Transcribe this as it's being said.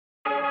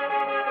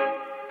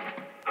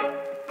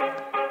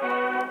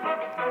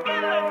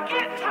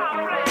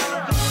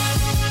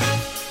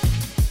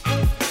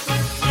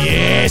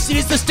Yes, it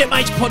is the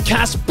Stepmates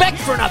podcast, back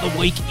for another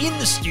week in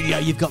the studio.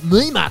 You've got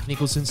me, Mark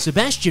Nicholson,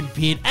 Sebastian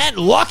Peard, and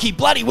Lockie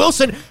Bloody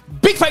Wilson.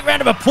 Big fake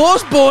round of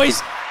applause, boys.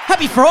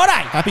 Happy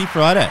Friday. Happy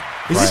Friday.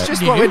 Is this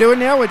just what we're doing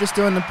now? We're just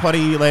doing the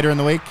potty later in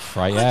the week?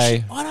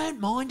 Friday. I don't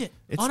mind it.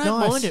 I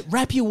don't mind it.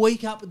 Wrap your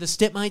week up with the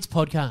Stepmates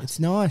podcast. It's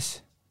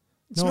nice.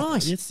 It's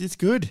nice. It's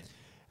good.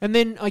 And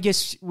then I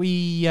guess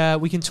we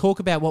can talk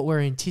about what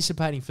we're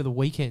anticipating for the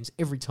weekends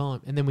every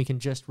time, and then we can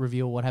just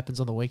reveal what happens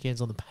on the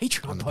weekends on the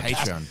Patreon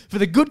podcast for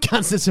the good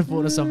cunts that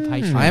support us on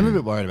Patreon. I am a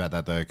bit worried about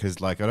that though,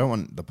 because I don't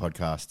want the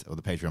podcast or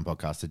the Patreon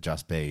podcast to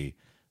just be,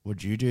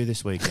 what'd you do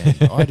this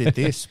weekend? I did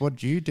this.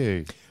 What'd you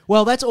do?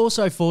 Well, that's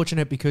also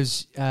fortunate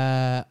because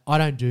I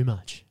don't do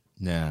much.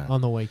 No. On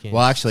the weekends.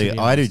 Well, actually,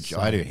 I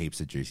do heaps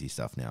of juicy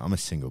stuff now. I'm a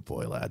single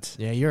boy, lads.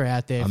 Yeah, you're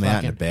out there. I'm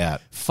out and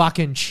about.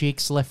 Fucking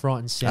chicks left, right,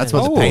 and centre. That's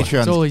what the Patreon's.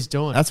 That's all he's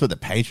doing. That's what the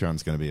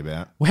Patreon's going to be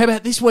about. Well, how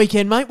about this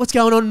weekend, mate? What's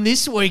going on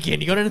this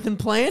weekend? You got anything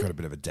planned? Got a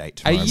bit of a date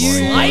tomorrow morning.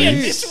 Slaying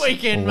this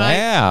weekend, mate?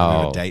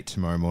 Wow. Got a date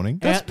tomorrow morning.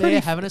 Out there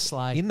having a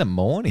slay. In the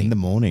morning? In the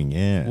morning,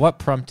 yeah. What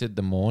prompted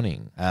the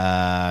morning?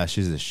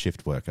 She's a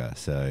shift worker,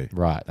 so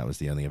that was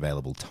the only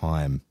available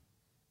time.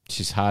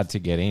 She's hard to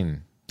get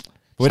in.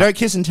 We don't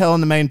kiss and tell on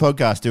the main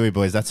podcast, do we,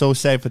 boys? That's all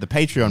saved for the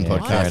Patreon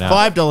podcast. $5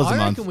 a month.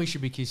 I reckon we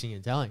should be kissing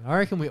and telling. I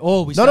reckon we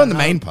not on the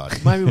main pod.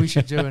 Maybe we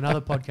should do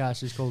another podcast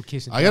just called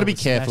Kiss and Tell. I got to be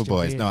careful,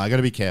 boys. No, I got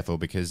to be careful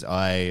because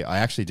I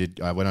actually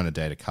did. I went on a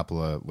date a couple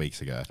of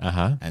weeks ago,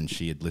 and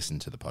she had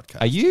listened to the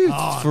podcast. Are you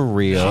for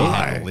real? She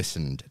had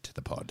listened to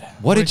the pod.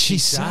 What did she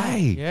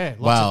say? Yeah.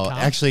 Well,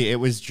 actually, it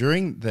was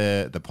during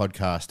the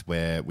podcast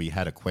where we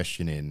had a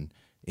question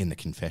in the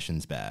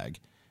confessions bag.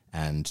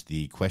 And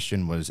the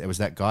question was, it was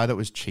that guy that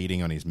was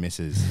cheating on his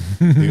missus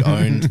who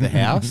owned the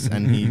house,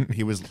 and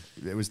it was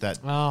that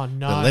the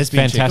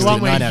lesbian chick. The one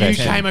where you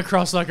came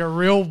across like a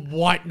real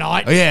white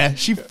knight. Oh yeah,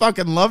 she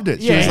fucking loved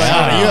it. She was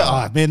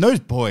like, man, those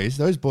boys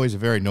are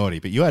very naughty,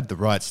 but you had the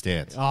right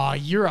stance. Oh,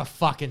 you're a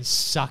fucking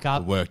suck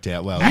up. It worked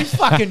out well. You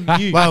fucking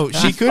knew. Well,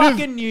 she could have.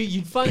 Fucking knew.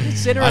 You'd fucking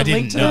send her a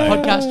link to the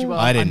podcast.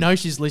 I know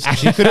she's listening.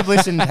 She could have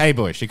listened. Hey,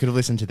 boy, she could have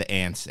listened to the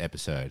Ants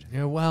episode.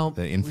 Yeah, well,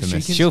 the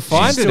infamous. She'll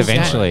find it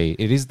eventually.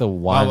 It is the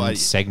one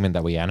segment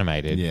that we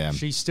animated. Yeah,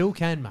 she still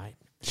can, mate.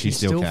 She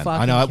still can.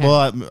 I know.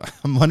 Well,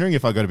 I'm wondering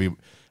if I got to be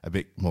a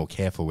bit more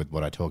careful with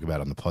what I talk about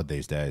on the pod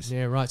these days.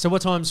 Yeah, right. So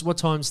what time's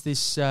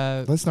this?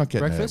 Let's not get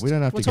breakfast. We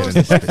don't have to get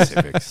into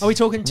specifics. Are we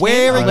talking? 10,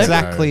 Where 11?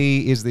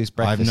 exactly is this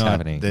breakfast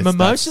happening?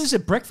 Mimosas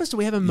at breakfast? Are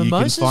we having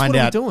mimosas? What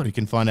are we doing? You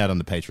can find out on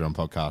the Patreon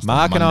podcast.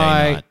 Mark and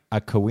I night. Are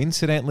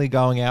coincidentally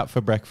going out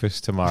for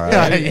breakfast tomorrow.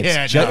 Going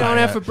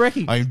out for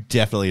brekkie. I'm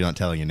definitely not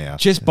telling you now.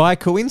 Just by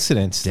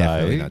coincidence,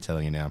 definitely not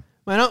telling you now.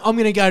 Man, I'm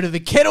going to go to the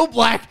Kettle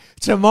Black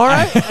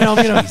tomorrow, and I'm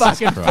going to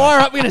fucking fire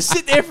up. We're going to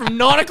sit there from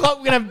 9 o'clock.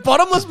 We're going to have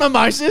bottomless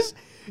mimosas.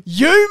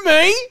 You,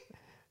 me.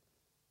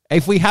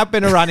 If we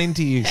happen to run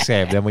into you,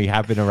 Seb, then we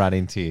happen to run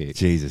into you.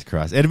 Jesus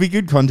Christ. It'd be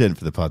good content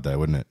for the pod, though,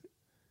 wouldn't it?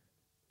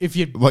 If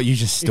you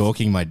just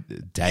stalking my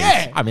date?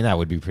 Yeah. I mean, that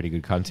would be pretty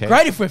good content.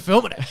 Great if we're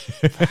filming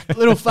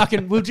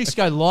it. We'll just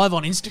go live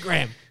on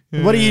Instagram.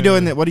 What are you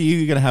doing? What are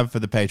you going to have for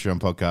the Patreon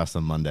podcast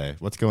on Monday?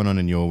 What's going on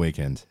in your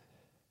weekend?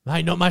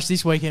 Mate, not much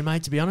this weekend,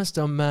 mate, to be honest.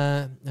 I'm,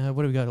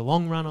 what do we go to?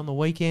 Long run on the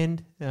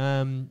weekend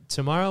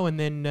tomorrow, and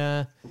then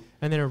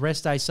a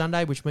rest day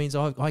Sunday, which means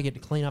I get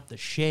to clean up the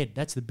shed.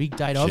 That's the big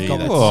date I've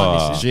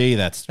got.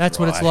 That's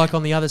what it's like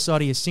on the other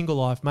side of your single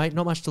life, mate.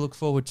 Not much to look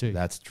forward to.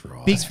 That's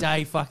dry. Big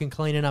day fucking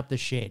cleaning up the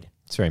shed.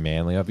 It's very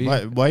manly of you.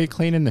 Why are you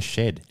cleaning the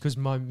shed? Because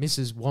my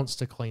missus wants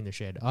to clean the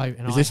shed.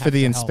 Is this for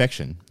the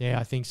inspection? Yeah,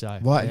 I think so.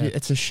 Why? Yeah.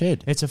 It's a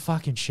shed. It's a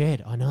fucking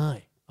shed. I know.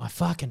 I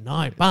fucking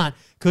know. But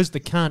because the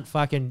cunt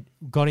fucking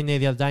got in there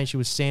the other day and she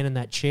was sanding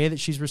that chair that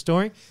she's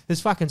restoring, there's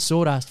fucking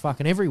sawdust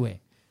fucking everywhere.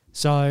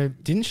 So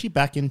didn't she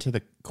back into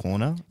the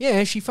corner?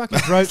 Yeah, she fucking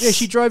drove. Yeah,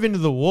 she drove into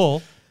the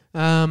wall.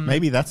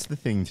 Maybe that's the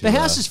thing too. The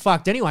house is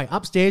fucked anyway.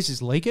 Upstairs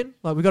is leaking.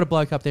 Like we've got a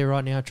bloke up there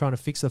right now trying to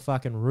fix the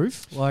fucking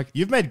roof. Like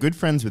you've made good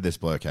friends with this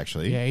bloke,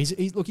 actually. Yeah,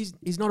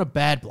 he's not a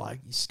bad bloke.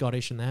 He's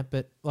Scottish and that,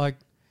 but like.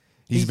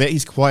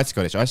 He's quite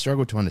Scottish. I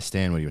struggled to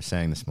understand what he was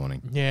saying this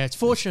morning. Yeah, it's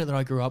fortunate that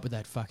I grew up with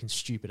that fucking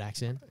stupid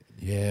accent.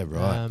 Yeah,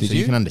 right. So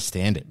you can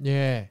understand it.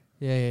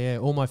 Yeah.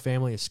 All my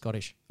family is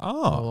Scottish.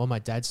 Oh. All my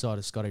dad's side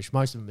is Scottish.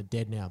 Most of them are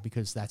dead now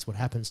because that's what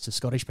happens to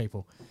Scottish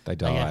people. They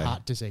die. They get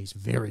heart disease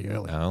very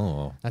early.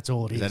 Oh. That's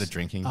all it is. Is that a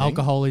drinking thing?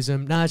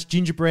 Alcoholism. No, it's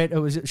gingerbread.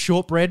 Was it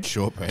shortbread?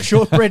 Shortbread.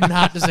 Shortbread and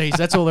heart disease.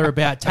 That's all they're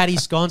about. Tatty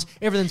scones.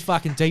 Everything's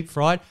fucking deep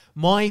fried.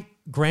 My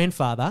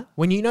grandfather,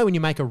 when you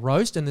make a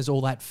roast and there's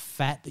all that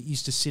fat that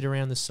used to sit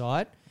around the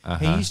side,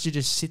 he used to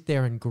just sit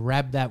there and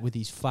grab that with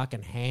his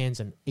fucking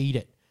hands and eat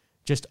it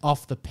just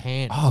off the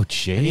pan. Oh,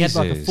 Jesus. And he had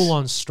like a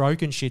full-on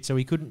stroke and shit, so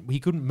he couldn't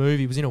move.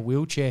 He was in a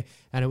wheelchair,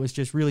 and it was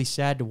just really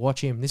sad to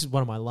watch him. This is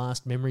one of my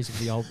last memories of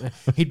the old man.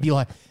 He'd be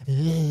like,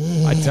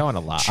 I don't want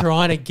to laugh.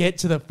 Trying to get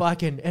to the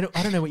fucking, and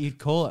I don't know what you'd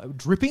call it,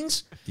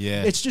 drippings?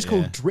 Yeah. It's just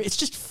called, it's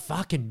just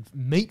fucking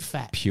meat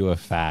fat. Pure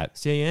fat.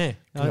 So yeah,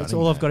 that's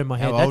all I've got in my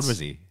head. How old was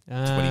he?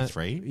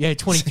 23? Yeah,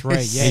 23.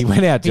 Yeah, He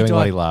went out doing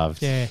what he died-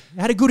 loved. Yeah,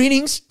 had a good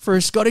innings for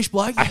a Scottish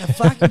bloke. Had a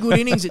fucking good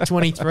innings at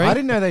 23. I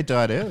didn't know they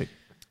died early.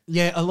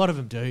 Yeah, a lot of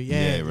them do.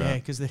 Yeah, Yeah, right.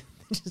 because they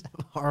just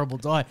have a horrible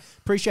diet.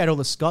 Appreciate all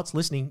the Scots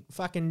listening.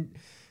 Fucking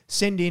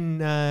send in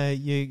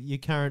your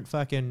current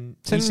fucking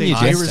Send in ECG your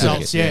jet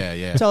results. certificate. Yeah.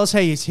 Yeah. Tell us how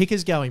your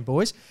hicker's going,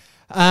 boys.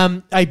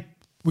 Hey,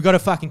 we got to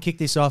fucking kick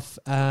this off.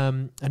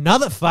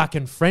 Another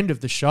fucking friend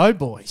of the show,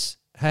 boys,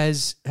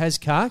 has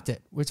carked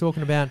it. We're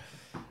talking about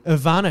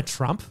Ivana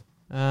Trump,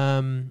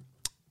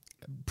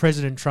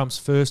 President Trump's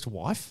first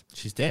wife.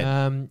 She's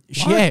dead.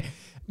 Yeah,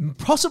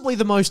 possibly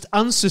the most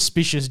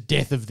unsuspicious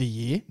death of the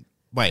year.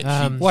 Wait, what she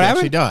actually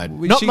happened? died.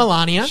 Not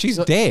Melania. She's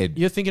dead.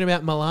 You're thinking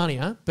about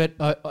Melania, but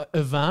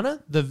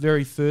Ivana, the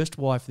very first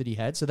wife that he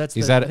had. So that's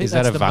Is I that think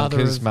that's the mother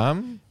Ivanka's of-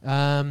 mum?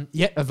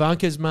 Yeah,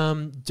 Ivanka's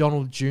mum,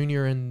 Donald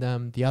Jr.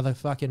 and the other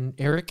fucking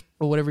Eric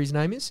or whatever his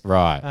name is.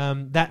 Right.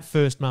 That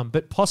first mum,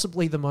 but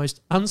possibly the most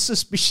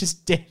unsuspicious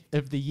death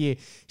of the year.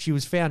 She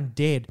was found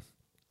dead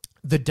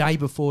the day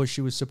before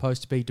she was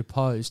supposed to be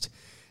deposed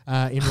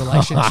in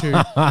relation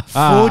to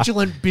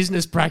fraudulent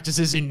business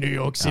practices in New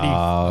York City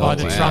by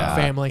the wow. Trump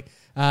family.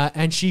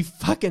 And she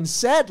fucking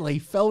sadly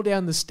fell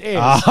down the stairs.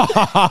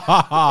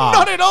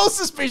 Not at all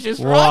suspicious,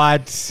 right?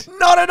 What?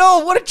 Not at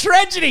all. What a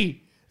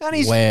tragedy. And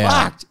he's Wow.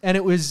 fucked. And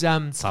it was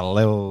It's a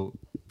little.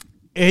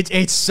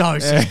 it's so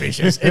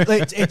suspicious.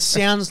 It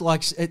sounds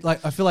like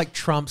I feel like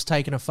Trump's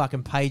taken a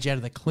fucking page out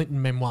of the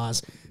Clinton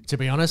memoirs. To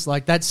be honest,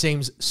 like that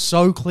seems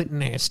so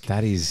Clinton-esque.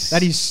 That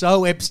is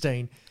so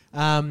Epstein.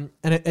 And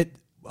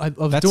I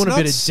was That's doing a not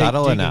bit of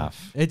subtle digging.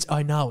 enough.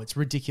 I know it's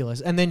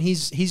ridiculous. And then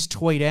his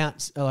tweet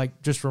out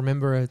like just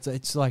remember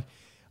it's like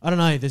I don't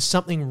know. There's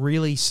something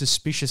really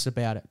suspicious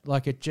about it.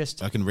 Like it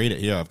just. I can read it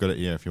here. I've got it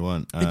here if you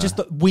want. It just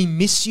we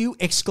miss you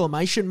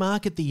exclamation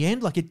mark at the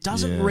end. Like it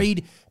doesn't Yeah.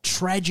 read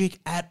tragic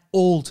at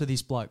all to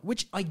this bloke,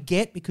 which I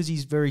get because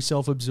he's very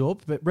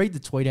self-absorbed. But read the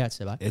tweet out,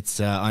 Sebo.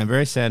 It's. I'm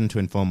very saddened to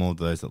inform all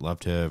those that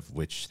loved her, of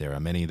which there are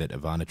many, that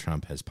Ivana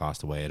Trump has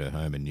passed away at her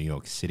home in New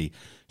York City.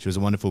 She was a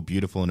wonderful,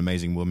 beautiful, and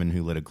amazing woman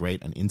who led a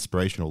great and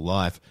inspirational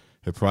life.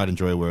 Her pride and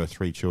joy were her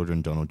 3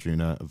 children, Donald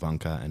Jr.,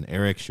 Ivanka, and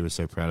Eric. She was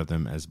so proud of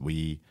them, as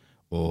we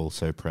all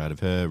so proud of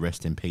her.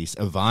 Rest in peace,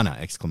 Ivana!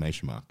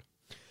 Exclamation mark.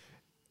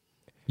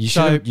 You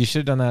So- should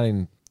have done that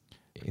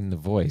in the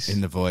voice.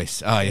 In the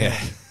voice. Oh yeah.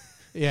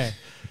 Yeah.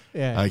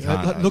 Yeah. I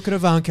can't- Look at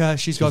Ivanka.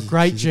 She's got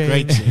great she's a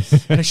great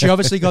genes. And she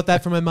obviously got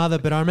that from her mother.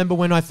 But I remember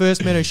when I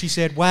first met her, she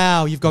said,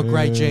 wow, you've got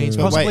great genes.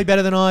 But Possibly wait,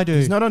 better than I do.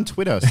 He's not on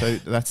Twitter, so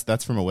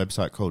that's from a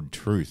website called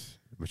Truth,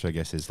 which I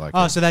guess is like.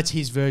 Oh, so that's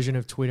his version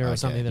of Twitter or Okay.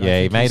 something that I yeah,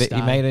 he think made it. He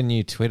started. made a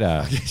new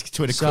Twitter.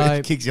 Twitter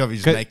So- kicks you off. You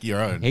just 'Cause make your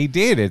own. He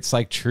did. It's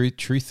like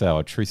Truther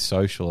or Truth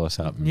Social or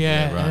something.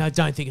 Yeah, right. and I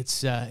don't think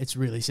it's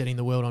really setting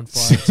the world on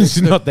fire. It's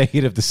not the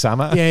hit of the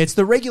summer. Yeah, it's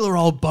the regular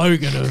old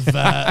bogan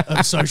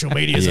of social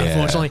medias, Yeah.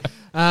 unfortunately.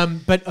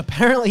 But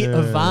apparently,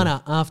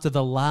 Ivana, after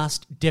the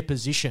last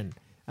deposition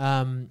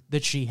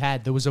that she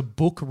had, there was a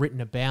book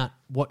written about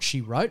what she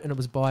wrote, and it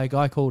was by a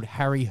guy called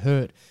Harry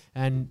Hurt.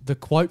 And the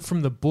quote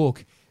from the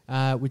book,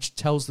 which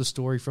tells the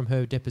story from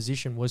her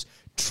deposition, was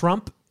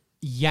Trump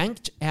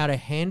yanked out a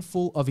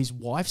handful of his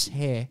wife's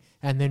hair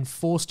and then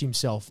forced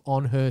himself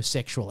on her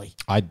sexually.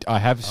 I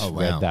have Oh, wow.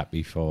 read that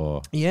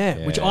before.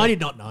 Yeah, which I did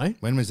not know.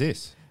 When was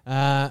this?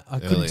 I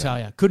couldn't Earlier. tell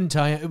you. Couldn't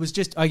tell you. It was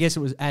just. I guess it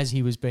was as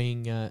he was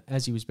being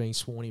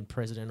sworn in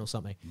president or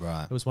something.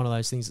 Right. It was one of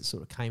those things that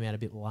sort of came out a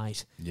bit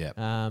late. Yeah.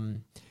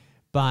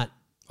 But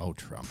Old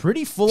Trump.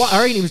 pretty full. I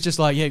reckon he was just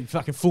like, yeah,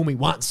 fucking fool me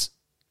once,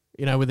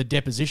 with a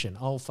deposition.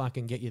 I'll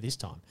fucking get you this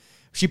time.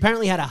 She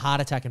apparently had a heart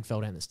attack and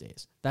fell down the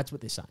stairs. That's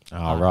what they're saying. Oh,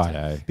 Heart right,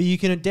 attack. eh? But you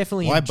can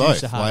definitely Why induce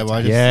both? a heart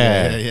Why attack.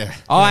 just, Yeah. yeah.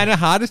 Oh, and a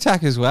heart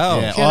attack as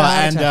well. Yeah. She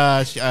had a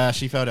heart And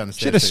she fell down the She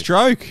stairs. had a too.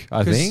 stroke,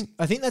 I 'Cause think.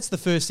 I think that's the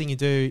first thing you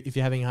do if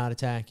you're having a heart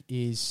attack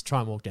is try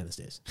and walk down the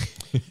stairs.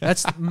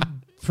 That's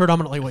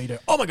predominantly what you do.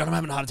 Oh my God, I'm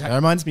having a heart That attack.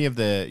 reminds me of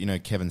the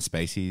Kevin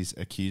Spacey's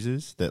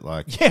accusers that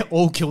like Yeah,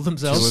 all kill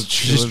themselves.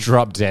 Just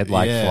drop dead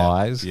like Yeah,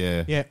 flies.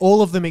 Yeah. Yeah,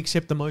 all of them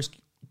except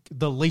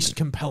the least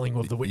compelling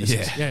of the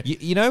witnesses. Yeah. Yeah.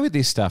 You know, with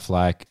this stuff,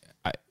 like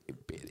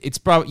it's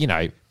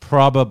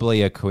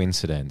probably a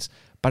coincidence,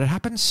 but it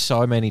happens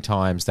so many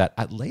times that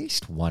at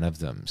least one of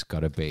them's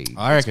got to be.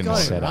 I reckon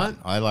gotta so. be, right?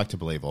 I like to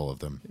believe all of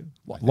them.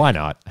 Why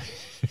not?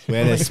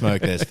 Where there's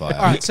smoke, there's fire.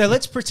 All right, so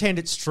let's pretend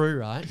it's true,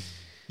 right?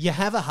 You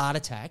have a heart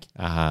attack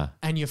Uh huh.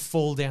 and you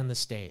fall down the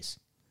stairs.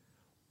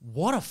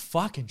 What a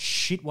fucking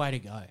shit way to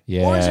go.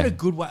 Yeah. Or is it a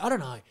good way? I don't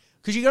know.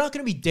 Because you're not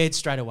going to be dead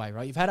straight away,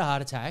 right? You've had a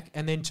heart attack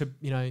and then to,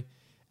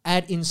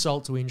 add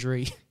insult to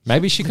injury.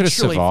 Maybe she could have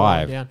literally fallen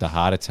down. survived the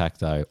heart attack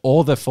though,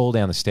 or the fall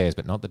down the stairs,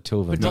 but not the two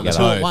of them But not the together.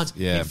 two at Both, once.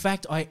 yeah. In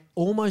fact, I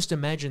almost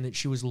imagine that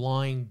she was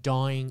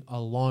dying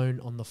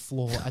alone on the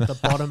floor at the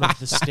bottom of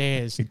the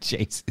stairs.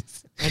 Jesus.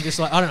 And just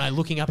like, I don't know,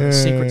 looking up at a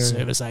Secret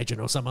Service agent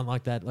or someone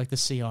like that, like the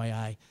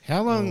CIA.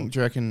 How long do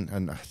you reckon?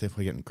 And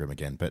we're getting grim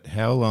again. But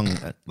how long,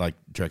 do you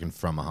reckon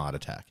from a heart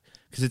attack?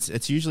 Because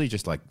it's usually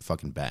just like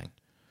fucking bang.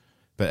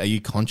 But are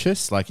you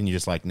conscious? Like, and you're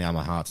just like, now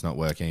my heart's not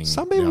working.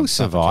 Some now I'm people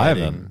survive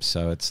suffocating. them,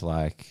 so it's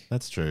like.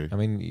 That's true. I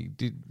mean,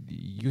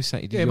 you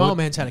say? Yeah, my old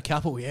man's had a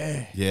couple.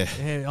 Yeah,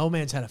 Yeah. Old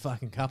man's had a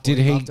fucking couple. Did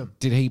he? Loved 'em.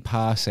 Did he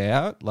pass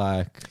out?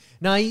 Like,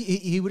 No,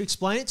 he would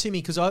explain it to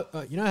me because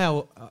you know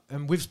how,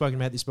 and we've spoken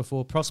about this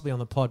before, possibly on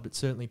the pod, but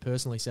certainly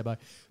personally, Sebo.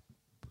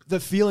 The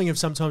feeling of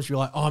sometimes you're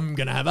like, I'm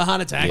gonna have a heart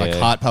attack. Like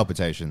heart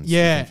palpitations.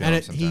 Yeah, you can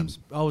and feel sometimes.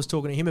 I was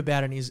talking to him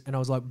about it, and I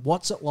was like,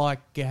 "What's it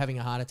like having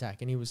a heart attack?"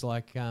 And he was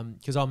like,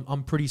 "Because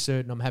I'm pretty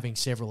certain I'm having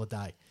several a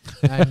day,"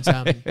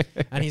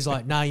 and he's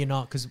like, "No, you're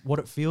not, because what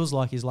it feels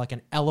like is like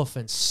an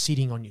elephant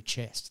sitting on your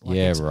chest." Like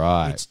Yeah,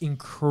 right. It's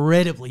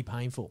incredibly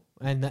painful,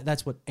 and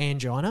that's what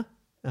angina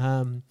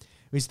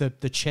is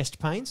the chest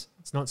pains.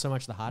 It's not so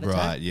much the heart attack.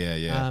 Right,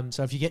 yeah.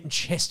 So if you're getting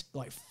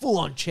full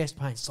on chest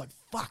pains, it's like,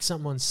 fuck,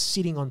 someone's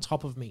sitting on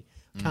top of me.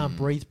 Can't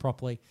breathe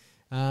properly.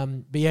 But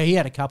yeah, he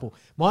had a couple.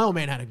 My old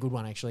man had a good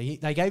one, actually.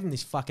 They gave him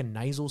this fucking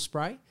nasal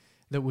spray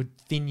that would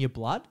thin your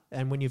blood.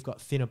 And when you've got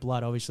thinner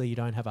blood, obviously you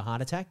don't have a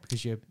heart attack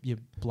because your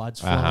blood's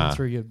flowing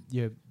through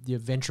your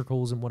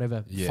ventricles and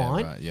whatever. Yeah,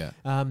 fine. right, yeah.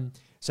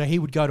 So he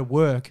would go to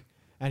work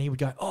and he would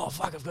go, oh,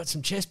 fuck, I've got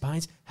some chest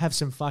pains, have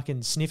some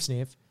fucking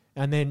sniff,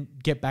 and then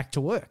get back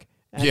to work.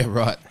 And Yeah,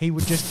 right.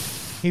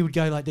 He would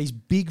go like these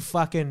big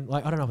fucking,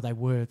 like, I don't know what they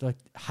were, like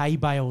hay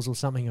bales or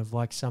something of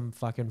like some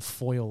fucking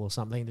foil or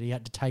something that he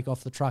had to take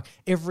off the truck.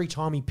 Every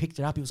time he picked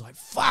it up, he was like,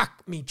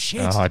 fuck me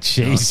chest. oh So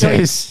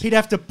Jesus! he'd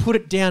have to put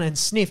it down and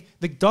sniff.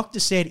 The doctor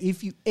said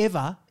if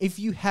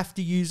you have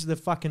to use the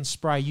fucking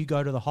spray, you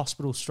go to the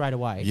hospital straight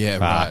away. Yeah,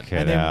 right. Fuck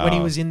And it then when he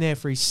out. was in there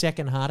for his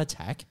second heart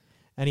attack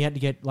and he had to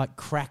get like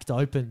cracked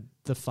open,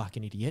 the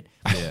fucking idiot.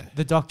 Yeah.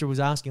 The doctor was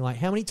asking like,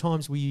 how many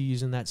times were you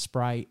using that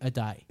spray a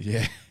day?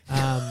 Yeah.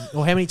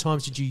 Or how many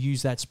times did you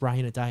use that spray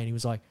in a day? And he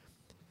was like,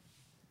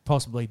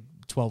 possibly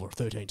 12 or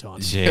 13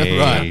 times.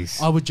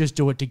 Jeez. I would just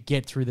do it to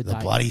get through the The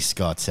day. bloody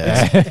Scots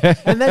says.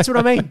 And that's what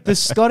I mean. The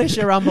Scottish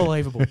are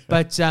unbelievable.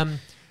 But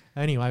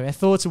anyway, our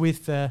thoughts are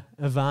with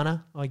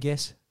Ivana, I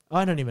guess.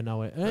 I don't even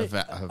know it.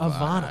 Ivana. I don't know.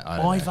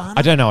 Ivana.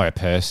 I don't know her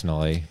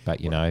personally, but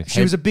you know,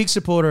 She was a big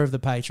supporter of the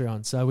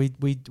Patreon, so we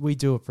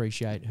do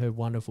appreciate her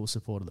wonderful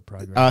support of the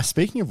program.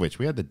 Speaking of which,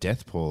 we had the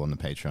death poll on the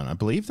Patreon. I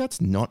believe that's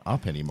not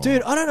up anymore.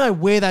 Dude, I don't know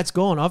where that's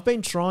gone. I've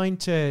been trying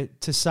to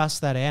suss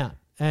that out,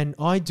 and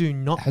I do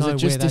not Has know it where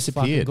just that's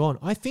fucking disappeared? gone.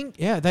 I think,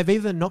 they've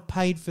either not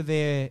paid for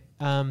their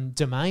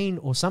domain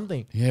or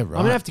something. Yeah, I'm right.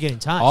 going to have to get in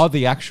touch. oh,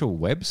 the actual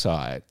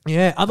website.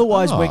 Yeah,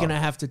 otherwise Oh. we're going to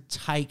have to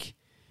take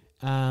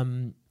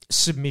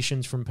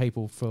submissions from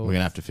people for. We're going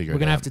to have to figure We're it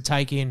going to out. have to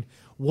take in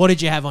what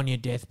did you have on your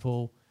death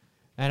pool,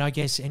 and I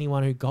guess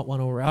anyone who got one,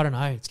 or I don't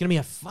know, it's going to be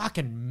a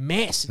fucking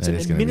mess. It's That an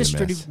is gonna be a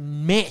administrative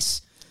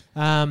mess.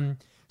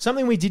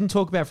 Something we didn't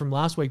talk about from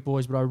last week,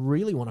 boys, but I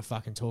really want to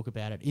fucking talk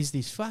about it, is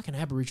this fucking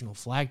Aboriginal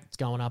flag that's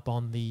going up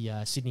on the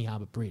Sydney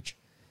Harbour Bridge.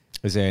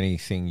 Is there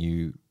anything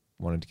you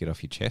wanted to get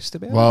off your chest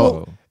about? Well,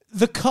 or-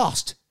 The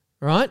cost,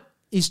 right,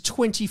 is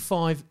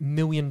 $25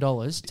 million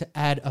to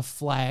add a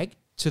flag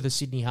to the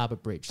Sydney Harbour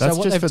Bridge. That's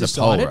what just they've for the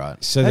decided, poll,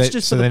 right? so that's they-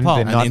 just so for the then poll.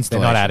 they're And not, they're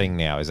installation. not adding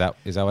now. Is that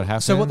what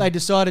happened? So what they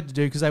decided to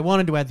do, because they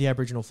wanted to add the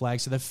Aboriginal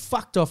flag, so they've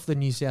fucked off the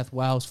New South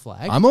Wales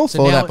flag. I'm all So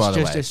for now that, it's by the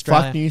just way.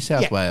 Australia. Fuck New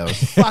South Yeah. Wales.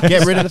 Fuck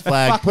Get New rid of South- the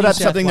flag. fuck Put New up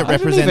South something that Wales. I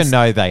didn't represents. even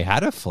know they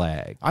had a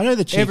flag. I know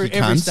the cheeky Every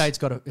cunts. state's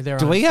got their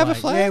Do own we have a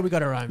flag? Yeah, we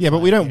got our own Yeah, but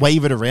flag, we don't yeah.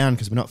 wave it around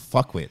because we're not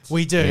fuckwits.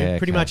 We do. Yeah,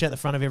 Pretty okay. much at the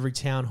front of every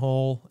town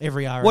hall,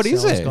 every RSL. What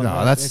is it? No,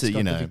 that's the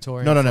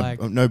Victorian not on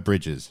flag. no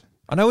bridges.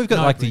 I know we've got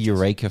No like the bridges.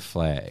 Eureka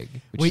flag,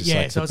 which is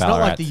Yeah, like so the it's not like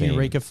Ballarat the thing.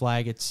 Eureka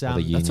flag. It's Or the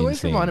That's Union always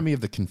thing. reminded me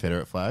of the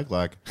Confederate flag.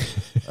 Like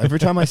every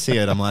time I see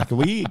it, I'm like, are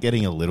we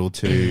getting a little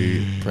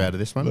too proud of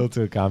this A little one?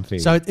 too comfy.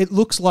 So it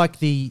looks like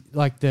the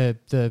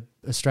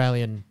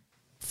Australian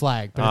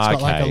flag, but it's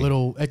got like a Okay.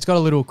 little. It's got a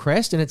little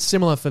crest, and it's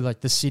similar for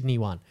like the Sydney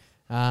one.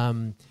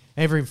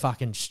 Every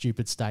fucking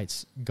stupid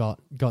state's got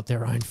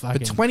their own fucking.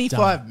 But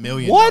 25 dome.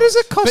 million. why does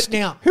it cost? But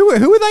now- who are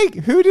they?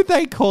 Who did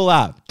they call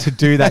up to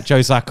do that?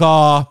 Joe's like,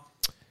 oh,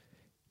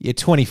 yeah,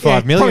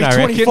 25 million. I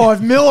reckon.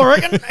 25 mil, I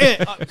reckon.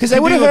 Because they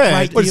would've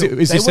heard. What is it?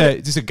 Is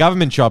this a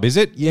government job? Is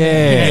it?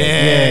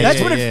 Yeah. That's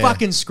yeah, what it yeah.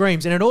 fucking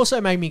screams, and it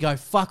also made me go,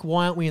 "Fuck!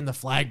 Why aren't we in the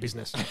flag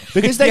business?"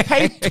 Because they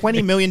paid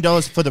 $20 million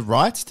for the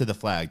rights to the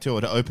flag too,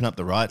 or to open up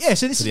the rights. Yeah,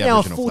 so this to is the now a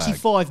Aboriginal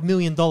flag. $45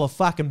 million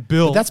fucking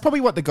bill. But that's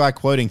probably what the guy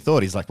quoting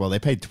thought. He's like, well, they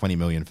paid $20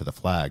 million for the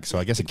flag, so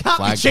I guess a can't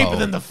flag be cheaper pole-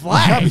 than the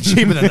flag. Can't be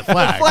cheaper than the the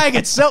flag. flag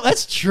itself.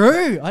 That's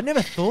true. I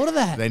never thought of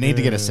that. They need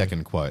to get a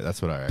second quote.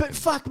 That's what I reckon. But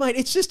fuck, mate,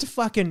 it's just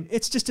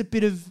a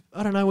bit of,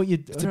 I don't know what you.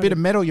 It's a bit of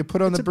metal you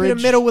put on It's the a bridge. bit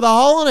of metal with a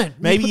hole in it.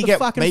 Maybe put you the get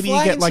fucking maybe you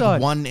flag get like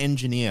inside. one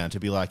engineer to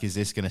be like, is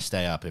this going to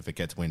stay up if it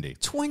gets windy?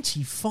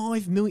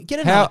 25 million. Get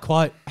another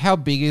quote. How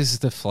big is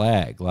the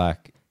flag?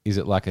 Like, is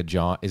it like a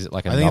giant? Is it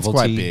like a I think it's quite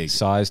novelty big.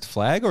 sized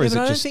flag, or Yeah, is but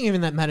it I don't just? think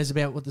even that matters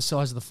about what the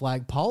size of the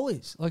flag pole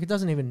is. Like, it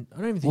doesn't even. I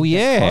don't even think. Well, that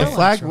yeah. The correlates,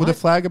 flag, well, the right?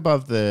 flag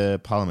above the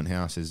Parliament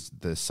House is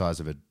the size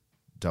of a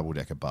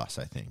double-decker bus,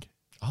 I think.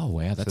 Oh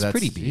wow, So that's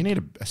pretty big. You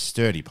need a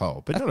sturdy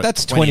pole, but not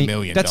That's a $20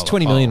 million. That's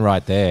 20 million pole.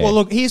 right there. Well,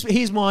 look,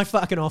 here's my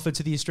fucking offer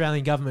to the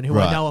Australian government, who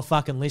Right. I know are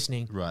fucking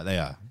listening. Right, they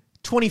are.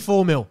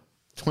 $24 million.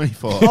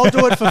 24. I'll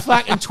do it for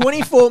fucking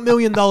 $24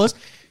 million.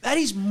 That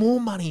is more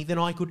money than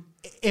I could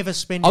ever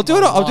spend. I'll do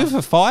it. I'll do it for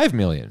 $5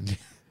 million.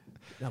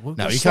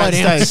 No, you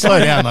can't slow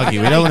down, Lucky.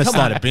 We don't want to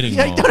start a bidding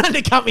Yeah, war. don't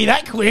undercut me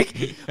that quick.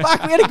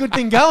 Fuck, we had a good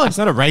thing going. It's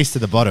not a race to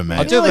the bottom, mate.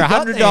 I'll do it really for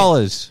got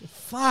 $100.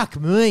 Fuck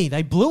me,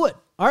 they blew it.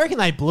 I reckon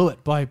they blew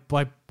it by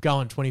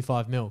going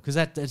 25 mil because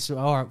that's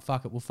all right.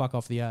 Fuck it, we'll fuck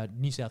off the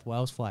New South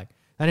Wales flag.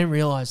 They didn't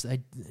realise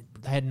they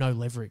had no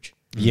leverage.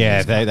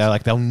 Yeah, they're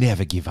like they'll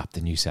never give up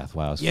the New South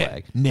Wales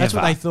flag. Never. That's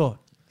what they thought.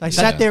 They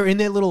sat there in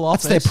their little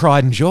office. That's their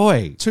pride and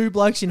joy. Two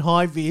blokes in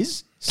high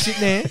vis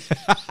sitting there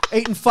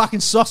eating fucking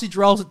sausage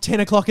rolls at 10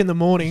 o'clock in the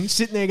morning,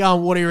 sitting there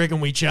going, "What do you reckon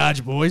we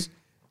charge, boys?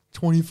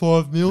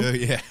 25 mil?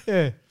 Yeah.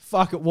 Yeah,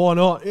 fuck it, why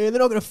not? Yeah, they're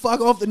not going to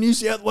fuck off the New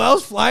South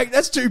Wales flag.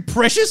 That's too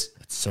precious."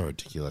 It's so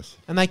ridiculous.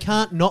 And they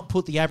can't not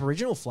put the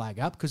Aboriginal flag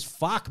up because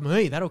fuck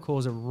me, that'll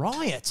cause a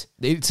riot.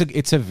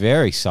 It's a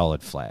very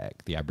solid flag,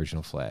 the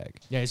Aboriginal flag.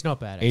 Yeah, it's not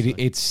bad. Actually.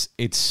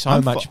 It's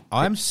so much.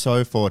 I'm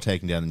so for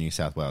taking down the New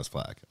South Wales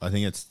flag. I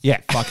think it's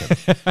fuck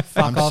it.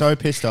 I'm off. so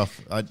pissed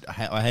off. I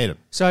hate it.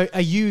 So are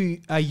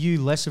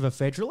you less of a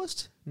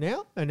federalist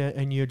now,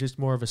 and you're just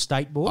more of a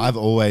state boy? I've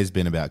always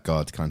been about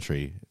God's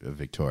country of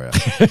Victoria.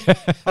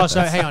 Oh,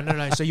 so hang on,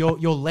 no. So you're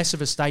less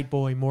of a state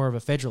boy, more of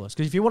a federalist.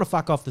 Because if you want to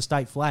fuck off the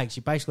state flags,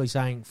 you're basically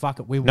saying fuck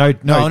it. We No,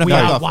 we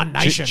are fuck one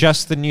nation.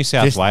 Just the New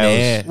South Just Wales.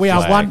 there. We are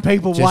flag. one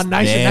people, Just one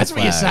nation. their That's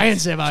what you're saying,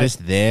 flags. Sebo.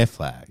 Just their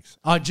flags.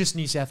 Oh, just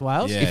New South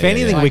Wales. Yeah, If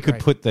anything, yeah. we could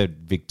Great. put the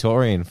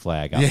Victorian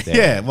flag up there.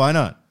 Yeah, why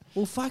not?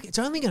 Well, fuck. It's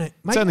only gonna.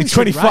 It's only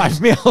 25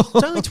 mil.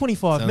 It's only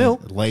 25 It's mil.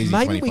 only lazy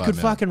Maybe we 25 could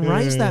mil. fucking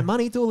raise that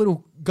money, do a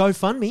little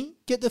GoFundMe,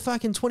 get the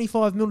fucking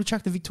 25 mil to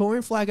chuck the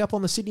Victorian flag up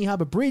on the Sydney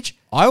Harbour Bridge.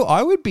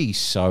 I would be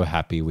so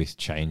happy with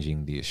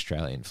changing the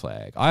Australian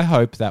flag. I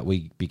hope that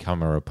we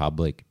become a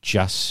republic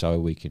just so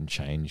we can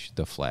change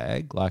the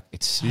flag. Like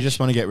it's You just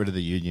want to get rid of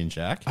the Union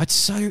Jack?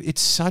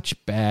 it's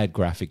such bad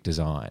graphic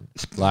design.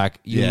 Like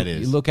you, Yeah, it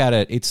is. you look at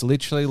it, it's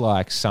literally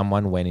like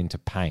someone went into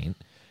Paint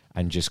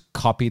and just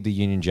copied the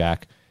Union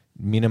Jack,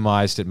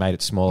 minimized it, made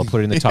it smaller,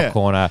 put it in the top Yeah.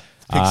 corner,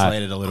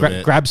 Pixelated a little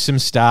bit. grab some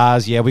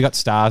stars. Yeah, we got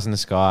stars in the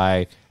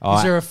sky.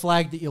 Is there a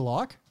flag that you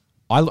like?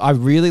 I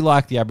really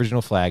like the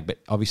Aboriginal flag, but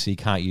obviously you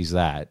can't use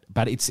that.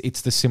 But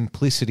it's the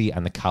simplicity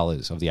and the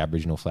colours of the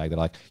Aboriginal flag that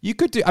I like. You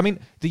could do. I mean,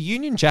 the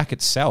Union Jack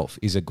itself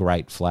is a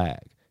great flag.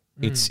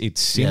 It's Yeah,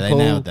 simple.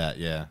 they nailed that,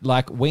 yeah.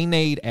 Like we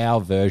need our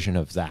version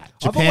of that.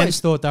 I've always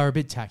thought they were a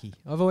bit tacky.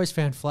 I've always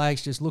found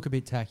flags just look a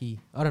bit tacky.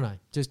 I don't know.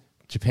 Just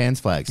Japan's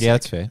flags. Yeah,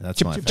 that's fair.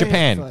 That's my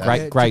Japan,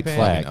 favorite. great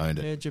Japan. flag. Owned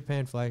it. Yeah,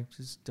 Japan flag.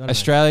 Just, I don't know.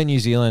 Australia, New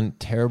Zealand,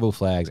 terrible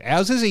flags.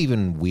 Ours is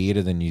even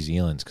weirder than New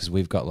Zealand's because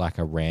we've got like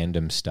a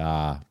random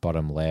star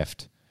bottom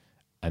left,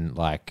 and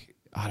like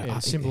I don't Yeah, know.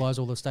 symbolise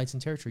all the states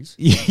and territories.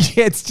 Yeah,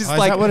 it's just Oh, is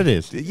like that what it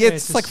is? Yeah,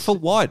 it's it's like just for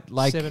what?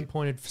 Like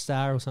 7-pointed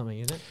star or something,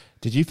 isn't it?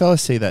 Did you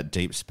fellas see that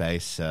deep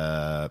space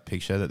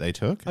picture that they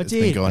took? I It's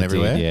did. been going I did,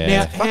 everywhere. yeah.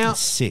 Now, Fucking how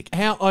sick.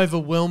 How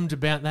overwhelmed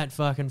about that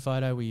fucking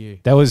photo were you?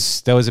 that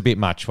was a bit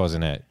much,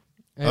 wasn't it?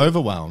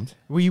 Overwhelmed?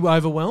 Were you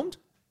overwhelmed?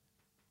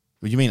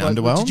 You mean Like,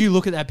 underwhelmed? Did you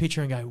look at that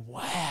picture and go,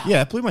 "Wow"?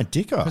 Yeah, it blew my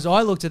dick off. Because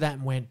I looked at that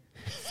and went,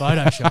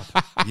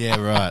 "Photoshop." Yeah,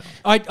 right.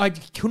 I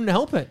couldn't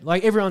help it.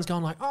 Like everyone's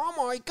going like, "Oh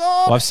my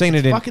god!" Well, I've seen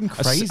it in fucking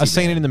crazy, I've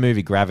seen man. it in the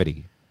movie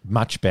Gravity.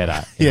 Much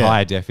better, in Yeah.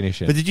 higher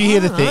definition. But did you hear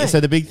the Oh, thing? right.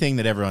 So the big thing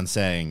that everyone's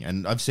saying,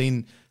 and I've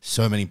seen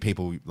so many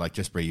people like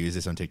just reuse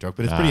this on TikTok,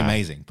 but it's pretty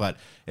amazing. But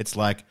it's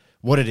like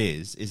what it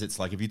is it's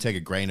like if you take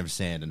a grain of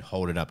sand and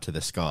hold it up to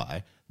the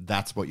sky,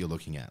 that's what you're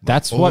looking at. Like,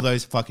 That's all what-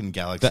 those fucking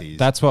galaxies.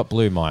 That's what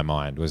blew my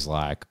mind. Was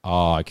like,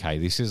 oh, okay,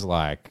 this is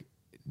like,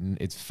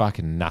 it's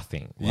fucking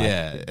nothing. Like,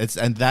 yeah, it's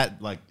and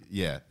that like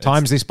yeah it's-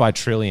 times this by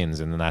trillions,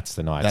 and then that's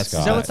the night That's- sky.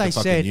 Is that what That's they the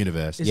fucking said?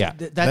 universe. Is Yeah.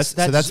 that's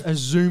That's- a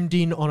zoomed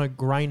in on a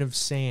grain of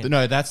sand.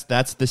 No, that's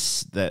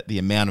the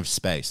amount of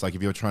space. Like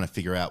if you were trying to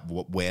figure out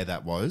where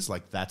that was,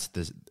 like that's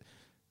the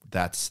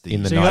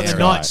In the So you got night the sky.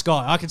 night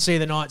sky. I can see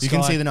the night You sky.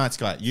 can see the night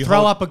sky. You Throw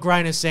hold, up a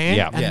grain of sand,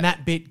 Yeah. and Yeah.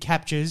 that bit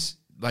captures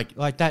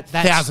like that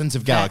thousands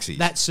of galaxies.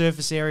 That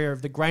surface area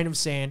of the grain of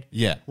sand.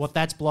 Yeah. What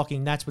that's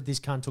blocking, that's what this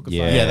cunt took a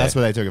Yeah. photo. Yeah, of. that's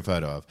what they took a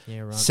photo of. Yeah,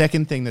 right.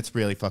 Second thing that's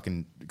really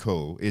fucking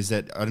cool is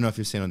that I don't know if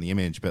you've seen on the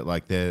image, but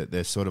like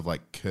they're sort of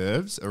like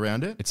curves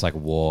around it. It's like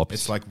warped.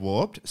 It's like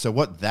warped. So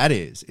what that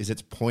is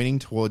it's pointing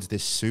towards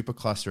this super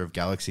cluster of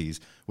galaxies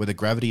where the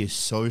gravity is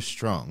so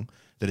strong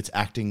that it's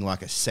acting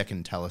like a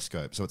second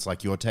telescope. So it's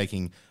like you're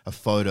taking a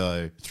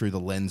photo through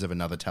the lens of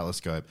another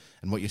telescope,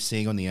 and what you're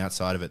seeing on the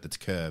outside of it that's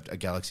curved are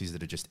galaxies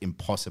that are just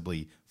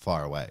impossibly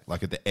far away,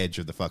 like at the edge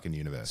of the fucking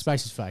universe.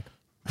 Space is fake.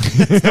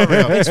 It's not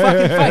real. It's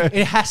fucking fake.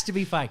 It has to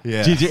be fake.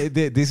 Yeah.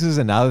 This is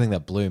another thing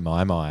that blew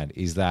my mind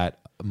is that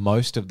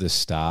most of the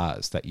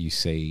stars that you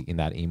see in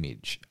that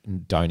image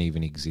don't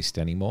even exist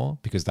anymore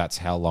because that's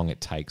how long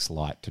it takes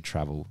light to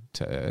travel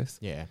to Earth.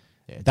 Yeah.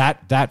 Yeah.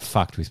 That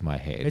fucked with my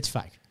head. It's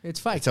fake. It's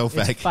fake. It's all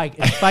fake. It's fake.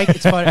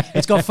 It's fake.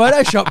 It's got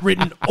Photoshop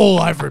written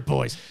all over it,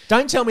 boys.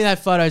 Don't tell me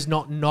that photo's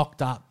not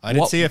knocked up. I did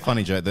What- see a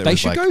funny joke that They was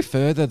should like, go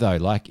further though.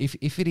 Like if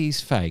it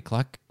is fake,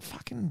 like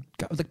fucking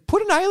go, like,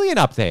 put an alien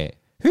up there.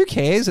 Who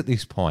cares at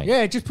this point?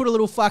 Yeah, just put a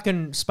little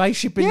fucking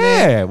spaceship in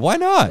there. Yeah, why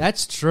not?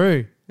 That's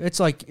true. It's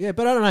like, yeah,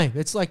 but I don't know.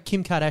 It's like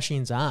Kim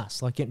Kardashian's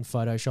ass, like getting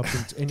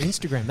photoshopped in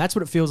Instagram. That's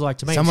what it feels like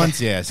to me. Someone's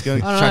it's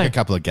going to I don't chuck know. a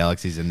couple of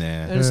galaxies in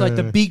there. And it's like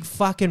the big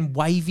fucking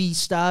wavy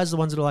stars, the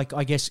ones that are like,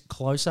 I guess,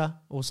 closer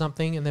or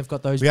something, and they've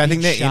got those Yeah, I big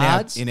think they're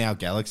shards. in our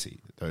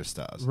galaxy. Those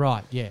stars.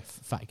 Right, yeah,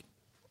 fake.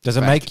 Does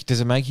it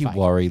make you Fake.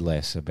 worry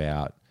less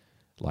about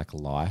like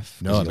life?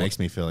 No, 'Cause it you're makes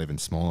me feel even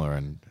smaller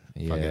and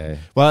fucking. Yeah.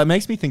 Well, it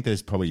makes me think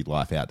there's probably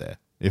life out there.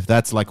 If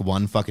that's like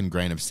one fucking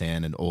grain of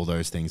sand and all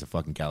those things are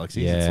fucking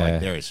galaxies, it's Yeah.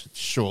 like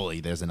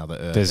there's another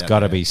Earth. There's out got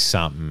to there. be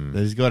something.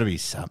 There's got to be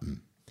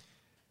something.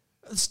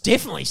 It's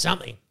definitely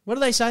something. What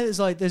do they say? There's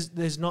like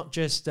there's not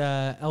just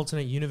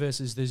alternate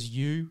universes. There's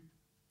you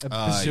a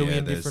bazillion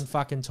there's- different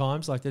fucking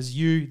times. Like there's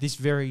you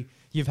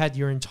you've had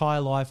your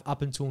entire life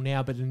up until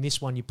now, but in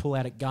this one you pull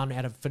out a gun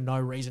for no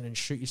reason and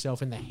shoot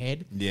yourself in the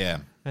head. Yeah.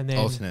 And then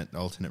alternate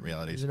There's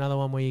realities. another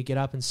one where you get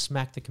up and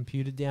smack the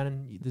computer down,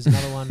 and there's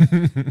another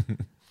one.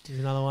 There's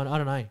another one. I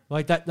don't know.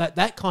 Like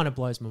that kind of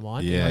blows my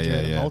mind. the Yeah, idea of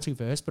yeah, the yeah.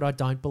 multiverse, but I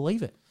don't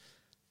believe it.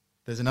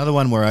 There's another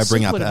one where I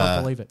bring up Simply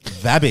don't believe it.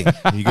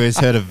 vabbing. You guys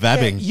heard of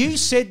vabbing? Yeah, you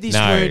said this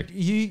No. word.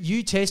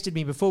 You tested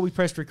me before we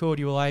pressed record.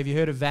 You were like, "Have you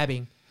heard of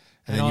vabbing?"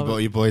 And then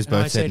you boys and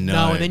I both said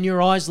no. and then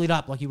your eyes lit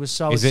up like you were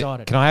so Is it?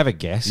 excited. Can I have a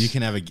guess? You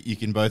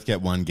can both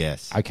get one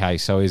guess. Okay,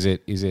 so is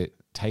it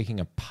taking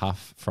a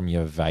puff from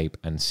your vape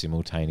and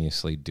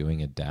simultaneously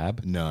doing a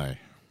dab? No.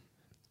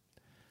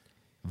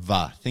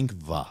 Va. Think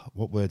va.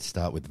 What words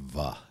start with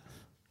va?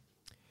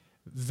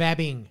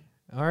 Vabbing.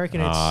 I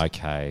reckon it's. Oh,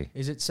 okay.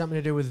 Is it something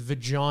to do with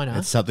vagina?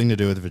 It's something to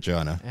do with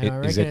vagina. And I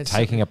Is reckon it it's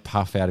taking a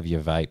puff out of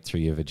your vape through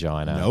your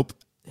vagina? Nope.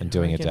 And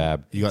doing a reckon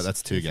dab?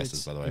 That's two if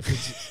guesses, it's- by the way. if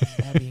it's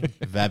vabbing.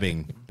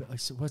 Vabbing.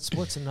 So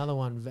what's another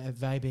one?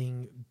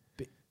 Vabbing.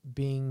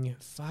 Being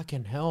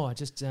fucking hell. I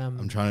just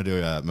I'm trying to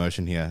do a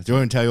motion here. Do you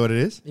want me to tell you what it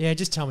is? yeah.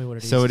 Just tell me what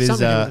it is. So it is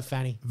something to do with the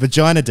fanny.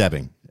 vagina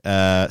dabbing.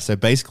 So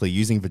basically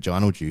using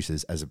vaginal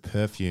juices as a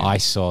perfume. I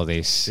saw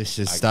this. This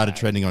just started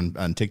trending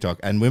on TikTok,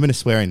 and women are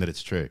swearing that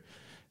it's true.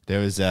 There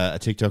was a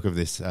TikTok of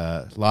this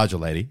larger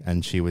lady,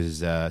 and she was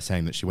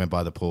saying that she went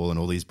by the pool and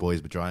all these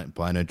boys were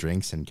buying her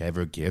drinks and gave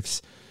her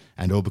gifts,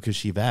 and all because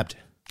she vabbed.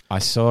 I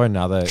saw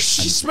another.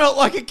 She smelled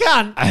like a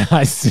cunt.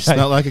 It's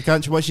not like a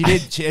country. What she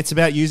did, it's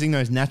about using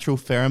those natural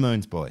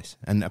pheromones, boys,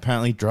 and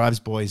apparently drives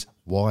boys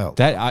wild.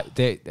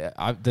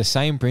 The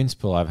same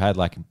principle. I've had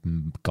like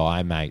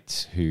guy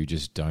mates who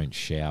just don't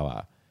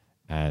shower,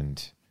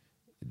 and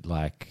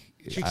like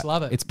Chicks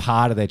love it. It's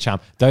part of their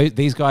charm. Though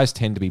these guys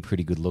tend to be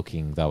pretty good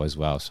looking though as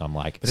well. So I'm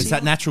like, But it's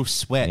that natural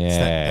sweat.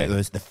 Yeah.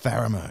 It's the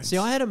pheromones. See,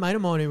 I had a mate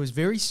of mine who was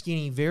very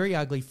skinny, very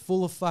ugly,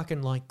 full of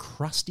fucking like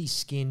crusty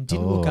skin,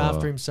 didn't look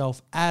after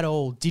himself at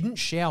all, didn't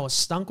shower,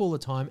 stunk all the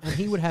time, and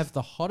he would have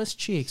the hottest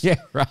chicks yeah,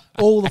 right.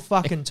 all the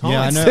fucking time.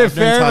 yeah, I know. the I've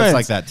known types pheromones.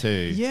 like that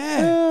too.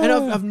 Yeah. And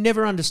I've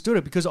never understood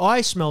it because I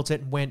smelt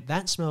it and went,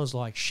 that smells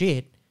like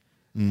shit.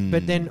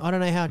 But then I don't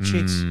know how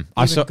chicks even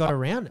got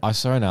around it. I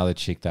saw another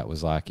chick that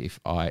was like, if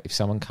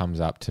someone comes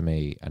up to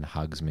me and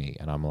hugs me,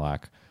 and I'm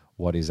like,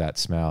 "What is that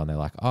smell?" and they're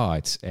like, "Oh,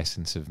 it's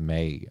essence of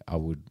me," I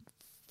would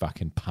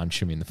fucking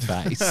punch him in the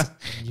face.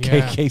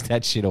 Yeah. Keep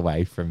that shit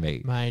away from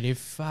me. Mate, if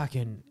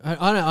fucking...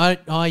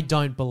 I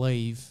don't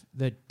believe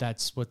that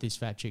that's what this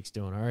fat chick's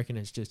doing. I reckon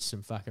it's just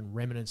some fucking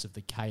remnants of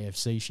the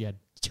KFC she had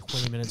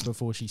 20 minutes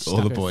before she stuck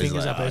the her boys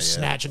fingers like, up her "Oh, yeah,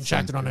 snatch and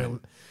chucked it sounds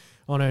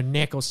on her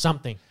neck or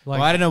something. Like,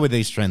 Well, I don't know with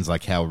these trends,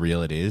 like how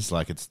real it is.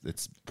 Like it's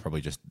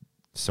probably just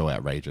so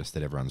outrageous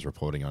that everyone's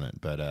reporting on it.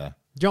 But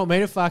do you want me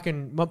to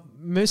fucking...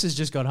 Moose's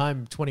just got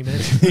home 20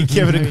 minutes.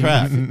 Give it a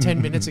crack.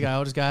 10 minutes ago,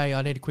 I'll just go, hey,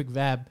 I need a quick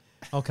vab.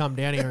 I'll come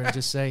down here and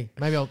just see.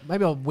 Maybe I'll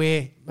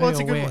wear... well, it's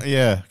a good one.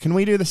 Yeah. Can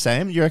we do the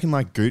same? You reckon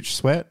like gooch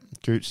sweat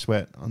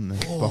on the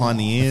behind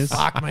the ears?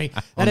 Fuck me.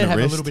 On That'd the have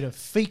a wrist? little bit of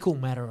fecal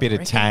matter. Bit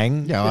of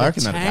tang. Yeah, Bit I of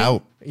reckon that'd tang.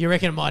 help. You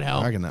reckon it might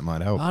help? I reckon that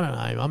might help. I don't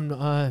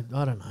know.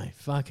 I don't know.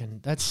 Fucking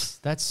that's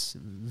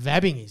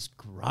vabbing is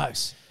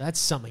gross. That's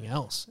something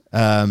else.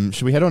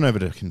 Should we head on over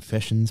to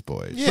confessions,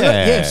 boys?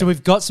 Yeah. So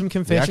we've got some We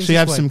confessions. actually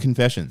have this some week.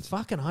 confessions.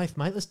 Fucking oath,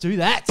 mate. Let's do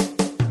that.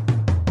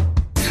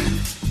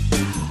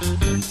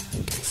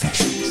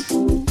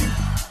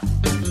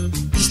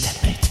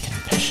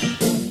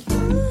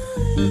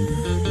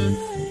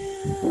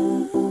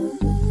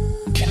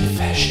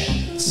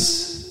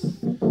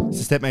 So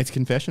Stepmates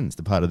Confessions,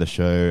 the part of the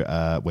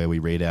show where we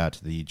read out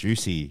the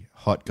juicy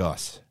hot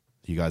goss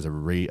you guys are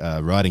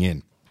writing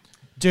in.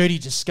 Dirty,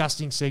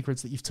 disgusting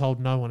secrets that you've told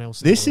no one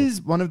else. in the This world.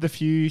 is one of the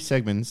few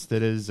segments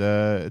that has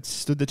it's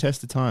stood the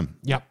test of time.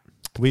 Yep.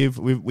 We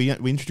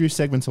introduce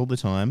segments all the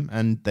time,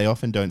 and they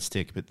often don't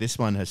stick. But this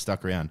one has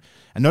stuck around,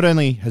 and not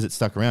only has it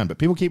stuck around, but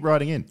people keep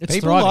writing in. It's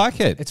People thriving. like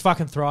it. It's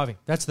fucking thriving.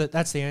 That's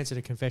the answer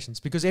to confessions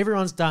because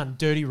everyone's done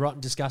dirty,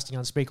 rotten, disgusting,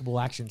 unspeakable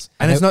actions.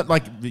 And it's not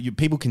like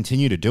people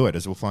continue to do it,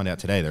 as we'll find out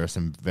today. There are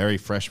some very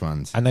fresh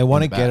ones, And they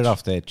want to in the get it batch.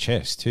 off their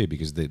chest too,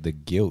 because the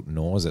guilt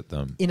gnaws at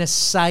them. In a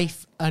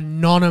safe,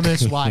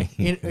 anonymous way.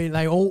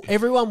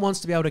 Everyone wants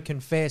to be able to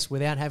confess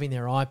without having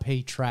their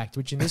IP tracked,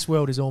 which in this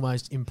world is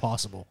almost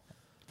impossible.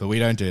 But we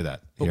don't do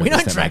that. But here we at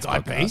the don't drag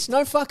Step Mates IPs.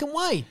 No fucking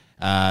way.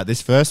 podcast.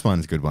 This first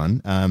one's a good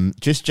one.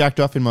 Just jacked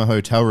off in my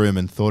hotel room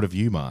and thought of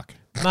you, Mark.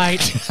 Mate.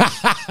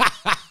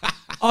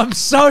 I'm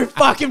so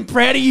fucking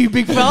proud of you,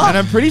 big fella. And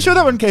I'm pretty sure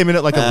that one came in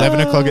at like 11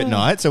 o'clock at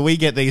night. So we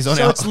get these on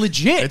So our... it's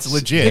legit. It's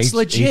legit. It's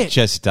legit. He's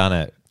just done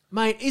it.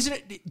 Mate, isn't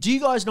it? Do you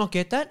guys not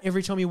get that?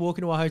 Every time you walk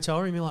into a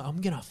hotel room, you're like, I'm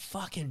going to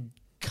fucking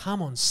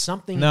come on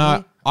something. No,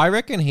 here. I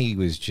reckon he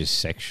was just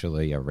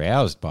sexually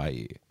aroused by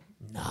you.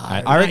 No.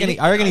 I reckon he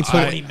That's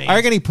put. what he means. I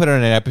reckon he put on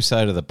an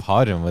episode of the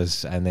pod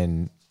and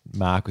then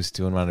Mark was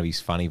doing one of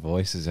his funny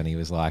voices, and he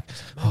was like,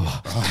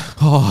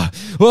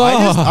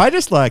 I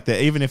just like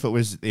that even if it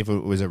was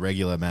a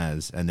regular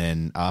Maz and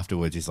then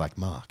afterwards he's like,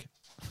 Mark.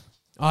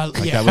 Like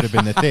that would have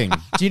been the thing.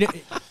 Do you know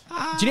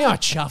how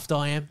chuffed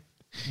I am?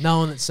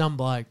 Knowing that some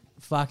bloke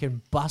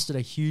fucking busted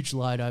a huge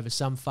load over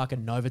some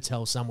fucking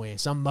Novotel somewhere,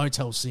 some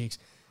Motel 6,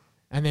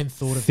 and then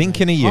thought of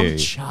Thinking me. of you. I'm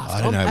chuffed.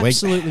 I don't know. I'm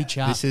absolutely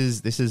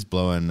chuffed. This is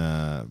blowing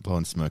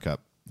smoke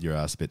up your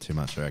ass a bit too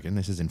much, I reckon.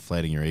 This is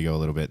inflating your ego a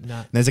little bit. No.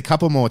 And there's a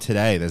couple more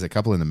today. There's a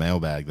couple in the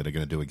mailbag that are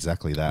going to do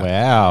exactly that.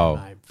 wow.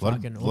 Mate, A lot,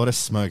 fucking of, lot of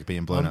smoke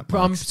being blown up.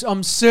 I'm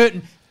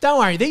certain. Don't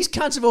worry. These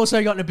cunts have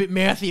also gotten a bit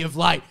mouthy of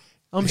late.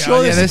 I'm sure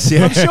yeah, there's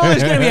that's- yeah.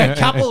 going to be a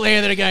couple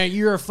there that are going,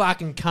 you're a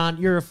fucking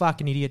cunt. You're a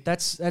fucking idiot.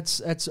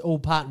 That's all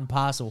part and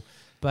parcel.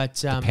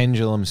 But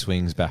Pendulum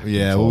swings back.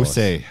 Yeah, and we'll forth.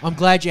 see. I'm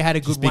glad you had a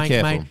good Just be wank,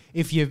 careful. mate.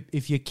 If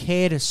you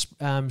care to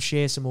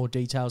share some more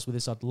details with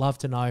us, I'd love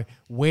to know.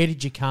 Where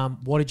did you come?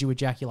 What did you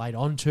ejaculate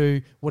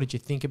onto? What did you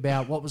think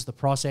about? What was the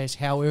process?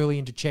 How early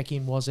into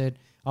check-in was it?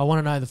 I want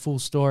to know the full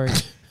story.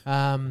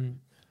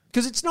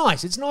 Because it's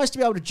nice. It's nice to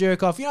be able to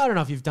jerk off. You know, I don't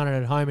know if you've done it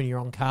at home and you're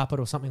on carpet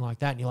or something like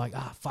that, and you're like,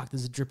 fuck,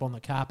 there's a drip on the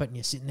carpet, and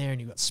you're sitting there and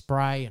you've got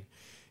spray and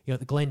you got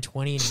the Glen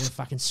 20 and you're going to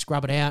fucking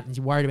scrub it out and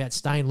you're worried about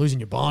losing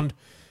your bond.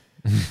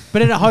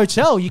 But in a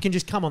hotel, you can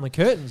just come on the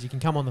curtains. You can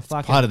come on the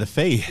fucking... Part of the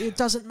fee. It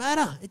doesn't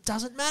matter. It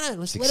doesn't matter.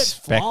 Let's let it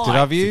Expected fly.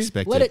 of you. It's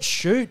expected. Let it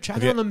shoot. Chuck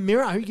Have it you- on the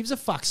mirror. Who gives a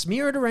fuck?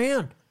 Smear it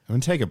around. I'm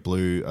gonna take a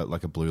blue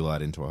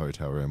light into a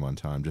hotel room one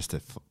time just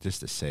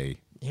to see.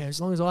 Yeah, as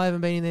long as I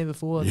haven't been in there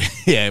before,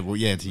 Yeah, well,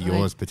 yeah, to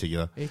yours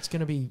particular. it's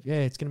gonna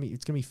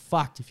be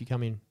fucked if you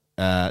come in.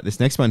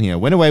 This next one here.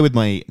 Went away with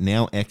my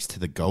now ex to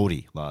the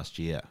Goldie last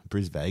year,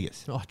 Bris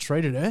Vegas. Oh, I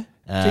treated her.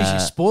 Geez, you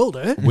spoiled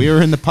her. We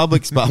were in the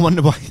public spa. I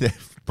wonder why they're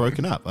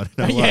broken up. I don't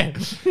know why.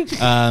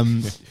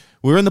 Yeah.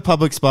 We were in the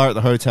public spa at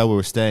the hotel we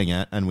were staying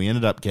at, and we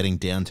ended up getting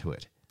down to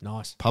it.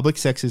 Nice. Public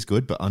sex is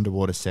good, but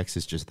underwater sex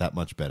is just that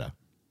much better.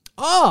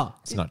 Oh,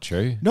 It's not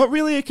true. Not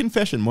really a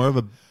confession, more of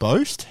a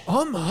boast. I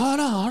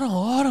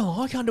don't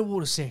like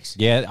underwater sex.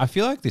 Yeah, I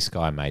feel like this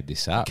guy made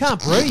this up.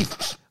 Can't breathe.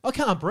 I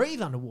can't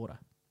breathe underwater.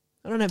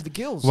 I don't have the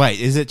gills. Wait,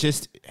 is it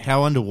just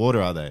how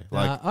underwater are they?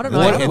 I don't know.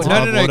 Water, It's no,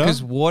 water?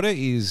 because water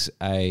is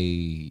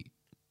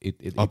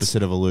it's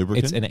Opposite of a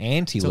lubricant. It's an liquid.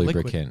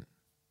 anti-lubricant.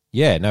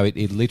 Yeah, no,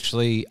 it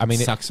literally. I mean,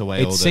 Sucks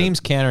away It all the- seems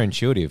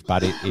counterintuitive,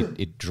 but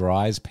it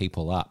dries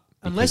people up.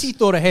 Unless because- he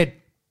thought ahead.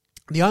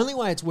 The only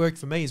way it's worked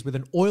for me is with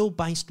an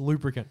oil-based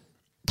lubricant,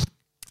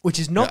 which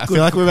is not I good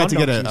feel like for we're about to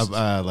get condom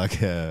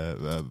use.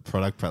 a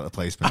product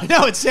placement. I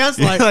know, it sounds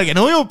like... like an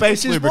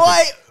oil-based Which is lubricant.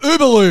 why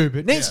Uberlube.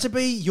 It needs to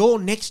be your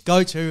next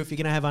go-to if you're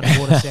going to have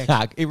underwater sex.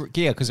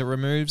 Yeah, because it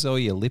removes all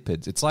your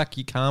lipids. It's like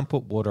you can't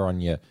put water on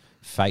your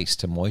face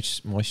to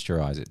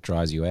moisturize it.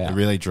 Dries you out. It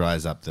really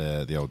dries up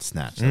the old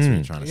snatch. That's what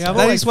you're trying to Yeah, say. I've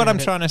That always is what I'm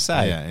found it- trying to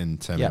say. Yeah,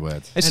 in so Yeah. many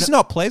words. It's just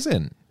not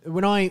pleasant.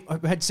 When I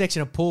had sex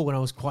in a pool when I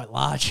was quite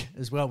large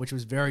as well, which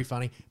was very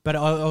funny. But I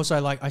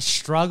also I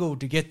struggled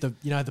to get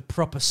the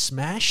proper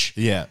smash.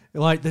 Yeah.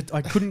 Like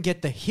I couldn't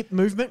get the hip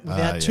movement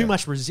without too yeah.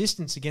 much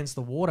resistance against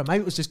the water.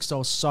 Maybe it was just because I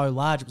was so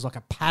large. It was like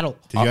a paddle.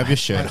 Did you have your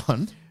shirt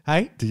on?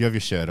 Hey, Did you have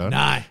your shirt on?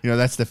 No. You know,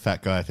 that's the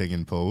fat guy thing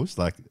in pools,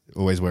 like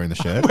always wearing the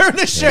shirt. wearing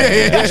the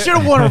shirt. I should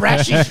have worn a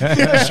rashy.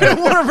 I should have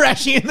worn a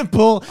rashy in the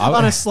pool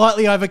on a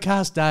slightly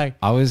overcast day.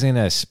 I was in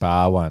a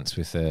spa once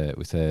with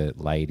a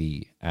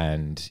lady,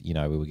 and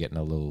we were getting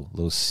a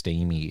little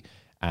steamy,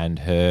 and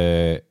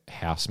her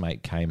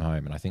housemate came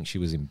home, and I think she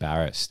was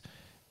embarrassed,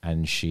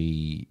 and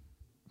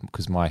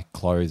because my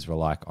clothes were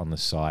like on the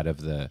side of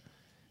the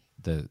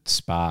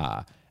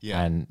spa,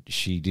 Yeah. and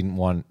she didn't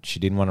want to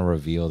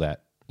reveal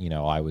that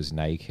I was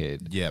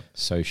naked. Yep.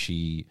 So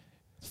she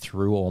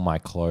threw all my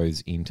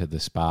clothes into the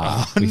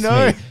spa Oh, with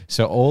no. me.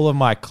 So all of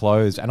my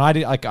clothes, and I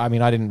didn't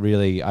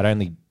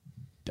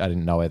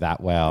know her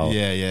that well.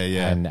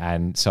 Yeah.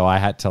 And so I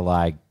had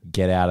to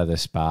get out of the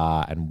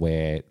spa and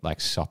wear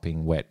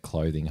sopping wet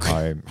clothing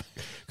home.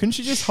 Couldn't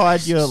you just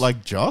hide your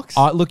jocks?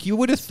 Look, you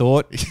would have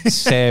thought,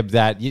 Seb,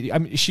 that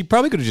she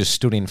probably could have just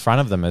stood in front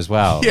of them as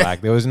well. Yeah.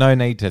 There was no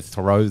need to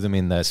throw them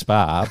in the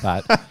spa,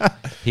 but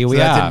here we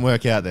So that are. didn't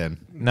work out then.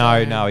 No,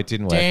 it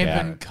didn't work Damp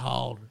out. and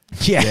cold.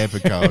 Yeah, Yeah,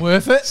 but cold.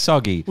 Worth it?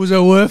 soggy. Was it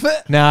worth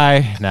it? No.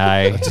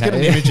 Just get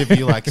an image of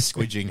you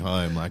squidging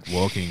home,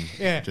 walking.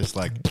 Yeah. Just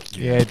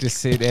Yeah,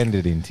 it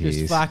ended in tears.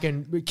 Just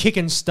fucking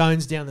kicking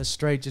stones down the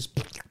street. Just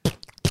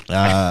This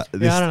I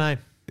don't know.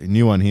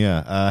 new one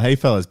here. Hey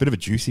fellas, bit of a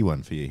juicy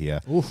one for you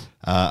here.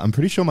 I'm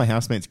pretty sure my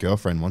housemate's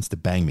girlfriend wants to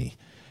bang me.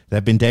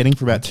 They've been dating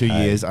for about 2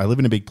 Okay. years. I live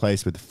in a big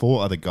place with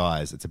 4 other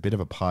guys. It's a bit of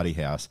a party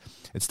house.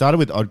 It started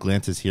with odd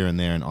glances here and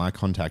there and eye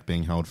contact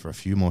being held for a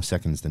few more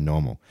seconds than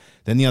normal.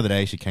 Then the other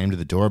day, she came to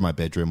the door of my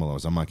bedroom while I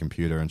was on my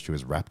computer and she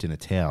was wrapped in a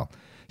towel.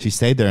 She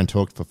stayed there and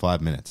talked for 5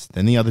 minutes.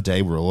 Then the other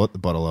day, we were all at the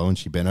bottle and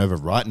she bent over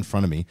right in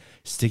front of me,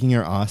 sticking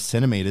her ass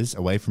centimeters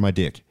away from my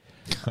dick.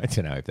 I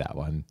don't know if that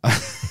one.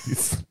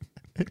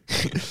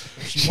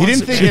 She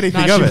didn't think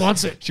anything no, of she it.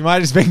 wants it. She might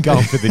have just been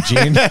going for the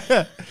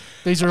gin.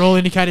 These are all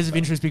indicators of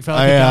interest, big fella.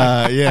 Keep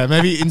going. Yeah,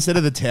 maybe instead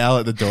of the towel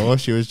at the door,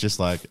 she was just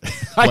like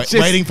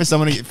waiting for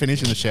someone to get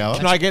finished in the shower.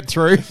 Can I get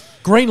through?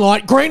 Green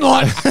light, green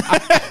light.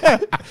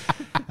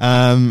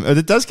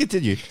 It does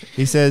continue.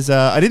 He says,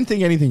 I didn't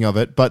think anything of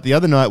it, but the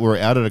other night we were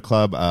out at a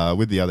club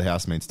with the other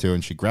housemates too,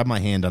 and she grabbed my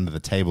hand under the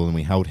table and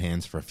we held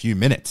hands for a few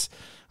minutes.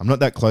 I'm not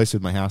that close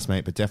with my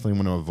housemate, but definitely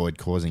want to avoid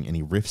causing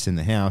any rifts in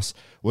the house.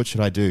 What should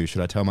I do?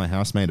 Should I tell my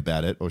housemate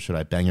about it, or should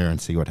I bang her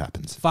and see what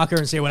happens? Fuck her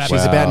and see what She's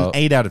happens. about Well- an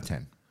 8 out of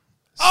 10.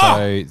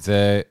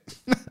 So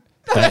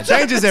That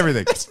changes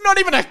everything. It's not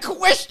even a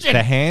question.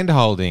 the hand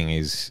holding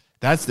is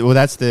That's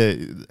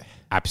the.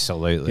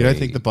 absolutely. You don't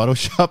think the bottle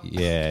shop?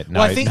 Yeah, no.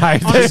 Well, I think, no.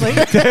 honestly,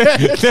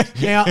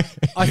 now,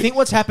 I think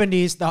what's happened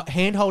is the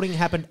hand holding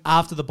happened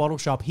after the bottle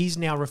shop. He's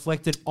now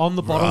reflected on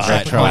the bottle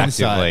Right, shop. right.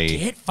 proactively.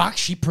 Get fuck,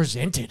 she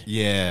presented.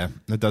 Yeah,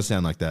 that does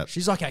sound like that.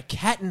 She's like a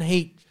cat in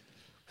heat.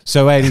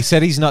 So wait, he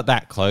said he's not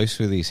that close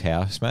with his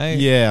housemate.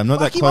 Yeah, I'm not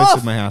Fuck that him close off.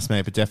 with my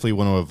housemate, but definitely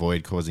want to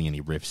avoid causing any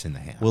rifts in the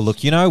house. Well,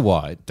 look, you know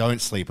what? Don't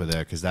sleep with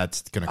her because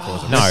that's going to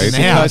cause a No, rift in the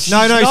because house.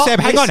 no, She's not Seb,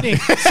 hang on. listening.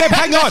 Seb,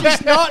 hang on.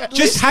 She's not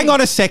Just hang listening.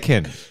 on a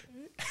second.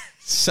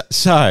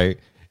 So,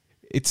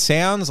 it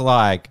sounds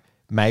like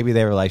maybe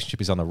their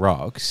relationship is on the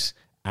rocks,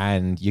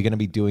 and you're going to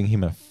be doing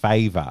him a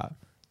favor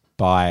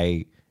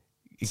by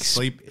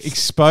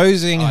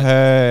exposing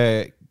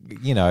her,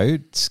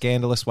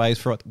 scandalous ways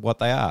for what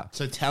they are.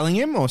 So telling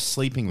him or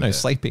sleeping with No, her?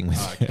 sleeping with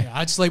her. Yeah,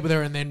 I'd sleep with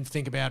her and then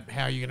think about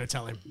how you're going to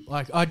tell him.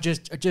 Like, I'd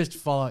just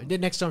follow.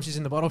 Next time she's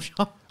in the bottle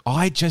shop,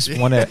 I just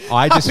want to.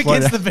 up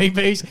against the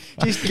VBs,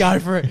 just go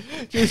for it.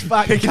 Just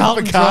fucking Pick up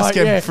a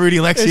casket of Fruity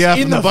Lexia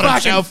in from the the bottom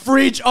fucking shelf.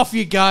 fridge. Off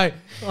you go.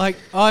 Like,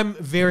 I'm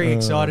very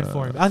excited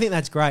for him. I think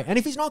that's great. And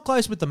if he's not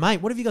close with the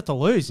mate, what have you got to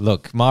lose?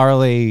 Look,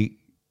 morally,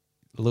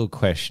 a little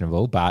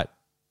questionable, but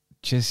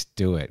just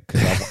do it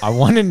because I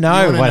want to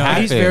know wanna what know.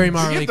 happens. He's very You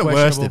morally give the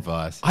questionable. worst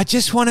advice. I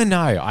just want to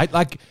know.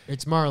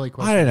 It's morally I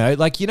questionable. don't know.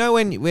 Like,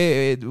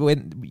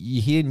 when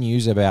you hear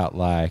news about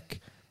like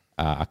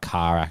a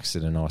car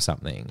accident or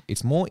something,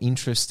 it's more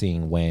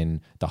interesting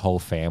when the whole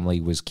family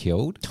was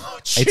killed.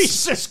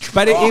 Jesus Christ.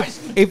 But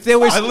if there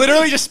was I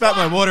literally just spat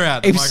my water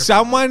out. if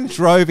someone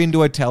drove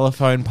into a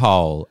telephone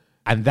pole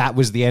and that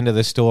was the end of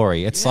the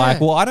story, it's Yeah.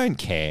 like, well, I don't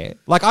care.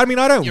 Like, I mean,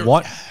 I don't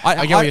want.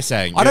 I get what you're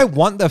saying. I don't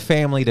want the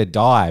family to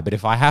die, but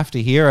if I have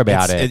to hear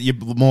about it, You're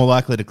more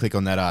likely to click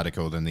on that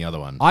article than the other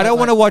one. I don't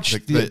want to watch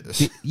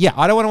the-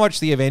 I don't want to watch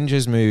the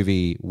Avengers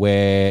movie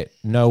where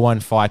no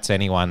one fights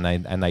anyone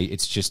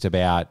it's just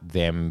about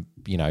them,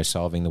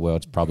 solving the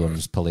world's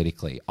problems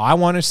politically. I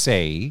want to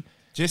see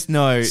Just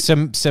know,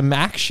 some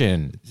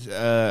action.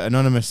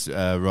 anonymous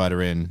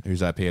writer in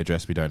whose IP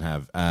address we don't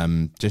have.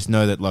 Just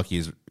know that Lockie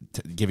is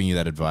giving you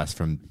that advice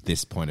from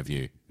this point of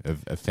view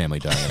of family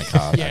dying in a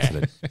car Yeah.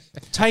 accident.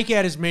 Take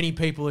out as many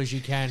people as you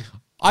can.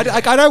 I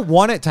don't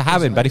want it to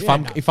happen, but Yeah,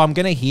 no. if I'm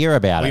going to hear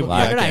about it, We-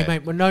 like, No, okay.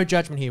 mate, we're no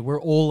judgment here.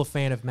 We're all a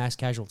fan of mass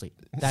casualty.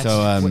 That's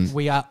So,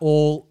 we are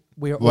all.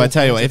 We are Well, all I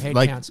tell you what, fans if of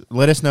like, head counts.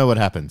 let us know what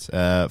happens. Follow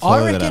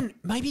I that up. reckon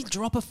maybe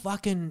drop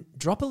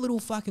a little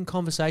fucking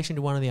conversation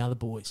to one of the other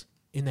boys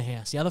in the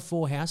house, the other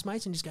 4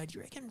 housemates, and just go, do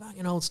you reckon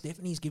fucking old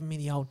Stephanie's giving me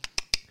the old...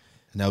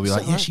 And they'll be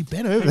like, So, yeah, right. she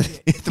bent over at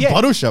the Yeah.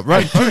 bottle shop,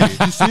 right?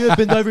 You see her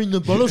bend over in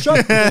the bottle shop?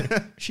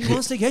 She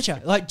wants to get you.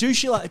 Like, do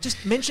she like...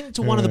 Just mention it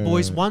to one of the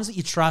boys, ones that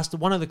you trust,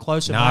 one of the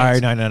closer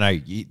mates. No.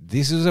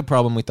 This is a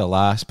problem with the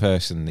last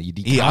person that you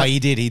can't, he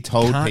did. He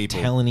told can't people.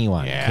 tell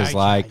anyone Yeah, because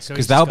okay. So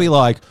he's they'll just be got-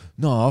 like,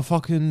 no, I'll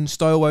fucking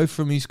stay away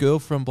from his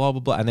girlfriend, blah blah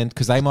blah, and then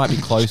because they might be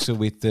closer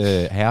with the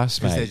Because they're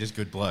housemate. just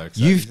good blokes.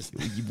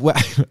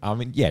 I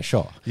mean, yeah,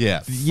 sure.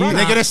 Yeah, You-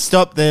 they're gonna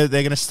stop. They're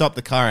gonna stop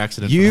the car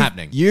accident from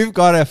happening. You've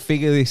got to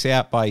figure this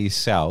out by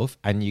yourself,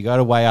 and you got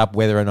to weigh up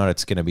whether or not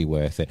it's going to be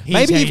worth it.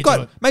 Here's how you do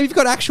it. Maybe you've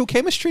got actual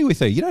chemistry with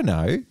her. You don't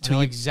know. I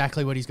know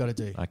exactly what he's got to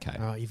do. Okay.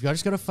 All right, you've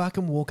just got to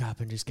fucking walk up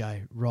and just go,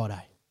 righto,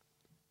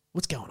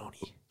 what's going on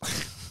here?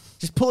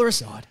 Just pull her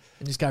aside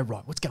and just go,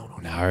 right, what's going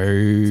on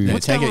here? No.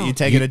 What's take going it. on? You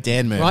take it a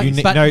Dan move. Right? You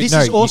ne- but no, this no,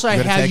 is you also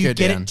gotta how take you her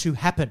get down. it to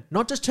happen.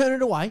 Not just turn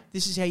it away.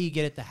 This is how you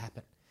get it to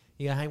happen.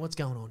 You go, hey, what's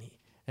going on here?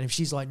 And if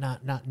she's like, nah,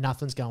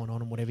 nothing's going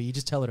on and whatever, you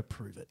just tell her to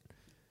prove it.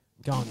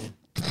 Go on then.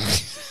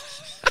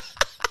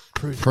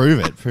 Prove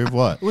it. Prove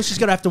what? Well, she's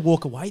got to have to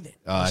walk away then.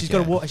 Oh, She's okay.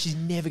 got to walk. She's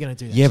never going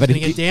to do that. Yeah, she's but going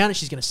to if get down and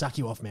she's going to suck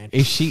you off, man.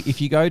 If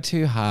you go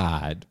too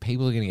hard,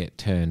 people are going to get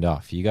turned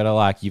off. You've got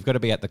to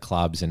be at the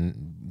clubs,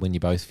 and when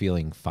you're both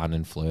feeling fun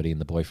and flirty, and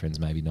the boyfriend's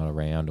maybe not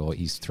around, or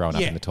he's thrown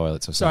up in the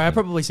toilets or Sorry, I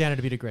something. probably sounded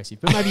a bit aggressive,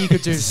 but maybe you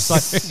could do just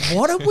like,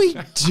 what are we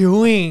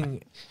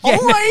doing?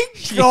 Oh my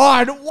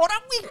God, what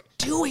are we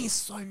doing? It's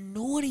so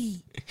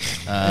naughty.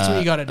 That's what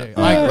you got to do.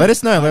 I agree. Let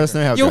us know. Let us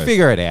know how it You'll goes.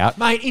 figure it out.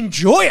 Mate,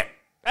 enjoy it.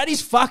 That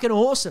is fucking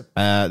awesome.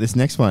 This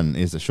next one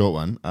is a short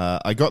one.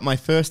 I got my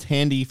first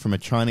handy from a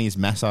Chinese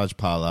massage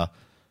parlor.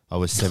 I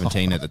was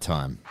 17 at the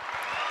time.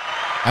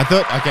 I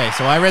thought, okay,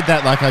 so I read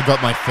that like I got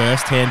my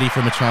first handy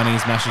from a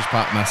Chinese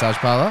massage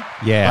parlor.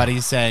 Yeah. But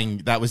he's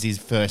saying that was his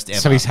first ever.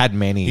 So he's had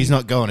many. He's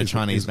not going to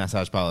Chinese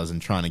massage parlors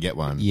and trying to get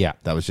one. Yeah.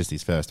 That was just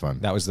his first one.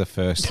 That was the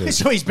first. Of,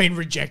 So he's been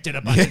rejected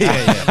a bunch of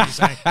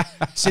times.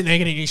 Sitting there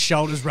getting his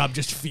shoulders rubbed,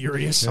 just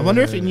furious. I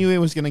wonder if he knew he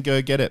was going to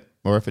go get it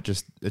or if it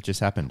just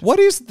happened. what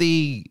is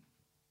the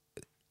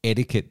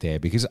etiquette there?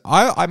 Because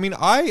I mean,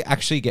 I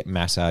actually get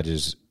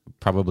massages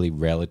probably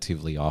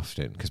relatively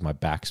often because my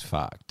back's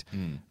fucked.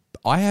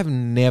 I have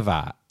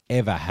never,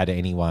 ever had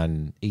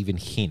anyone even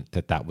hint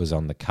that was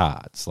on the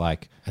cards.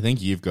 Like, I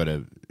think you've got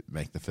to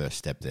make the first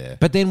step there.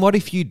 but then what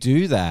if you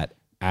do that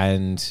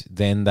and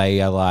then they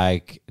are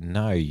like,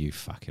 no, you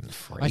fucking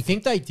freak. I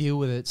think they deal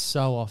with it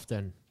so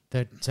often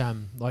that,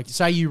 like,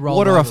 say you roll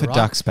Water over, off a right?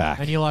 duck's back.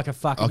 and you're like a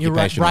fucking you're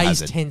Occupational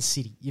raised hazard. 10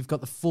 city. You've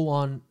got the full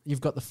on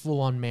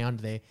mound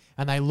there,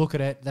 and they look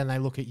at it, then they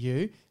look at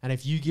you, and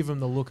if you give them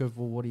the look of,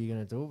 well, what are you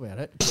going to do about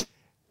it?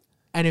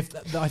 And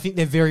if I think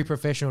they're very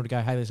professional to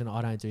go, hey, listen,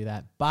 I don't do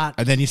that, but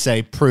And then you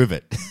say, prove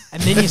it.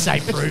 and then you say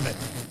prove it,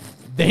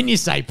 then you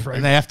say prove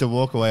And it. they have to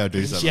walk away or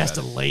do something. She has to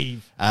about it.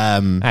 leave.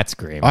 That's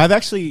grim. I've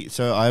actually,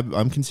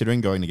 I'm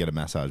considering going to get a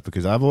massage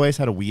because I've always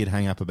had a weird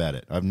hang up about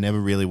it. I've never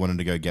really wanted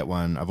to go get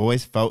one. I've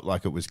always felt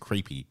like it was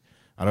creepy.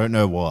 I don't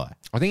know why.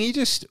 I think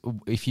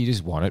if you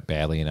just want it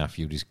badly enough,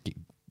 you'll just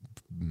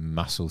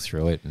muscle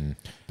through it. And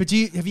But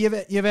have you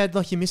ever had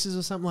like your missus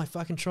or something like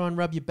fucking try and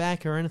rub your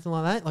back or anything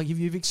like that? Like if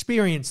you've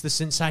experienced the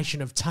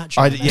sensation of touch.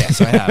 on the back,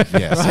 Yes, I have.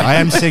 Yes, I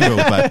am single,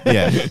 but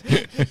yeah,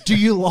 do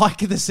you like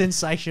the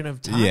sensation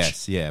of touch?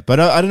 yes, yeah. But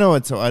I don't know.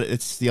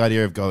 It's the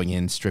idea of going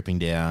in, stripping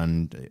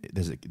down.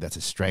 That's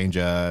a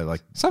stranger.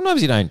 Like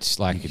sometimes you don't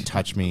like. you can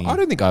touch me. I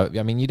don't think I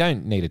mean, you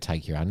don't need to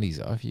take your undies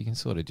off. You can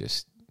sort of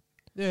just.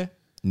 Yeah.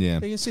 Yeah. You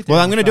can sit there Well,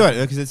 I'm and going to do fuck.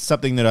 it because it's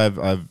something that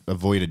I've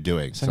avoided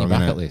doing. on your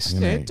bucket list.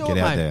 I'm gonna Yeah, do get it,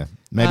 out mate. there.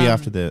 Maybe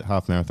after the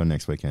half marathon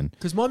next weekend.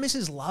 Because my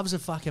missus loves a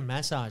fucking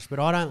massage, but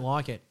I don't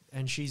like it.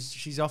 And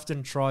she's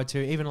often tried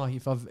to, even like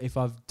if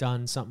I've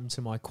done something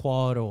to my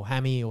quad or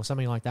hammy or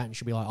something like that, and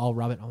she'll be like, I'll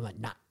rub it. I'm like,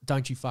 nah,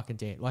 don't you fucking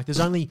dare. Like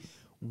there's only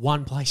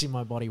one place in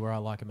my body where I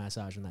like a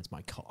massage, and that's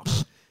my cock.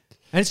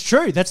 And it's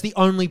true. That's the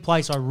only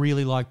place I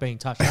really like being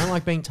touched. I don't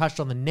like being touched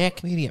on the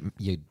neck. You're gonna get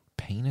your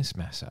penis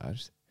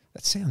massage.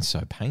 That sounds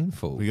so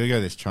painful. We got to go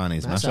to this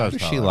Chinese Massage. massage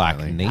Is she parlor, like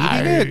apparently.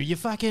 needing No, it? you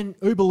fucking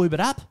Uber lube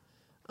it up.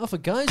 Off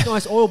it goes.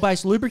 Nice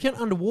oil-based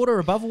lubricant, underwater,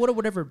 above water,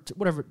 whatever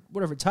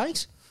it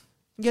takes.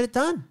 And get it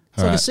done. It's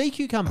All like right. a sea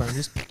cucumber. And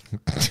just,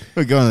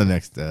 We're going to the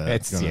next.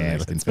 It's- going to the yeah, next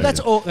let's- but conspiracy. that's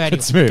all. Anyway,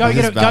 Let's move. go Let's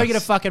get a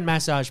bounce. fucking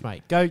massage,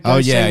 mate. Go Oh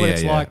see yeah, what yeah,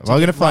 it's yeah. like. Well, I'm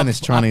going to find rubbed this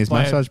Chinese up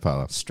by a massage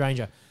parlor.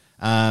 stranger.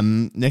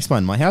 Next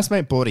one. My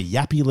housemate bought a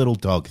yappy little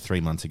dog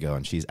 3 months ago,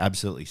 and she's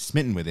absolutely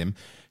smitten with him.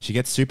 She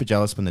gets super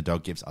jealous when the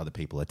dog gives other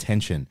people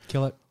attention.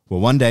 Kill it. Well,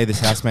 one day this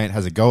housemate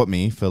has a go at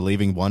me for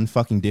leaving one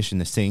fucking dish in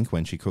the sink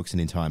when she cooks an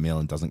entire meal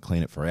and doesn't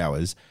clean it for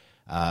hours.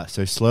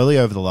 So slowly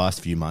over the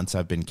last few months,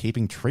 I've been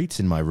keeping treats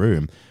in my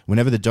room.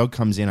 Whenever the dog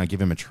comes in, I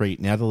give him a treat.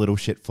 Now the little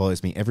shit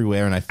follows me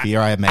everywhere, and I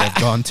fear I may have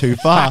gone too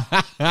far.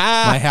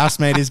 My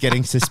housemate is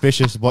getting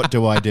suspicious. What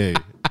do I do?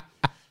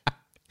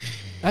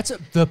 That's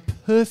the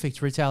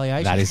perfect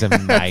retaliation. That is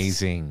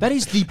amazing. That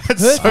is the perfect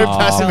so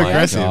passive Oh my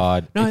aggressive.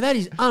 God. No, that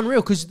is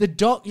unreal because the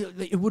dog,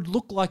 it would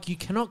look like you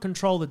cannot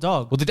control the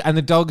dog. Well, and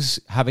the dog's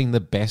having the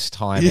best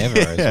time ever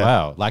as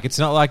well. Like it's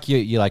not like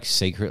you're like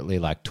secretly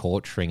like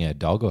torturing a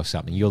dog or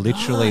something. You're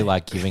literally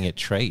like giving it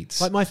treats.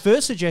 Like my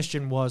first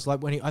suggestion was like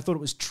I thought it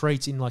was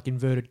treats in like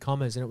inverted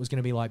commas, and it was going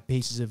to be like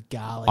pieces of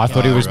garlic. I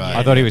thought he was. right.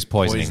 I thought he was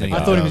poisoning. Poisoning the I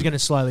dog. thought he was going to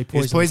slowly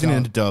poison. He's poisoning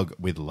the the dog. dog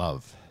with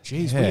love.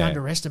 Jeez, we Yeah.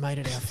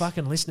 underestimated our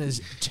fucking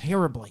listeners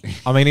terribly.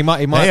 I mean, he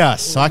might. They are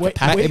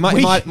psychopathic. He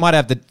might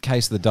have the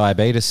case of the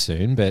diabetes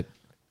soon, but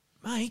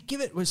Mate,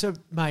 give it. So,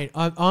 mate,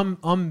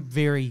 I'm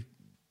very,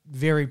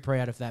 very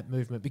proud of that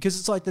movement because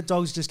it's like the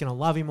dog's just going to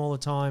love him all the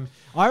time.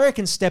 I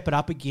reckon step it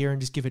up a gear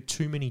and just give it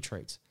too many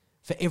treats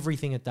for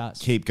everything it does.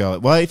 Keep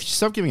going. Well, if you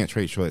stop giving it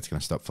treats, surely it's going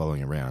to stop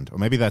following around. Or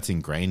maybe that's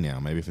ingrained now.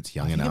 Maybe if it's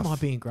young I think enough. it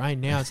might be ingrained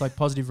now. It's like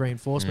positive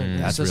reinforcement. And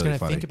That's it's just really going to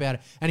funny. think about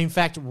it. And in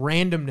fact,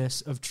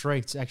 randomness of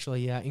treats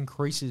actually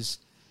increases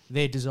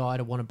their desire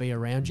to want to be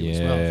around you as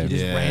well. If you're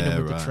just Yeah,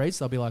 random with right. the treats,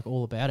 they'll be like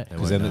all about it. They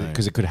won't know.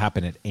 because it could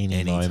happen at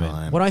any moment.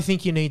 Anytime. What I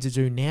think you need to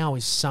do now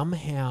is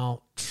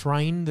somehow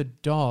train the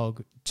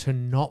dog to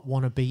not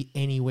want to be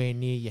anywhere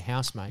near your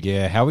housemate.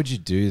 Yeah, how would you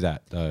do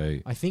that though?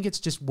 I think it's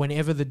just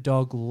whenever the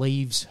dog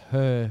leaves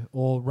her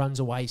or runs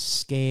away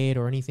scared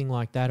or anything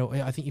like that, or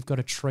I think you've got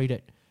to treat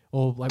it.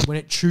 Or like when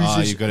it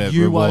chooses you've got to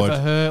you reward. over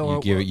her You or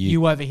give it-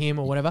 you over him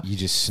or whatever. You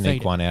just feed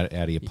sneak it. one out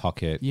of your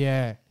pocket.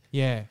 Yeah.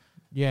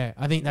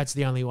 I think that's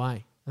the only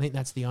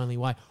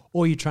way.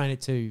 Or you train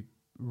it to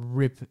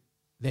rip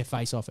their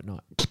face off at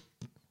night.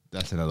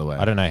 That's another way.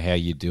 I don't know how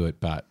you do it,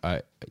 but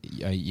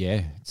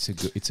yeah,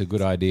 it's a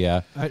good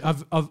idea.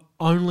 I've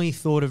only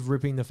thought of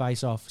ripping the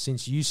face off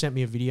since you sent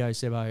me a video,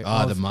 Sebo.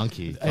 Oh, the of-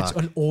 monkey. It's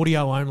Fuck. an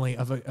audio only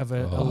of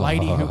a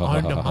lady who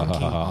owned a monkey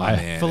Oh,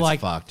 man, for it's like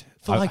fucked.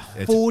 for like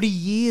It's- 40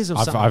 years or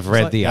something. I've It's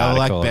read like- the They were like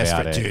article best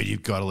about friend. it. Dude,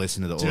 you've got to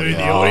listen to the audio.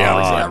 the audio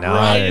is Oh, no.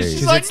 outrageous.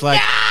 She's Because it's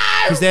like,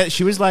 because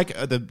she was like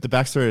the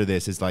backstory of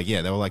this is like,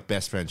 yeah, they were like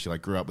best friends. She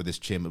like grew up with this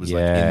chimp. It was like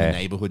in Yeah. the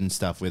neighborhood and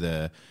stuff with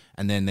her.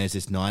 And then there's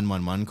this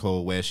 911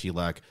 call where she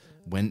like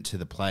went to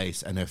the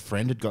place and her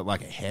friend had got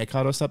like a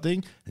haircut or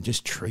something and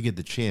just triggered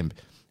the chimp.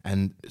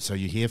 And so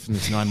you hear from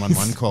this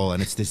 911 call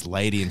and it's this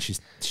lady and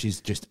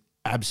she's just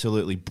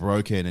absolutely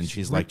broken and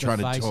she's like ripped the trying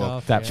to face talk.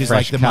 off, That She's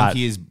fresh like, the cut.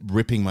 monkey is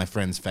ripping my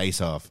friend's face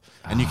off.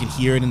 And you can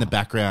hear it in the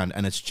background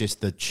and it's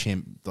just the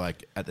chimp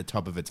like at the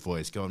top of its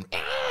voice going,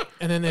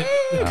 And then the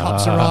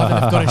cops arrive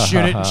and they've got to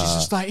shoot it, and she's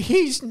just like,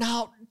 "He's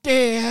not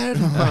dead.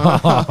 He's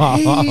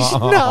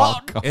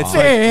not it's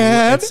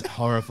dead." like, it's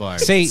horrifying.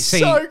 See,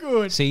 so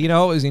good. See, you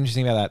know what was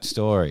interesting about that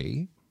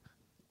story?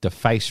 The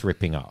face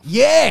ripping off.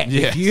 Yeah.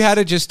 If you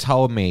had just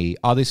told me,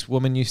 oh, this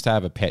woman used to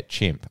have a pet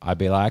chimp, I'd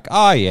be like,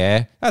 oh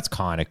yeah, that's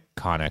kind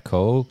of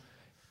cool.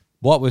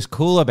 What was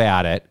cool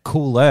about it,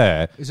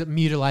 cooler, Is it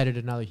mutilated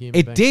another human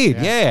it being?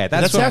 did, yeah.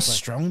 That's what, how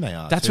strong they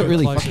are. that's too. what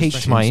really Close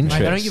piqued my Mate, interest.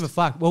 they don't give a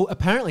fuck. Well,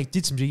 apparently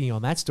did some digging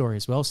on that story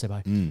as well,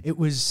 Sebo. It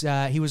was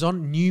he was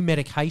on new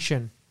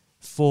medication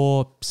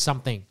for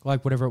something,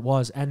 like whatever it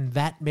was, and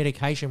that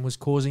medication was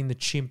causing the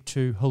chimp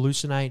to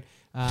hallucinate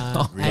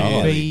and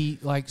really? be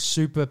like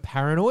super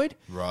paranoid.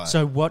 Right.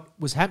 So what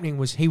was happening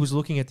was he was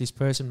looking at this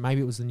person, maybe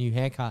it was the new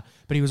haircut,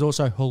 but he was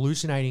also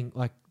hallucinating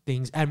like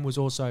things and was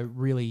also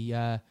really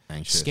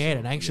Anxious. scared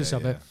and anxious Yeah,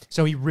 of yeah. it.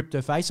 So he ripped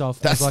her face off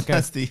That's- as like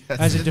that's a the-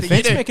 that's as a the thing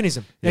defense you do.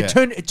 mechanism. Yeah.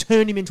 It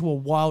turned him into a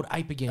wild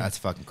ape again. That's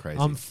fucking crazy.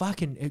 I'm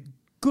fucking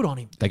good on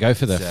him. They go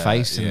for the It's,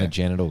 face and yeah. the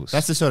genitals.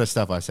 That's the sort of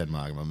stuff I said,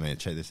 Mark. I'm like, man,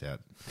 check this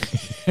out.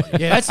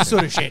 Yeah, that's the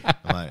sort of shit.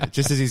 I'm like,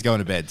 just as he's going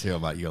to bed too,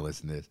 I'm like, you gotta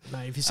listen to this.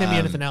 Mate, if you send me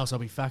anything else, I'll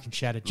be fucking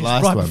shattered just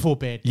Last right one. before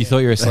bed. you thought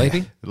you were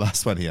sleeping?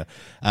 Last one here.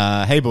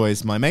 Hey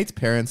boys, my mate's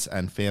parents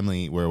and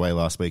family were away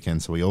last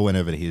weekend, so we all went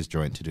over to his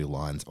joint to do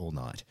lines all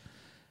night.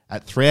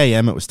 At 3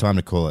 a.m., it was time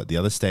to call it. The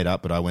others stayed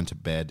up, but I went to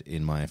bed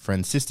in my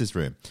friend's sister's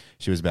room.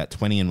 She was about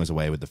 20 and was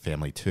away with the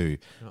family too.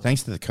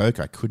 Thanks to the coke,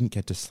 I couldn't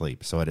get to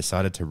sleep, so I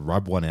decided to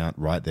rub one out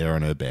right there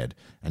on her bed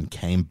and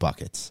came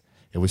buckets.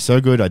 It was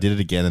so good, I did it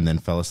again and then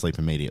fell asleep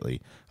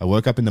immediately. I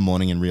woke up in the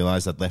morning and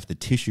realized I'd left the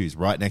tissues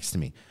right next to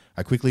me.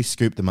 I quickly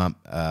scooped them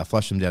up,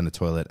 flushed them down the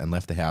toilet, and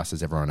left the house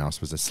as everyone else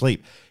was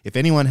asleep. If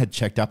anyone had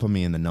checked up on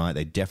me in the night,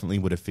 they definitely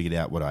would have figured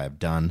out what I have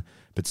done,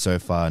 but so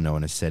far no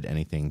one has said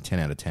anything. 10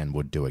 out of 10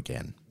 would do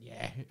again.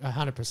 Yeah,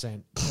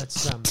 100%.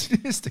 That's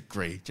Just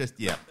agree. Just,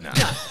 yeah. No.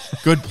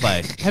 Good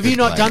play. Have you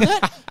not done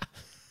that?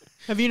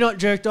 Have you not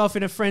jerked off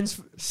in a friend's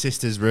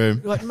Sister's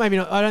room. like maybe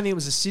not? I don't think it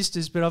was a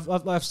sister's, but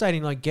I've stayed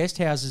in like guest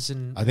houses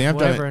and I think I've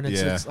done whatever, it, and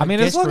it's, yeah. it's I like mean,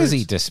 as guest long as he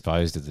rooms.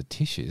 disposed of the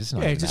tissues.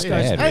 Yeah, it just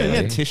goes- Hey,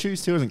 really. yeah,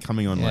 tissues too isn't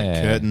coming on like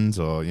Yeah. curtains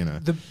or, you know.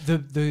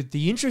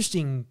 The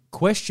interesting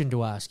question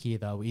to ask here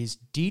though is,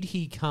 did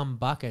he come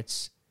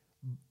buckets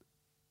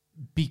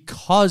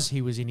because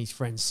he was in his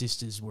friend's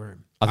sister's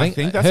room? I think,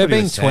 think that's her what he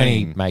being was 20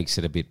 saying. makes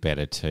it a bit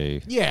better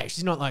too. Yeah,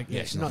 she's not like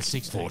she's not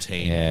 16.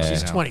 14. Yeah.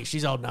 She's you know. 20.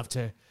 She's old enough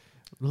to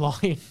lie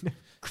in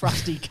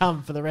crusty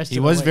cum for the rest He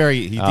of was the week. very,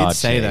 he did Oh,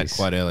 say that jeez.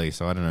 quite early,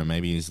 so I don't know,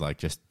 maybe he's like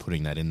just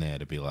putting that in there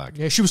to be like,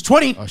 Yeah, she was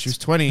 20. oh, she was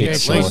 20. Bit Yeah, at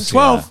she was least.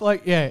 12.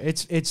 Like, yeah,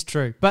 it's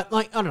true. But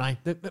like, I don't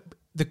know.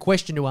 The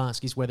question to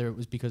ask is whether it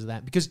was because of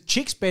that. Because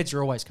chicks' beds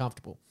are always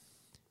comfortable.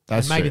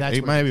 That's And maybe true. that's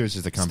what- Maybe it was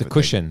just a It's comfort the thing.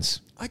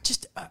 cushions.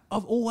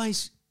 I've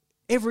always,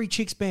 every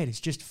chick's bed is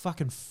just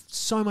fucking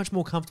so much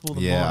more comfortable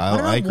than Yeah, mine. I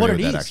don't know I agree what with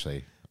it that is.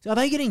 actually. Are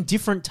they getting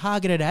different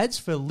targeted ads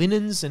for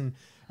linens and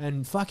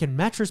fucking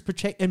mattress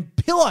protect and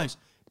pillows?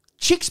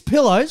 Chicks'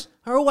 pillows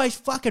are always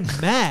fucking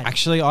mad.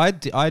 Actually,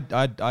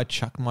 I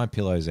chucked my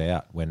pillows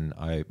out when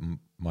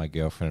my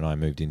girlfriend and I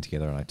moved in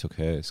together, and I took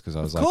hers because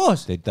I was Of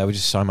course. like, they were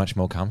just so much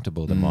more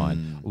comfortable than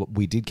mine.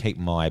 We did keep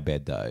my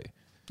bed though,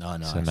 Oh,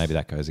 nice. so maybe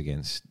that goes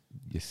against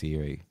your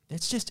theory.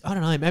 It's just, I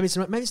don't know. Maybe it's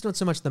not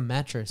so much the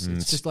mattress.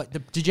 It's just like,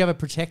 did you have a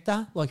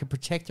protector? Like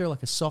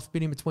a soft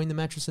bit in between the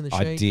mattress and the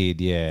sheet? I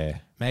did, yeah.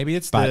 Maybe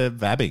it's But- the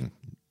vabbing.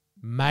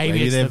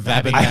 Maybe it's they're the vabbing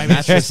vabbing. that Maybe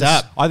it's mattress just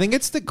up. I think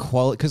it's the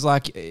quality because,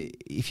 like,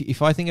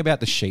 if I think about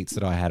the sheets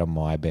that I had on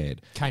my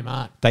bed,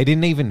 Kmart. they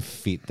didn't even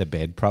fit the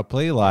bed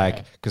properly.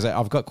 Like, because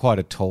I've got quite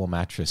a tall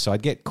mattress, so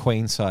I'd get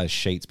queen size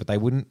sheets, but they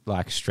wouldn't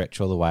like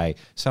stretch all the way.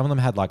 Some of them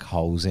had like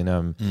holes in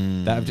them.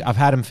 I've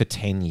had them for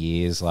 10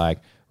 years. Like,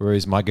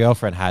 whereas my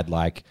girlfriend had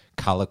like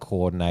color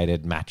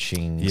coordinated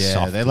matching. Yeah,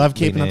 soft they love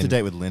keeping up linen. to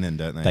date with linen,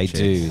 don't they? They chicks?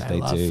 do. They They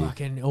love do.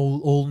 fucking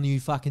all new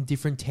fucking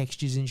different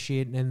textures and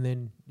shit. And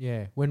then,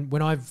 yeah,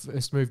 when I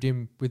first moved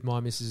in with my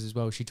missus as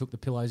well, she took the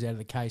pillows out of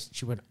the case.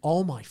 She went,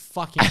 oh my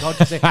fucking God.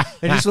 'Cause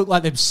they just look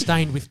like they're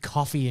stained with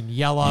coffee and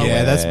yellow. Yeah,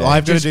 and that's.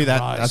 I've got to just do that.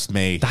 gross. That's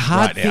me. The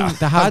hard right now. thing,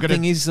 the hard I've gotta-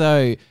 thing is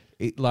though,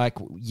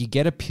 you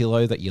get a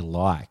pillow that you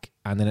like,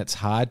 and then it's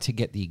hard to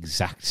get the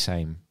exact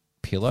same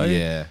pillow.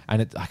 Yeah.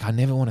 And it, like, I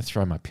never want to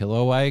throw my pillow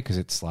away because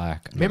it's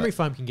like Memory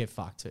foam can get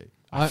fucked too.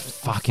 I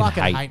fucking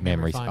hate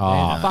memory foam. foam.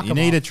 Oh, man. Fuck you 'em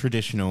need off. a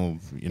traditional,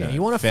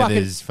 you want a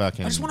feathers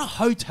fucking. I just want a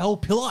hotel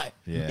pillow.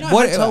 Yeah. You know,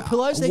 hotel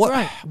pillows, they're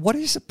great. What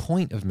is the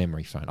point of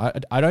memory foam?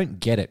 I don't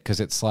get it because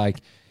it's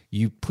like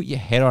you put your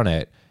head on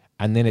it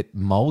and then it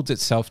molds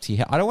itself to your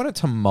head. I don't want it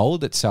to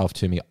mold itself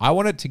to me. I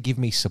want it to give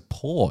me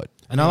support.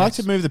 And I like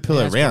to move the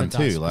pillow That's what around it does,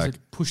 too. 'cause Like,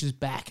 it pushes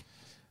back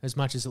as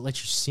much as it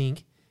lets you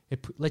sink. It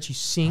lets you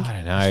sink. I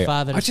don't as know.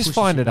 far that I it just pushes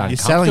find you it back. you're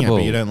selling it, but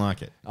uncomfortable. you don't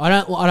like it.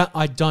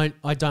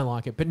 I don't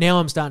like it. But now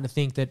I'm starting to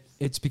think that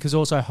it's because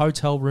also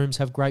hotel rooms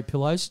have great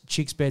pillows,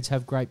 chicks' beds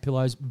have great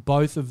pillows.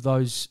 Both of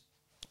those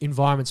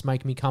environments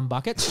make me cum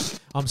buckets.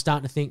 I'm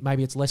starting to think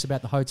maybe it's less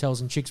about the hotels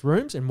and chicks'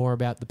 rooms and more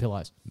about the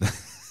pillows.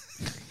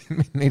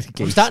 Need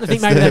to I'm starting to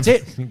think maybe that's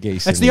it.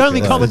 It's the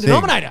only common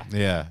denominator.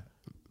 Yeah.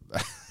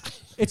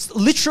 It's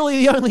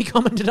literally the only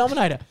common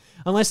denominator.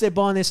 Unless they're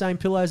buying their same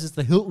pillows as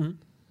the Hilton.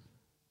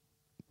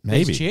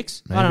 Maybe. These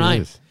chicks. Maybe I don't it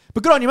know. is.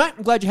 But good on you, mate.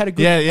 I'm glad you had a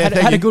good thank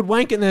had a you. good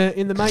wank in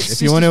the mates.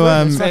 If you want to,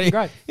 it's fucking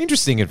great.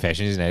 Interesting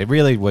confession, isn't it? It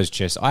really was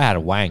just I had a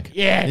wank.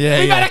 Yeah, Yeah,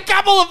 we've yeah. had a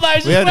couple of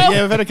those We as had, well.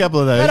 yeah, we've had a couple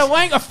of those. Had a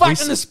wank. I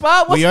fucked in the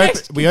spa. What's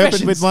next? We opened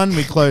with Confessions. one,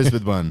 we closed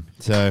with one.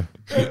 So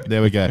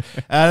there we go.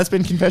 That's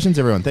been Confessions,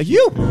 everyone. Thank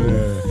you.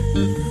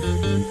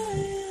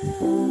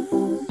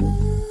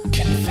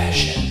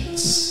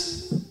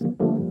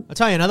 I'll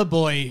tell you another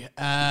boy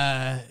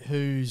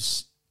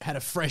who's had a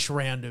fresh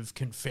round of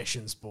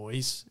confessions,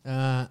 boys.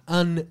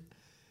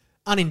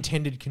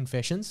 Unintended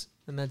confessions.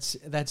 And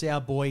that's our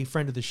boy,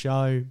 friend of the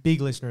show,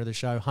 big listener of the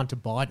show, Hunter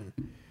Biden.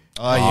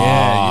 Oh, yeah.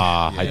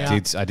 Ah, Yeah.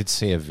 I did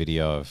see a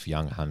video of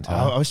young Hunter.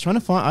 I was trying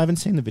to find, I haven't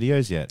seen the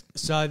videos yet.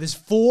 So there's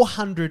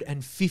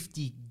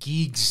 450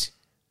 gigs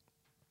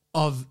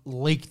of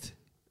leaked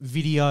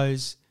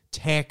videos,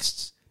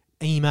 texts,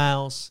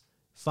 emails,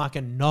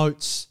 fucking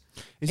notes,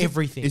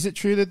 everything. Is it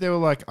true that there were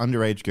like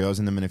underage girls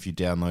in them, and if you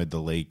download the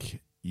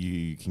leak,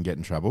 you can get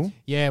in trouble?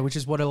 Yeah, which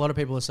is what a lot of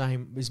people are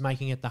saying is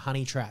making it the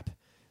honey trap.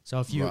 So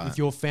if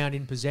you're found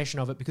in possession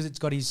of it, because it's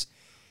got his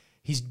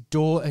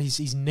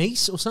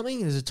niece or something,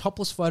 there's a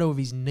topless photo of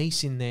his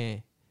niece in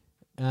there.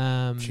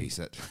 Jeez,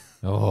 that,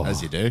 Oh.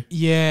 as you do.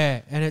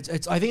 Yeah, and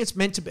it's I think it's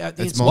meant to be.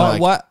 It's more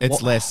like,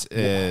 it's less...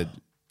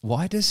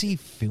 Why does he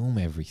film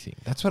everything?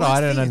 That's what Well,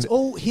 I that's don't the thing,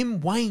 know. It's all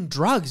him weighing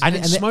drugs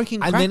and,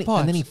 smoking crack pipes.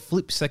 And then he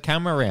flips the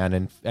camera around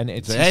and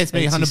it's Like, hey, it's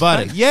me, his Hunter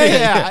face. Biden.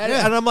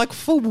 Yeah. And I'm like,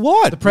 for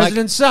what? the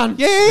president's son.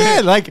 Yeah.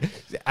 Like,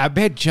 I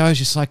bet Joe's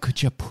just like,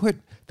 could you put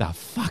the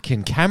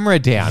fucking camera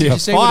down Did for you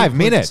see what he 5 put,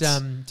 minutes?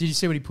 Did you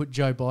see what he put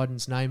Joe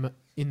Biden's name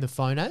in the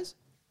phone as?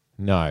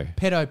 No.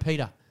 Pedo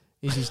Peter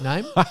is his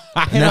name. And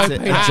that's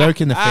a joke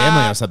in the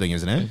family or something,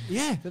 isn't it?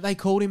 Yeah, that they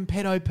called him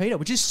Pedo Peter,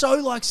 which is so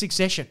like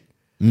Succession.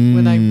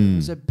 When they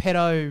was a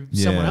pedo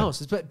someone Yeah.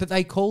 else. But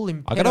they call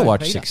him I Pedo gotta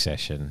watch Peter.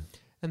 Succession.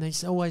 And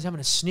they're always having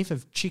a sniff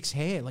of chicks'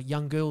 hair, like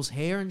young girls'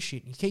 hair and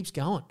shit. He keeps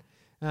going.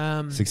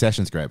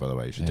 Succession's great, by the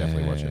way. You should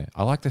definitely watch it.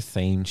 I like the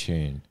theme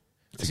tune.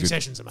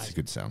 Succession's It's a amazing.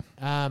 good song.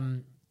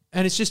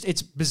 And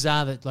it's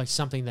bizarre that like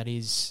something that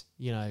is,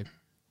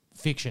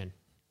 fiction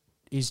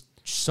is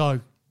so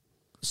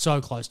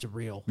close to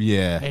real.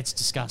 Yeah. It's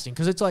disgusting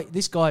because it's like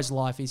this guy's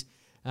life is.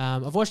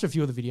 I've watched a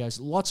few of the videos.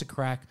 Lots of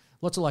crack.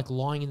 Lots of like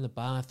lying in the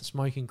bath,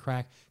 smoking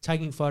crack,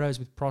 taking photos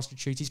with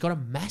prostitutes. He's got a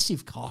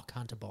massive cock,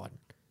 Hunter Biden.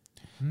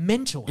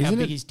 Mental how Isn't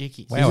big it- his dick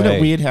is. Wow. Isn't hey.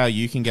 it weird how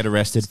you can get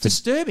arrested It's for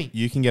disturbing.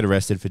 you can get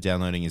arrested for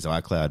downloading his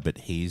iCloud, but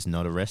he's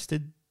not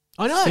arrested?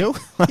 I know. Still?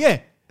 Yeah,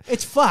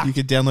 it's fucked. You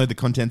could download the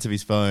contents of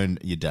his phone,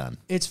 you're done.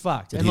 It's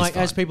fucked. But And he's like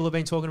as fine. people have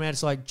been talking about,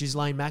 it's like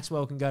Ghislaine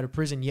Maxwell can go to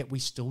prison, yet we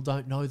still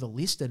don't know the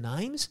list of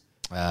names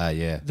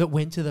Yeah. that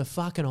went to the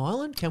fucking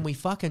island. Can we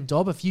fucking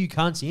dob a few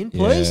cunts in,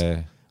 please?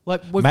 Yeah.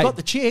 Like we've Mate, got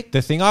the chick.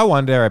 The thing I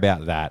wonder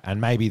about that,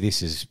 and maybe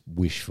this is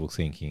wishful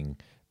thinking,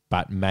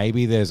 but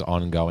maybe there's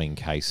ongoing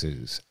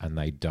cases and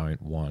they don't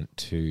want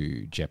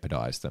to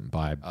jeopardize them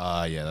by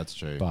Yeah, that's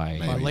true. By-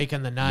 By Maybe.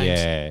 leaking the names.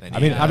 yeah. They I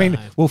mean, need- I mean, No.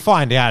 we'll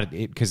find out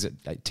because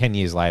 10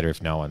 years later, if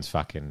no one's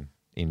fucking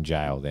in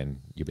jail,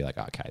 then you'll be like,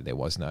 okay, there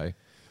was no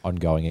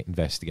ongoing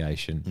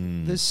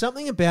investigation. There's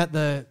something about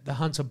the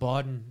Hunter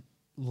Biden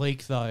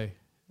leak though.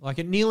 Like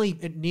it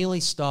nearly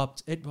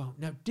stopped. It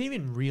didn't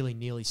even really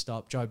nearly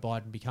stop Joe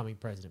Biden becoming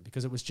president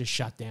because it was just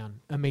shut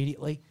down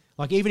immediately.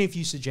 Like even if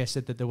you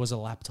suggested that there was a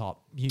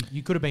laptop,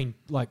 you could have been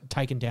like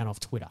taken down off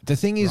Twitter. The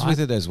thing is Right. with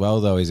it as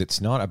well, though, is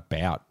it's not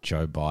about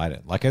Joe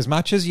Biden. Like, as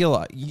much as you're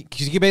like,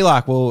 because you could be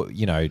like, well,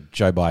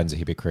 Joe Biden's a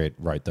hypocrite,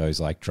 wrote those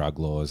like drug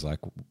laws, like,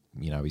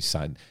 his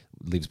son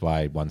lives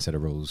by one set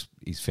of rules,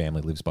 his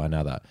family lives by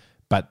another.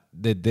 But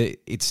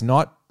it's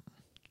not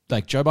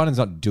like Joe Biden's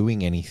not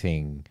doing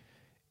anything.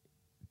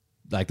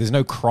 Like, there's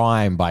no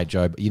crime by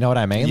Joe. You know what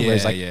I mean? Yeah,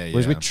 whereas, yeah.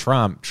 whereas with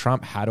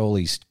Trump had all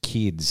these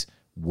kids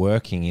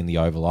working in the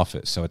Oval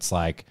Office, so it's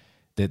like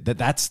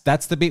that's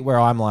the bit where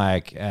I'm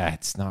like,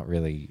 it's not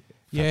really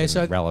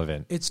fucking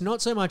relevant. It's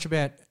not so much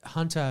about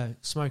Hunter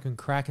smoking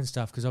crack and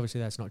stuff because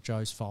obviously that's not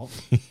Joe's fault.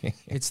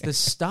 It's the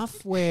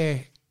stuff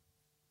where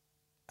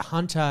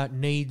Hunter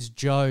needs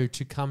Joe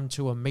to come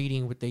to a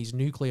meeting with these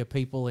nuclear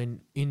people in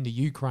the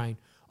Ukraine,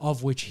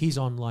 of which he's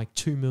on like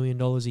 $2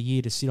 million a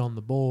year to sit on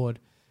the board,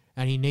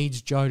 and he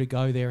needs Joe to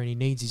go there, and he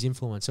needs his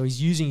influence. So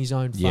he's using his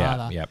own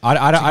father. Yeah. to go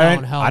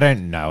and help. I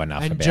don't know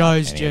enough And about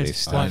Joe's any of this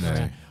just stuff. I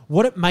know.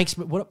 what it makes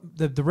me,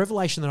 the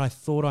revelation that I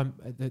thought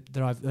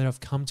that I've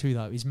come to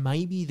though is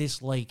maybe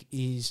this leak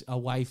is a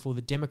way for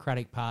the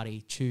Democratic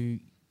Party to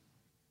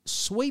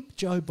sweep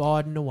Joe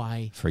Biden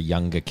away For a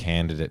younger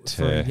candidate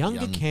for a to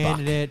younger young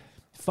candidate.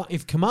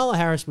 If Kamala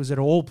Harris was at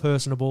all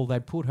personable,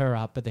 they'd put her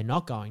up, but they're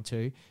not going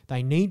to.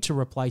 They need to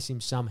replace him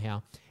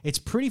somehow. It's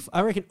pretty.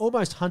 I reckon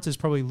almost Hunter's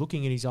probably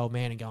looking at his old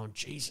man and going,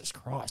 "Jesus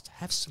Christ,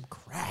 have some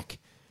crack."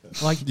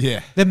 Like,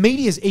 Yeah. the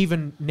media's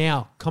even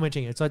now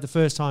commenting. It's like the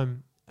first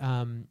time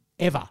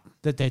ever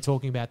that they're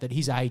talking about that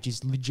his age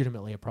is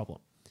legitimately a problem.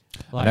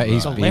 Like, I know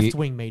the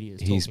left-wing media is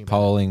he's talking about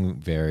polling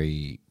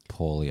very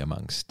poorly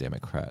amongst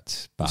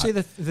Democrats. it. But See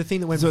the thing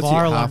that went So it's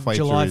viral on halfway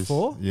July through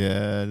 4?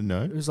 Yeah,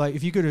 no. It was like,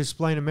 if you could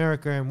explain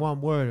America in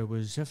one word, it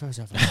was...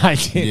 I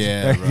did.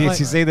 Yeah, Did right.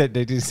 you see that?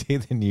 Did you see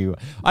the new?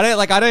 I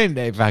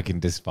don't fucking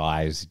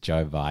despise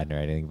Joe Biden or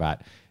anything,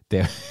 but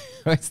there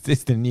was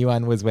this. The new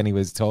one was when he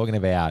was talking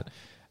about,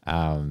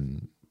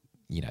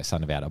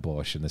 something about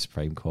abortion, the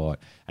Supreme Court,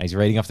 and he's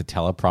reading off the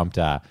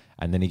teleprompter,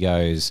 and then he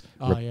goes,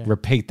 Oh, yeah.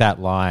 "Repeat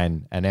that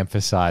line and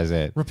emphasize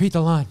it." Repeat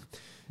the line.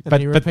 And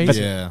then he repeats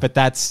it. Yeah. but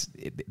that's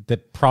the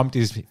prompt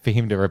is for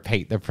him to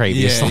repeat the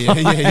previous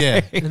line.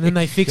 Yeah. And then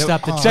they fixed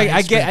up the So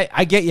I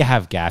transcript. get you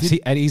have gaffes,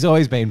 and he's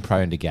always been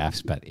prone to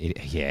gaffes, but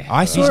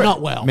I saw He's it-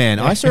 not well. Man,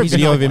 I saw a He's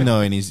video not of him well.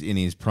 though in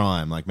his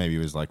prime, like maybe he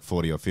was like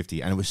 40 or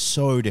 50, and it was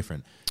so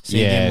different.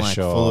 Seeing Yeah, him like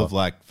sure. full of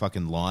like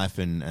fucking life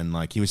and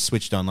like he was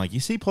switched on. Like you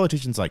see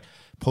politicians like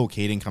Paul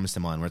Keating comes to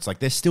mind, where it's like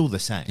they're still the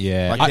same.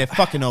 Yeah. like they're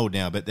fucking old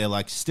now, but they're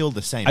like still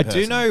the same. I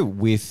person. do know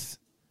with,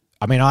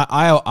 I mean,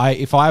 I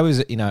if I was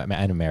an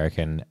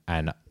American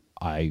and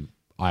I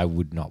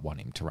would not want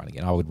him to run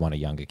again. I would want a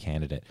younger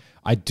candidate.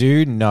 I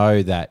do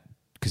know that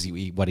because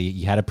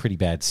he had a pretty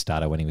bad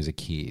stutter when he was a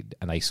kid,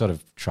 and they sort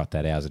of trot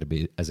that out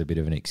as a bit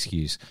of an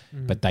excuse.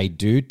 But they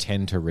do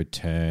tend to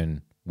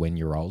return when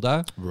you're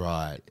older,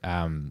 Right.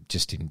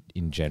 just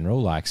in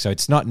general. Like, so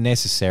it's not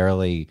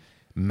necessarily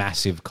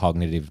massive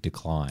cognitive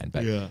decline,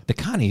 but Yeah. the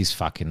cunt is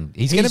fucking.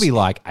 He's going to be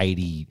like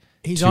 80.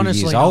 He's 2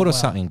 honestly years not old or well.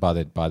 something by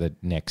the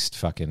next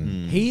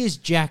fucking. He is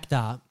jacked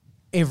up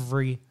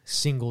every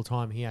single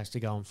time he has to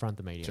go in front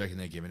of the media. Do you reckon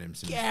they're giving him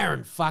some?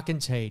 Garen fucking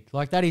teed.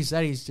 Like that is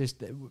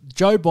just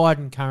Joe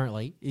Biden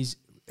currently is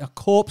a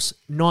corpse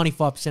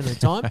 95% of the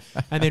time,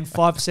 and then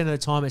 5% of the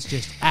time it's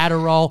just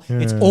Adderall.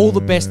 It's all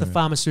the best the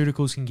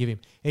pharmaceuticals can give him.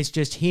 It's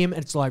just him,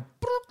 and it's like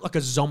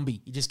a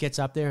zombie. He just gets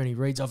up there and he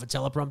reads off a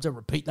teleprompter,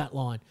 repeat that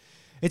line.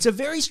 It's a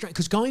very strange,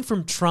 because going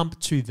from Trump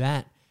to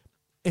that,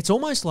 it's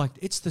almost like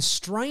it's the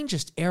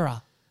strangest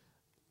era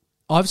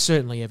I've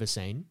certainly ever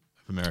seen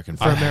American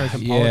for flag.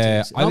 American Yeah,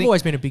 politics. I I've think-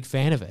 always been a big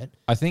fan of it.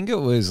 I think it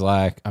was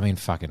like, I mean,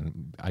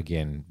 fucking,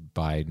 again,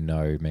 by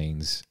no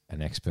means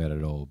an expert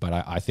at all, but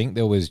I think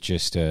there was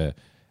just a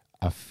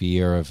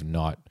fear of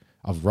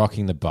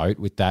rocking the boat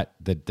with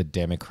the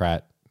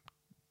Democrat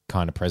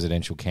kind of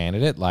presidential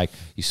candidate. Like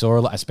you saw, a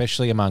lot,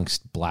 especially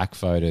amongst black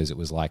voters, it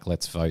was like,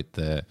 let's vote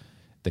the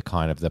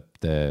kind of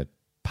the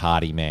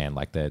party man,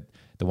 like the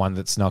one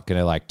that's not going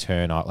to like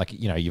turn up, like,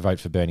 you vote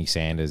for Bernie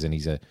Sanders and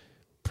he's a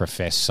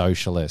professed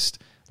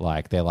socialist.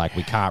 Like they're like,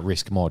 we can't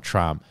risk more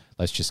Trump.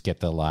 Let's just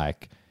get the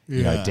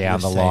down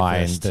the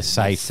line, the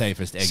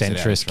safest exit out of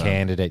centrist Trump.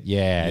 candidate.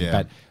 Yeah. Yeah.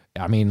 But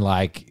I mean,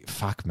 like,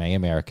 fuck me,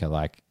 America.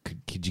 Like,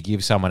 could you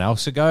give someone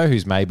else a go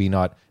who's maybe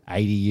not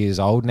 80 years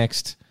old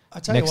next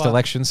tell you what,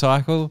 election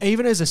cycle?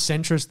 Even as a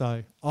centrist,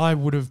 though, I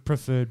would have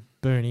preferred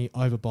Bernie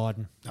over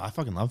Biden I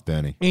fucking love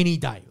Bernie. any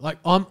day. Like,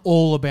 I'm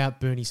all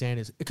about Bernie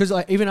Sanders, because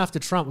like, even after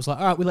Trump was like,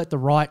 all right, we let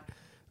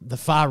the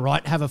far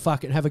right have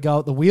a go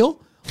at the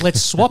wheel.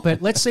 Let's swap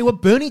it. Let's see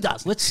what Bernie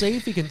does. Let's see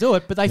if he can do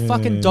it. But they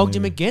fucking dogged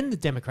him again, the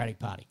Democratic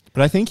Party.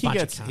 But I think he Bunch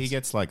of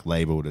gets cunts. like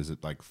labeled as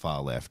like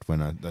far left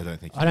when I don't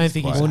think. I don't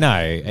think he's- Well, no.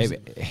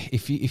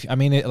 If I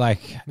mean, it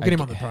like We'll get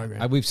him on the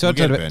program. We've sort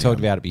We'll of get Bernie talked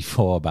on. about it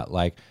before, but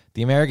like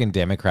the American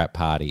Democrat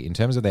Party, in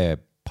terms of their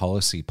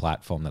policy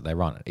platform that they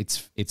run,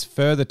 it's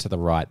further to the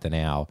right than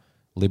our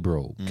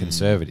liberal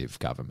conservative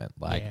government.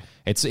 Like Yeah.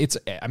 it's.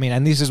 I mean,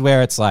 and this is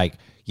where it's like,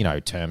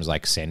 terms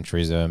like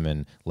centrism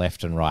and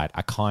left and right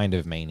are kind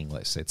of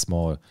meaningless. It's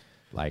more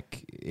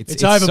like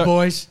It's over, so,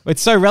 boys.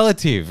 It's so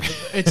relative.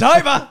 It's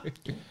over.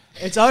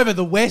 It's over.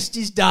 The West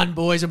is done,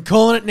 boys. I'm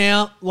calling it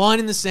now. Line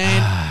in the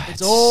sand.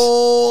 It's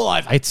all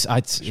over. It's.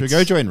 Should we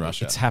go join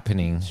Russia? It's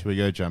happening. Should we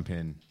go jump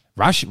in?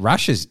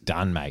 Russia's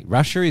done, mate.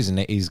 Russia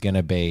is going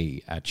to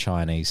be a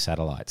Chinese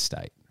satellite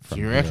state. From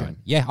You here reckon? on.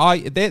 Yeah,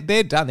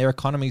 they're done. Their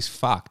economy's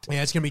fucked.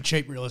 Yeah, it's going to be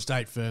cheap real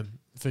estate for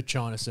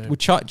China soon. Well,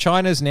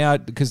 China's now,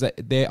 because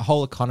their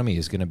whole economy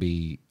is going to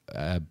be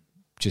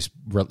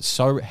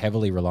so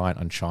heavily reliant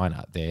on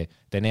China. They're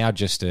now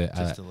just a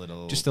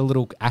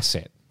little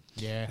asset.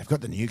 Yeah. They've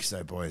got the nukes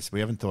though, boys. We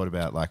haven't thought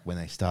about like when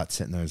they start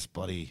setting those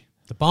bloody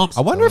The bombs.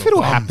 I wonder if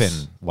it'll bombs.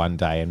 happen one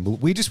day,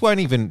 and we just won't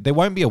even. There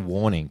won't be a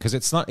warning because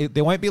it's not.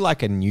 There won't be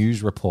like a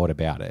news report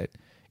about it.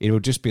 It'll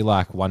just be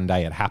like one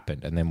day it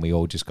happened, and then we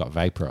all just got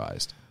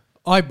vaporized.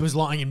 I was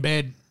lying in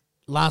bed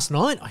last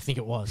night, I think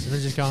it was, and I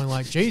was just going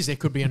like, geez, there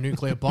could be a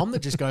nuclear bomb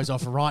that just goes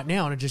off right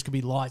now, and it just could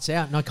be lights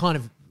out. And I kind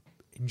of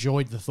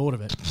enjoyed the thought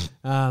of it,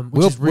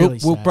 which is really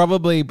we'll sad.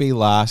 probably be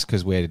last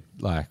because we're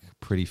like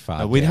pretty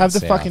far. We'd down have the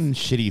south. fucking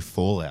shitty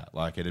fallout.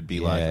 Like it'd be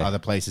like Yeah. other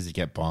places that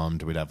get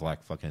bombed. We'd have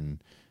like fucking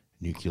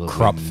nuclear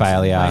Crop winds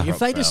failure. and Mate, if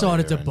they crop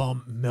decided to failure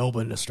bomb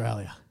Melbourne,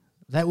 Australia,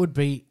 that would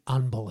be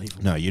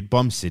unbelievable. No, you'd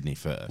bomb Sydney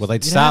first. Well, they'd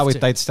You'd start have with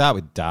to. they'd start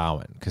with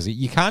Darwin because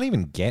you can't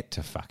even get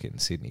to fucking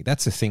Sydney.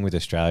 That's the thing with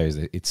Australia is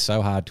that it's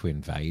so hard to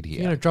invade You're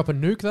here. going to drop a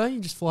nuke, though, you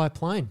just fly a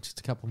plane. Just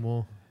a couple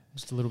more.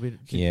 Just a little bit.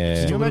 Yeah.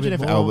 just Can a you little imagine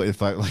bit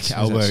if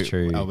more. That's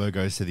true. Albo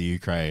goes to the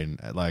Ukraine,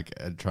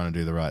 trying to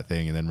do the right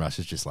thing, and then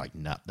Russia's just like,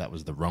 nah, that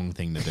was the wrong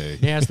thing to do.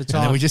 Now's the And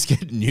then time. we just get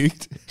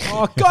nuked.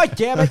 Oh, God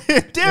damn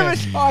it. Damn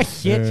it! Oh,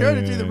 shit.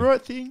 Trying to do the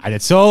right thing. And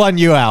it's all on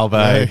you,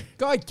 Albo. No.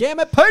 God damn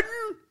it, Putin.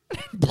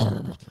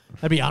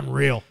 That'd be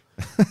unreal.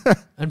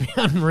 That'd be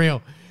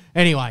unreal.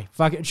 Anyway,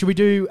 fuck it. Should we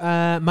do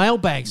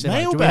mailbags? Do we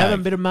have Mailbag. a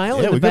bit of mail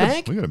Yeah, in the we got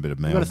bag? we got a bit of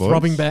mail. We got a boys.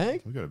 throbbing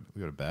bag? We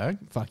got a bag.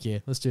 Fuck yeah.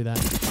 Let's do that.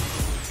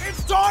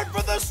 It's time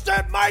for the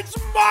Stepmates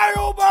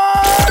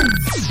Mailbag!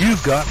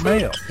 You've got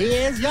mail.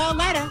 Here's your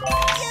letter.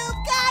 You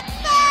got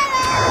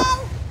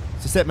mail.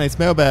 It's the Stepmates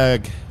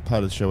mailbag,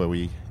 part of the show where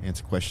we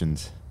answer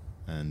questions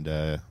and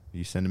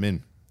you send them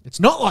in. It's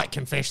not like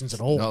confessions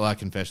at all. Not like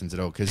confessions at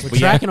all because We're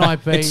tracking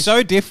IPs. It's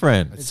so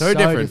different. It's so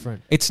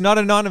different. It's not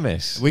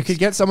anonymous. we could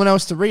get someone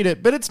else to read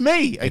it, but it's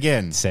me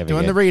again Sev doing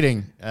again. the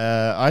reading.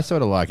 I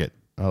sort of like it.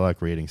 I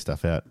like reading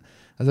stuff out.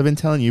 As I've been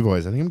telling you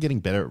boys, I think I'm getting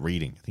better at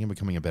reading. I think I'm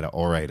becoming a better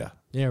orator.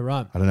 Yeah,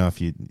 right. I don't know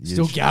if you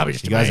Still garbage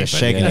You to guys me, are but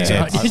shaking yeah.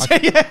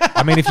 your heads.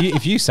 I mean,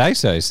 if you say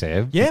so,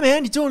 Seb. Yeah,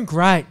 man, you're doing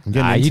great. I'm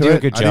getting Nah, you into do a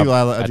it. good I job do,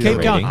 I at do Keep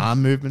the going.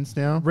 arm movements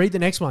now. Read the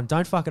next one.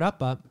 Don't fuck it up,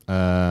 bub.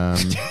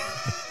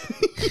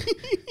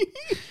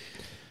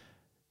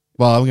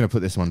 Well, I'm going to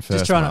put this one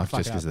first, try not to Mark, fuck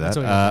just it because up. of That's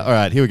that. all you All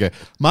right, here we go.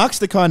 Mark's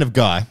the kind of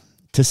guy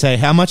to say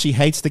how much he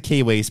hates the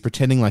Kiwis,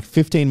 pretending like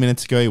 15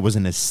 minutes ago he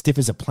wasn't as stiff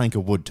as a plank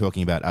of wood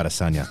talking about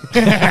Adesanya.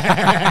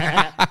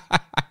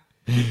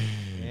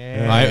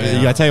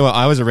 I tell you what,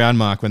 I was around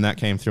Mark when that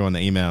came through on the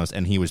emails,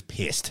 and he was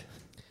pissed.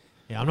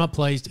 Yeah, I'm not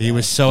pleased. He about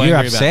was it. so You're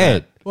angry upset.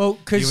 about that. Well,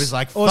 because He was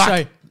like, also,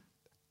 "Fuck."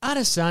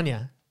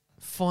 Adesanya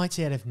fights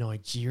out of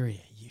Nigeria.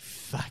 You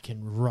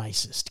fucking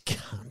racist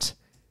cunt.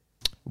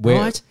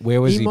 Right?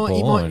 Where was he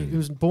born? He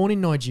was born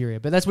in Nigeria,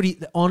 but that's what he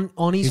on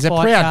his He's a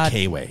fight proud card.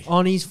 Kiwi.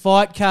 On his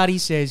fight card, he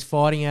says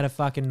fighting out of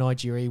fucking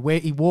Nigeria. Where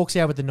he walks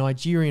out with the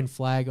Nigerian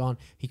flag on.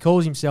 He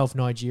calls himself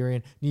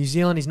Nigerian. New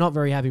Zealand. He's not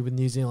very happy with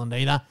New Zealand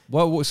either.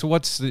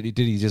 Did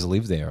he just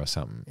live there or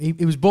something?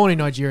 He was born in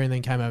Nigeria and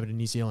then came over to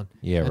New Zealand.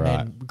 Yeah, and right.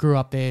 Then grew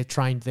up there,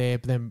 trained there,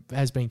 but then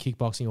has been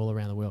kickboxing all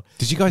around the world.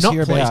 Did you guys Not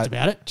hear pleased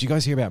about it. Did you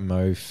guys hear about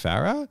Mo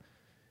Farah?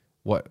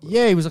 What?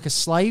 Yeah, he was like a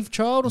slave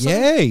child or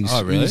something. Yeah,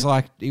 Oh, really?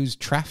 he was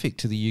trafficked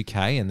to the UK,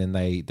 and then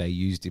they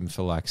used him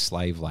for like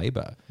slave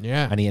labor.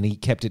 Yeah. and he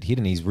kept it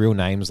hidden. His real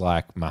name's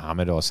like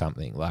Muhammad or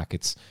something. Like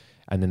it's,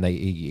 and then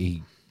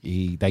they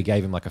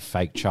gave him like a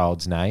fake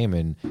child's name,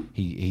 and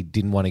he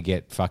didn't want to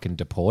get fucking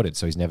deported,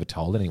 so he's never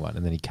told anyone.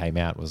 And then he came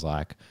out and was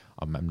like,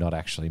 I'm not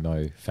actually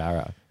Mo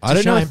Farah. I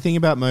don't know a shame. thing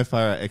about Mo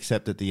Farah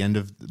except at the end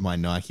of my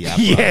Nike app.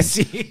 Yes,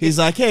 runs, he's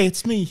like, "Hey,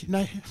 it's me,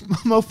 Mo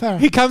Farah."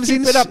 He comes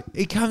Keep in. it up.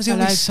 He comes in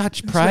Hello. with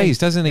such praise,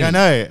 doesn't he? Yeah, I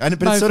know,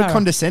 but Mo it's sort of Farah.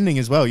 condescending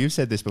as well. You've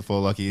said this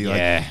before, Lockie.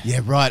 Yeah. Like, yeah,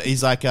 right.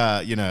 He's like,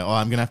 I'm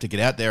gonna have to get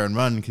out there and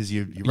run because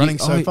you're running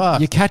so fast.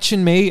 You're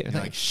catching me. You're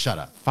like, shut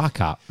up. Fuck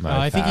up, Mo. No,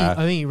 I think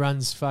Farah.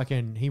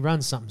 he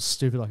runs something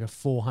stupid like a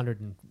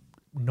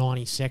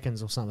 490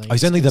 seconds or something. Oh,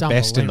 he's only It's the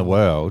best in the unbelievable.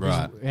 world.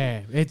 Right.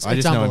 Yeah, it's I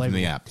just know him unbelievable. from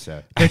the app.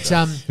 So But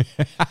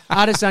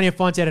Adesanya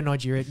finds out of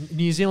Nigeria.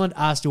 New Zealand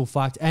are still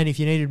fucked. And if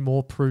you needed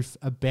more proof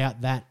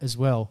about that as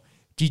well,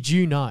 did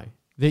you know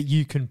that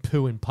you can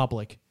poo in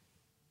public,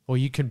 or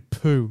you can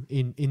poo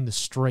in the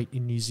street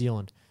in New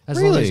Zealand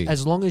Really?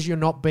 as long as you're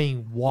not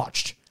being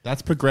watched?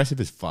 that's progressive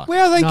as fuck.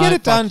 Well, they No, get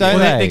it done, fuck yeah. don't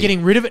Well, they? They're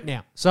getting rid of it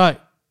now. So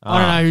I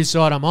don't know whose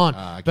side I'm on.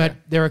 Okay. But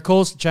there are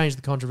calls to change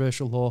the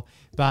controversial law.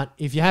 But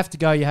if you have to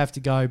go, you have to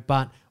go.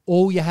 But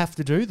all you have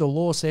to do, the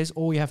law says,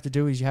 all you have to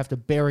do is you have to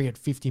bury it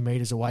 50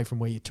 metres away from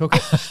where you took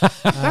it.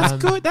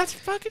 That's good. That's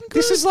fucking good.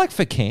 This is like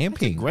for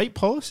camping. great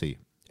policy.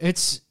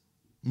 It's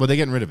Well, they're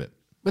getting rid of it.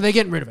 But they're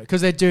getting rid of it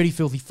because they're dirty,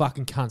 filthy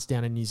fucking cunts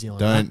down in New Zealand.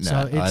 Don't right? So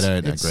I it's-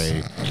 don't it's-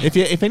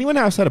 agree. If anyone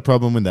else had a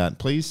problem with that,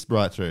 please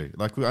write through.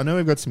 Like I know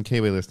we've got some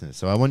Kiwi listeners,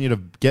 so I want you to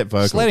get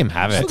vocal. Just let him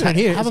have it. Look at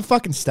here. Have a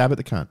fucking stab at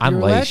the cunt.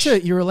 Unleash.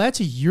 You're allowed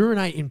to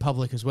urinate in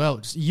public as well.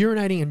 Just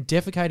urinating and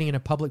defecating in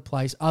a public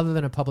place other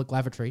than a public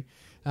lavatory.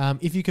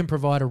 If you can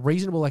provide a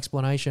reasonable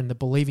explanation that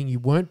believing you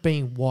weren't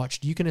being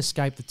watched, you can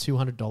escape the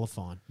 $200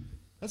 fine.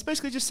 That's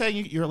basically just saying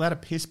you're allowed to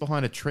piss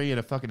behind a tree at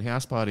a fucking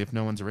house party if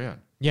no one's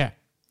around. Yeah.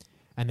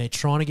 And they're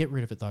trying to get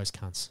rid of it, those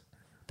cunts.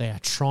 They are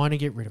trying to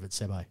get rid of it,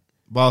 Sebo.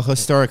 Well,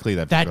 historically,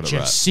 they've That got it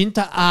right.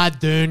 Jacinta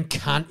Ardern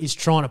cunt is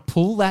trying to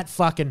pull that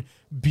fucking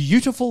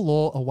beautiful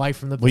law away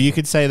from the people. Well, you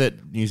could say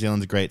that New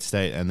Zealand's a great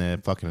state and they're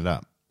fucking it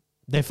up.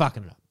 They're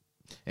fucking it up.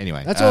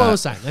 Anyway. That's all I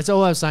was saying. That's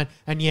all I was saying.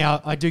 And yeah,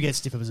 I do get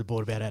stiff as a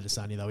board about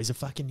Adesanya, though.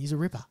 He's a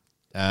ripper.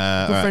 Good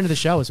all right. friend of the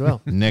show as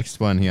well. Next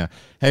one here.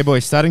 Hey,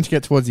 boys, starting to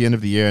get towards the end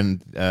of the year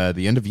and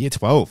the end of year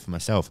 12 for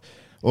myself.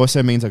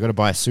 Also means I got to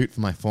buy a suit for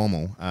my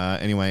formal.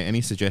 Anyway,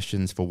 any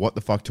suggestions for what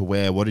the fuck to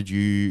wear? What did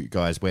you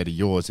guys wear to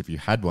yours if you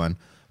had one?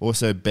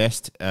 Also,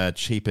 best,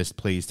 cheapest,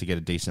 please, to get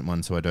a decent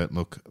one so I don't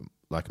look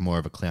like more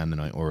of a clown than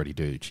I already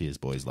do. Cheers,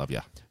 boys. Love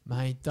ya.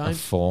 Mate, A don't.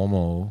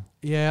 formal.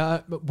 Yeah,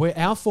 but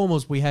our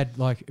formals, we had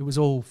like, it was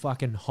all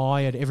fucking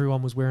hired.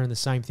 Everyone was wearing the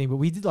same thing, but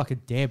we did like a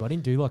deb. I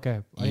didn't do like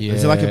a. Yeah.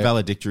 Is it like a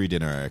valedictory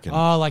dinner, I reckon?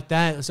 Oh, like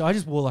that. So I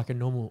just wore like a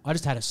normal. I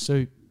just had a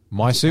suit.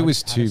 My suit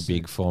was I had a too suit.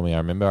 big for me. I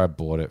remember I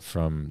bought it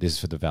from, this is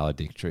for the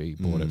valedictory,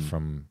 bought it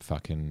from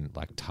fucking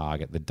like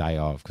Target the day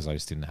of because I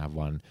just didn't have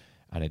one.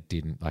 And it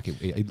didn't, like, I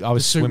was The suit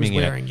was swimming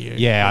in wearing it. you.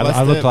 Yeah, Well, I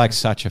that's looked the- like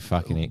such a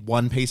fucking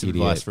One piece of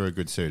idiot. advice for a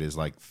good suit is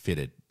like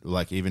fitted.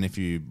 Like even if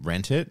you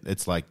rent it,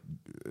 it's like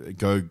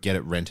go get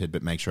it rented,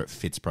 but make sure it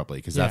fits properly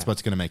because that's Yeah.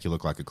 what's going to make you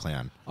look like a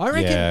clown. I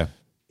reckon Yeah.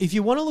 if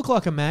you want to look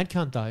like a mad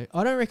cunt, though,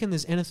 I don't reckon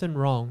there's anything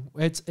wrong.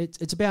 It's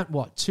about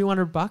what,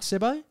 $200,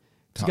 Sebo?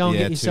 To go and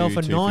Yeah, get yourself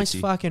a nice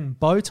 $250. fucking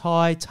bow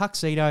tie,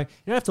 tuxedo. You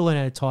don't have to learn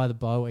how to tie the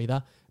bow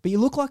either. But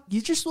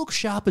you just look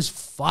sharp as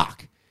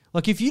fuck.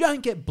 Like if you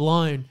don't get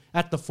blown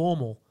at the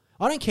formal,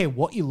 I don't care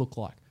what you look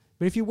like.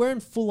 But if you're wearing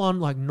full on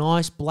like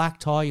nice black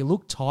tie, you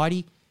look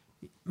tidy,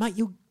 mate,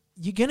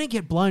 you're gonna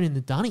get blown in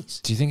the dunnies.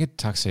 Do you think a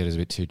tuxedo is a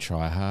bit too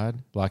try hard?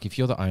 Like if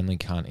you're the only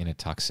cunt in a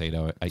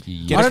tuxedo at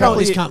your I don't know what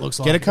this Couple- cunt looks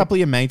like. Get a couple of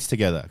your mates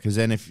together because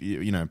then if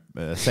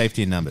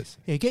safety in numbers.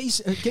 Yeah, get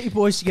your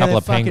boys together. Couple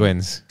of fucking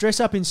penguins. Dress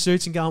up in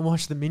suits and go and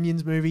watch the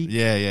Minions movie.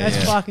 Yeah, That's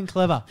yeah. fucking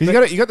clever.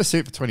 'Cause you got the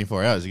suit for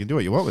 24 hours. You can do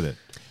what you want with it.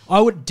 I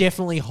would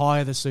definitely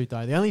hire the suit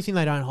though. The only thing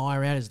they don't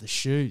hire out is the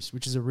shoes,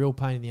 which is a real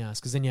pain in the ass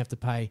because then you have to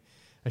pay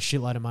a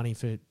shitload of money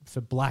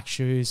for black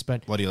shoes.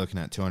 But What are you looking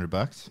at?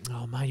 $200?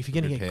 oh mate, if you're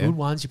going to Good get pair. good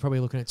ones, you're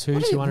probably looking at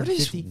What is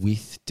 250.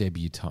 with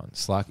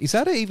debutantes? Like, is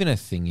that even a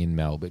thing in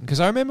Melbourne? Because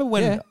I remember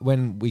when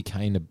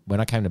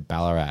I came to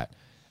Ballarat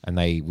and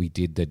we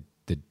did the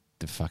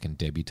fucking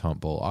debutante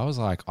ball. I was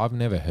like, I've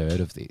never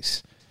heard of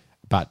this,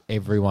 but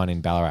everyone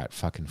in Ballarat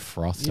fucking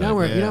frothed. You know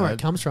where Yeah. it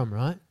comes from,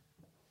 right?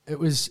 It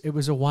was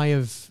a way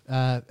of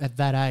at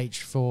that age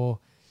for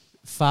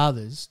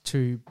fathers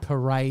to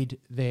parade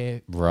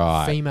their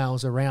Right.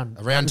 females around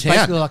Around It was town.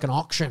 basically like an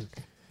auction.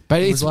 But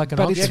It it's was like an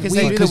but auction. it's Yeah, because they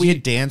weird do the 'cause weird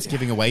you- dance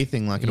giving away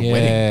thing like at a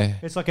wedding. yeah.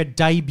 It's like a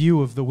debut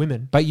of the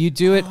women. But you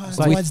do it It's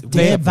with like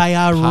their they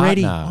are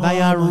ready. partner.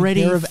 They are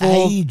ready they're of for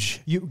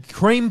age. you.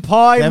 Cream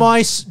pie, They've-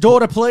 my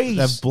daughter, please.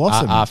 They've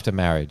blossomed. After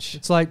marriage.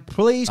 It's like,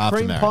 please, After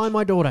cream marriage. pie,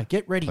 my daughter.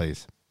 Get ready.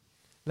 Please.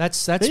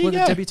 That's There you what the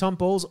go. debutante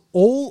ball's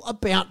all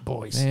about,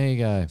 boys. There you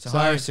go. So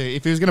hire a suit.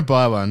 If he was going to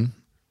buy one,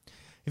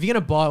 If you're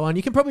going to buy one,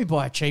 you can probably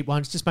buy a cheap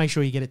one. Just make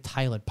sure you get it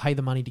tailored. Pay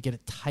the money to get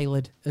it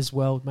tailored as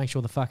well. Make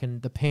sure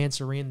the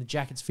pants are in, the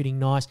jacket's fitting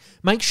nice.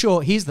 Make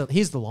sure, here's the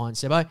line,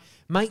 Sebo.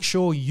 Make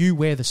sure you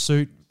wear the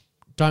suit.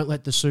 Don't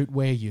let the suit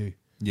wear you.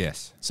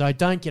 yes. So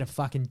don't get a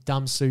fucking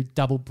dumb suit,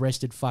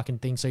 double-breasted fucking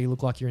thing so you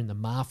look like you're in the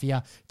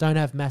mafia. Don't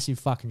have massive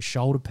fucking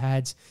shoulder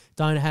pads.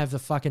 Don't have the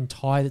fucking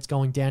tie that's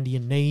going down to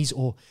your knees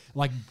or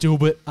like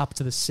Dilbert up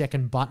to the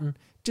second button.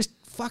 Just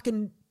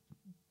fucking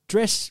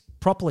dress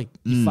properly,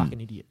 you fucking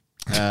idiot.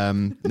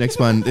 Next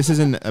one. This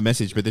isn't a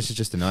message, but this is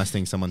just a nice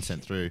thing someone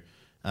sent through.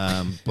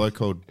 Bloke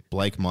called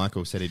Blake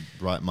Michael said he'd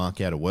write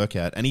Mark out a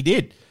workout, and he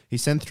did. He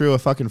sent through a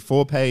fucking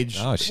 4-page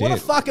Oh shit. What a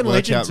fucking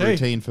legend workout too.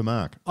 routine for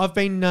Mark. I've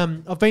been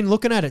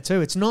looking at it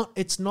too. It's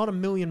not a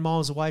million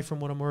miles away from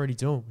what I'm already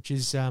doing, which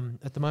is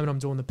at the moment I'm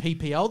doing the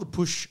PPL, the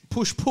push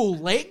pull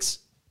legs,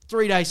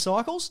 3-day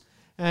cycles,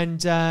 and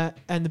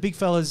the big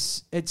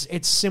fellas.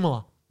 It's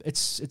similar.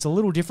 It's a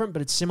little different,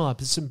 but it's similar.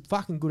 There's some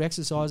fucking good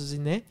exercises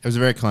in there. It was a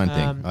very kind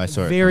thing. I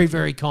saw it. Very,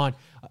 very kind.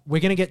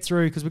 We're going to get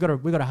through because we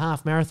got a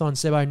half marathon,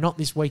 Sebo, not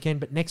this weekend,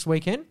 but next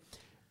weekend.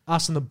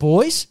 Us and the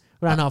boys.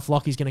 We don't know if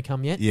Lockie's going to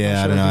come yet. Yeah, I'm I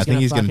sure don't know. I think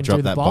he's going to fucking drop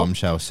do the that bolt.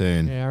 bombshell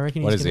soon. Yeah, I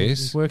reckon What he's is gonna, this?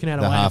 He's working out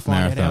a The way half to find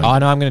marathon. out. Oh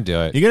no, I'm going to do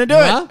it. You're going to do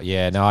Huh? it?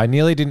 Yeah, no, I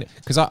nearly didn't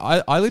because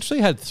I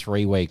literally had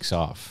 3 weeks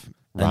off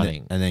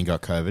running, And then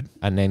got COVID.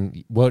 and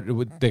then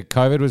the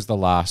COVID was the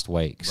last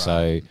week,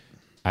 so.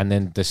 And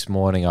then this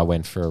morning I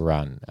went for a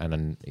run, and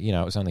then, it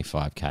was only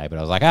 5K, but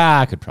I was like,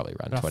 I could probably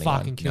run But I 21.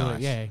 fucking kill it,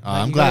 yeah. Oh, Mate,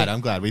 I'm you glad. gotta-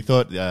 I'm glad. We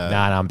thought. No,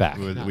 I'm back.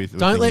 we were No. thinking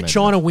Don't let about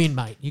China that. win,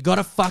 mate. You got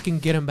to fucking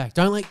get them back.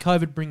 Don't let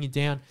COVID bring you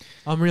down.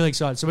 I'm really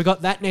excited. So we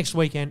got that next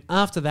weekend.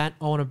 After that,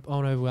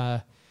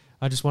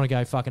 I just want to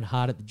go fucking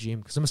hard at the gym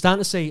because I'm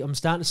starting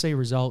to see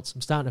results.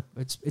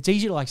 It's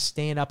easy to like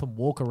stand up and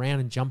walk around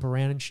and jump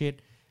around and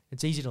shit.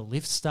 It's easy to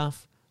lift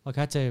stuff. Like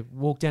I had to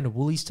walk down to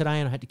Woolies today,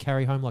 and I had to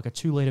carry home like a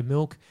 2-litre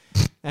milk.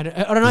 And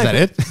I don't know. Is that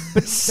it?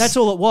 But that's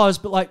all it was.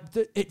 But like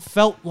it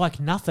felt like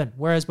nothing.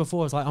 Whereas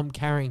before, it was like I'm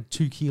carrying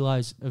 2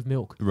 kilos of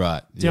milk.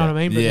 Right. Do you know what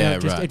I mean? But yeah, now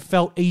just, right. it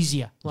felt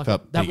easier. Like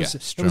Felt that bigger, was it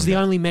was the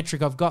stronger. only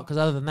metric I've got because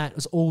other than that, it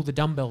was all the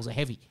dumbbells are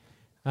heavy.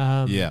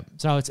 Yeah.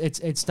 So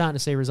it's starting to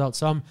see results.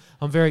 So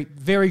I'm very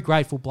very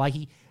grateful,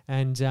 Blakey,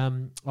 and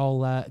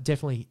I'll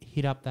definitely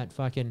hit up that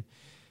fucking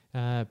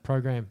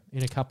program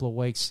in a couple of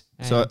weeks,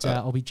 and So,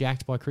 I'll be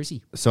jacked by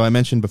Chrissy. So I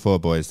mentioned before,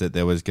 boys, that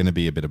there was going to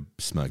be a bit of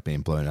smoke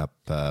being blown up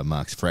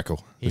Mark's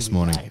freckle this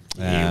morning.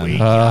 Here we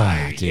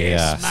Oh, dear.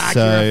 Mark,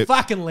 So- you're a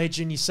fucking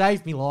legend. You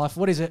saved me life.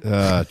 What is it? Oh,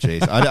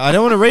 jeez. I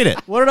don't want to read it.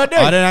 What did I do?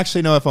 I don't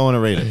actually know if I want to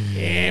read it.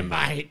 Yeah,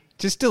 mate.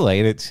 Just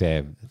delete it,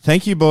 Sam.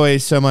 Thank you,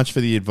 boys, so much for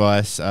the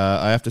advice.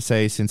 I have to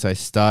say, since I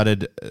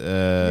started... Can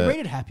you read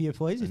it happier,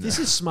 please? If this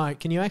is smoke,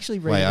 can you actually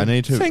read wait, it? I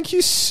need to... Thank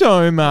you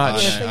so Oh,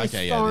 much. no, thank you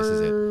okay, yeah, this is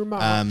so it.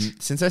 much.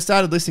 Since I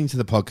started listening to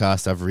the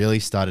podcast, I've really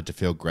started to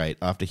feel great.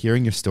 After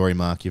hearing your story,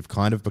 Mark, you've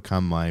kind of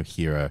become my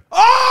hero.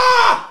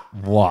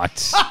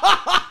 What?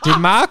 Did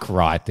Mark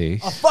write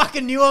this? I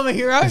fucking knew I'm a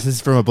hero. This is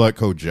from a bloke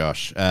called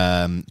Josh.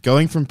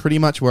 Going from pretty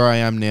much where I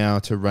am now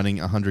to running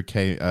a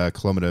 100k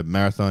kilometer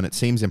marathon, it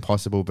seems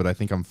impossible, but I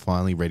think I'm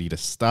finally ready to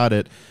start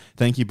it.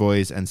 Thank you,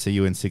 boys, and see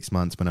you in 6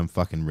 months when I'm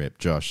fucking ripped.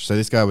 Josh. So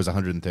this guy was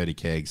 130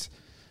 kegs,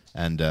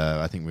 and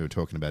I think we were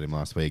talking about him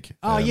last week.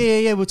 Oh,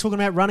 yeah. We're talking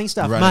about running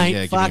stuff, running, mate.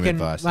 yeah, giving him Fucking,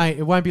 advice. mate,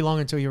 it won't be long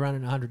until you're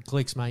running 100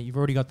 clicks, mate. You've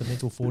already got the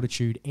mental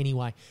fortitude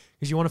anyway,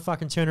 because you want to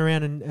fucking turn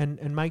around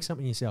and make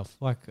something yourself.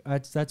 Like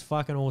that's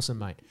fucking awesome,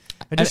 mate.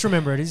 And just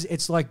remember,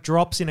 it's like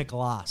drops in a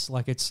glass.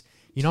 Like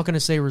you're not going to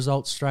see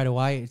results straight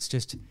away.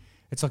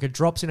 It's like a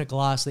drops in a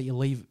glass that you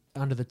leave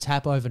under the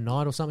tap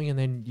overnight or something, and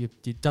then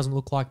it doesn't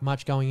look like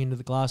much going into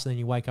the glass, and then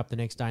you wake up the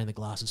next day and the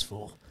glass is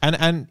full.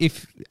 And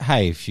if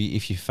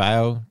you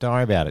fail, don't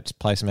worry about it. Just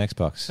play some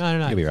Xbox.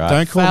 No. You'll be right.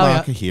 Don't call Failure-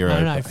 Mark a hero.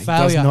 no, He does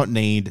failure- not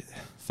need...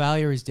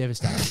 Failure is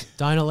devastating.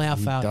 Don't allow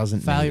failure. doesn't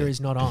need Failure it.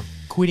 is not on.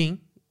 Quitting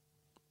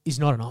is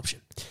not an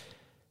option.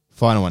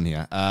 Final one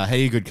here.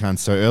 Hey, you good cunts.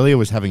 So earlier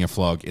was having a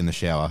flog in the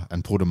shower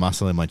and pulled a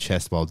muscle in my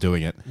chest while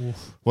doing it.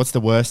 What's the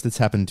worst that's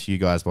happened to you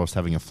guys whilst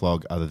having a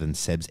flog other than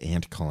Seb's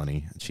ant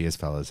colony? Cheers,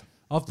 fellas.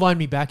 I've blown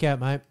me back out,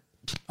 mate.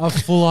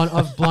 I've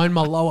blown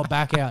my lower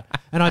back out.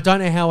 And I don't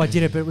know how I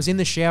did it, but it was in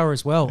the shower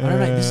as well. I don't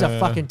know. This is a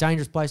fucking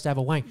dangerous place to have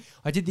a wank.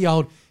 I did the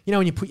old,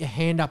 when you put your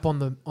hand up on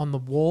the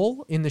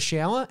wall in the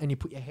shower and you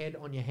put your head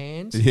on your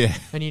hands. Yeah.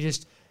 And you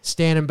just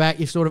standing back,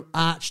 you've sort of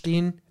arched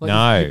in. Like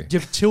No.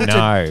 You've tilted.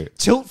 No.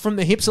 Tilt from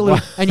the hips a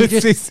little. And you're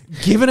just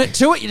giving it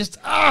to it. You just,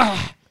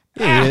 And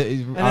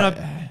then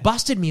I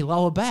busted me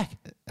lower back.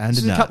 And This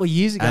a was nut. a couple of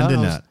years ago. And a I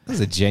was- nut. That was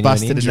a genuine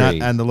Busted injury. a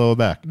nut and the lower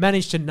back.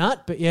 Managed to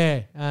nut, but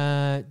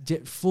yeah,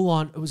 full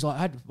on. It was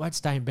like I'd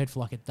stay in bed for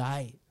like a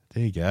day,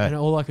 There you and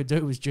go. all I could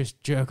do was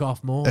just jerk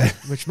off more,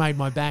 which made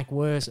my back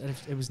worse. And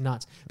it was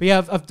nuts. But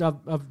yeah, I've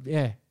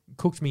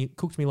cooked me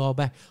lower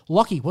back.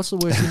 Lockie, what's the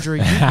worst injury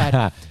you've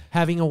had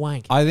having a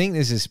wank? I think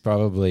this is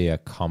probably a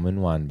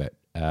common one, but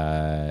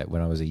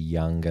when I was a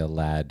younger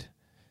lad,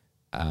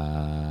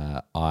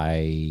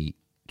 I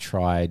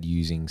tried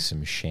using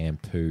some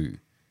shampoo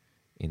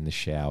in the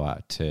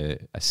shower to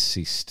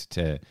assist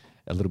to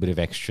a little bit of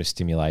extra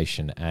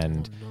stimulation,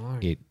 and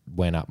it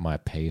went up my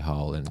pee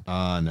hole and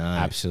Oh, no.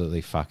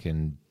 absolutely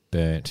fucking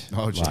burnt.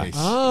 Oh, jeez.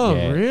 Oh,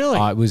 really?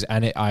 I was,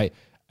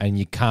 and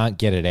you can't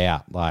get it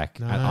out. Like,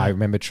 and I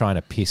remember trying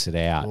to piss it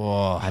out,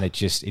 Whoa. and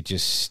it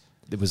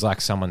was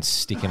like someone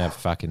sticking a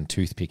fucking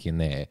toothpick in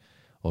there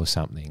or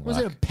something. Was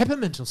like, it a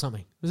peppermint or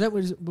something? Was that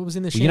what was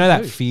in the well, shampoo? you know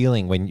that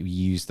feeling when you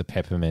use the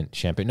peppermint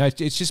shampoo? No, it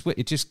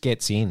just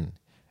gets in.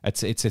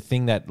 It's a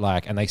thing that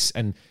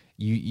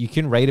you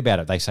can read about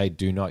it. They say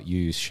do not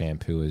use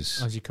shampoo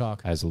as your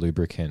cock. as a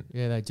lubricant.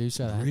 Yeah, they do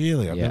say that.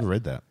 Really? I've Yeah. never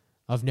read that.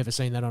 I've never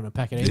seen that on a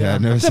packet either. Yeah,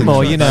 I've never The seen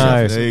more that. you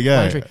know. There you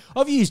go. Country.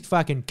 I've used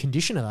fucking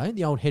conditioner though,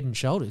 the old Head and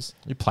Shoulders.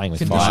 You're playing with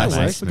Conditioner fire, Nice.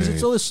 mate. works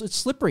because it's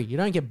slippery. You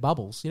don't get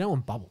bubbles. You don't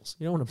want bubbles.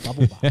 You don't want a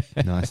bubble bar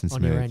Nice and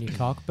on your around smooth. your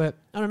cock. But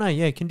I don't know.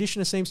 Yeah,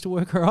 conditioner seems to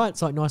work all right.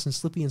 It's like nice and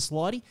slippy and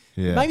slidey.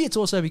 Yeah. Maybe it's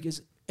also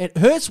because it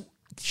hurts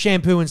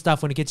shampoo and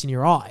stuff when it gets in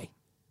your eye.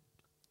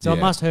 So it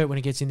Yeah. must hurt when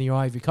it gets in the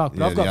eye of your cock. But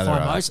Yeah, I've got the other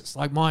eye. phimosis.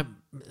 Like my,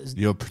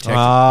 You're protected.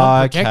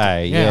 I'm protected.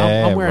 Okay,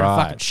 yeah, I'm wearing a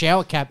fucking right.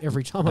 shower cap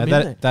every time I'm in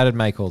there. That'd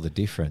make all the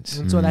difference.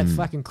 And so that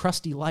fucking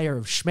crusty layer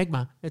of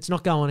schmegma, it's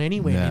not going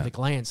anywhere Yeah. near the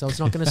gland, so it's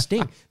not going to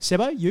sting.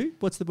 Sebo,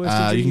 what's the worst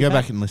injury You can you've go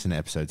had? back and listen to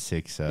episode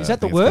 6. Is that I the think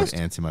it's called worst?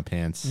 Ants in my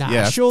pants. Nah,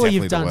 yeah, that's surely definitely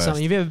you've the done worst.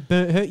 something. You've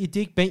ever hurt your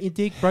dick, bent your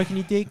dick, broken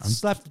your dick,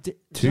 slapped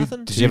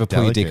nothing? Did you ever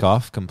pull your dick delicate.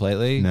 off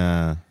completely?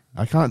 Nah,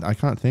 I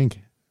can't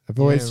think. I've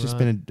always just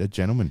been a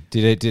gentleman.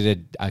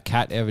 Did a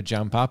cat ever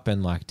jump up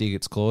and like dig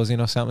its claws in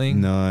or something?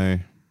 No.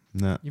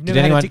 You've Did never had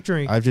anyone- a dick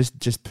drink. I've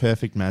just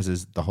perfect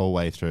mazzes the whole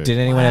way through. Did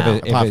anyone Wow. ever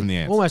Apart from the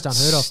ants. Almost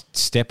unheard of.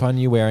 step on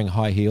you wearing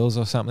high heels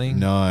or something?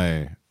 No.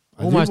 I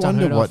Almost do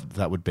wonder unheard what of.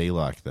 that would be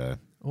like though.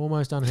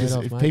 Almost unheard 'Cause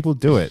of, if mate. people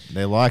do it,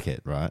 they like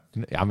it, right?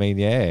 I mean,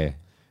 yeah.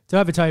 Did I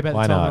ever tell you about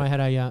Why the time not?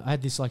 when I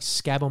had this like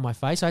scab on my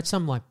face? I had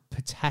some like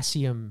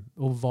potassium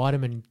or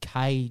vitamin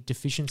K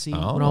deficiency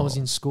when I was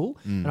in school,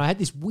 and I had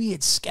this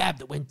weird scab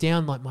that went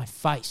down like my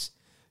face,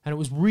 and it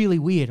was really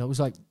weird. It was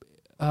like,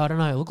 I don't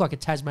know, it looked like a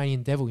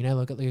Tasmanian devil, you know,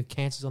 like the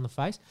cancers on the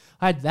face.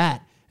 I had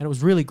that, and it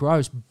was really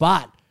gross,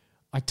 but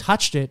I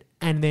touched it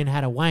and then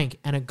had a wank,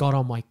 and it got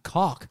on my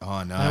cock.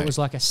 Oh, no. And it was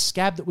like a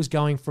scab that was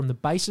going from the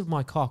base of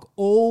my cock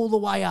all the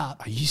way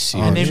up. Are you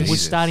serious? And then Jesus.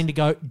 was starting to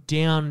go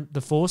down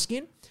the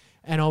foreskin.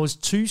 And I was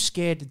too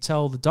scared to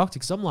tell the doctor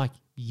because I'm like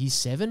year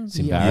 7. It's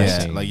year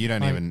embarrassing. eight. Yeah, like you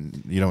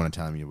don't want to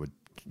tell him you were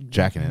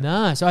jacking it.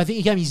 No, so I think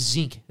he gave me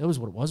zinc. That was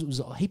what it was. It was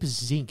a heap of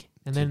zinc.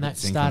 And then that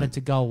zinc on started it.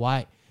 to go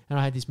away. And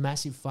I had this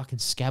massive fucking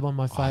scab on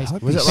my face.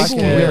 Was it like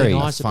People a, were really a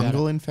nice about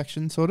fungal it.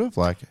 infection, sort of?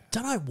 Like,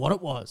 Don't know what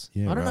it was.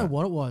 Yeah, I don't know right.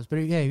 what it was. But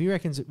yeah, he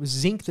reckons it was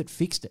zinc that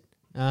fixed it.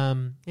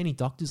 Any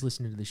doctors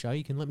listening to the show,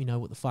 you can let me know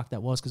what the fuck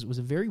that was because it was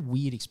a very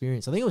weird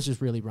experience. I think it was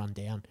just really run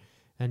down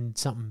and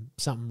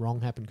something wrong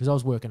happened because I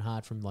was working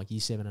hard from like year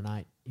 7 and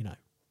 8, you know.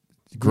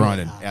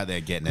 grinding hard. out there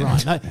getting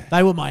Right. it.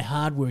 They were my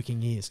hard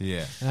working years.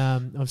 Yeah.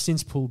 I've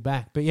since pulled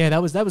back. But yeah, that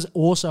was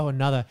also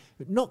another,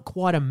 not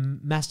quite a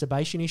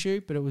masturbation issue,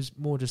 but it was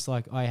more just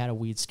like I had a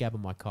weird scab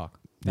on my cock.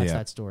 That's Yeah.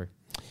 that story.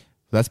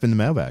 That's been the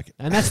mailbag.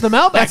 And that's the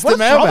mailbag. That's What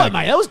the a drama, mailbag.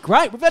 mate. That was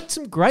great. We've had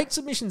some great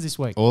submissions this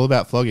week. All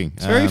about flogging.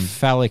 It's a very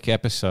phallic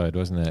episode,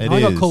 wasn't it? It I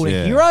got is, called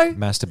yeah. a hero.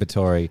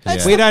 Masturbatory.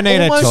 That's We don't need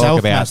to almost talk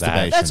about that.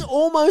 self-masturbation. That's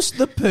almost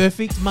the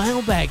perfect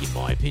mailbag, in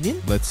my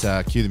opinion. Let's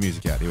cue the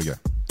music out. Here we go.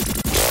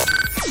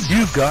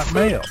 You've got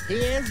mail.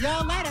 Here's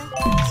your letter.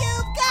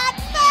 You got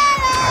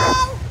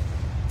mail.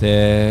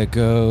 There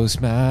goes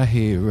my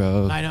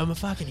hero. Mate, I'm a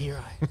fucking hero.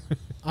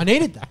 I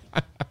needed that,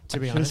 to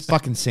be Should have honest.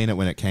 fucking seen it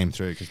when it came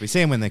through because we see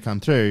them when they come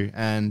through,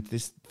 and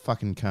this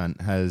fucking cunt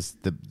has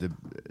the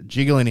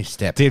jiggle in his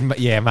step.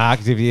 Yeah,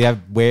 Mark, did he have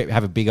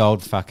a big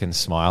old fucking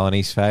smile on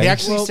his face? He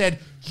actually said,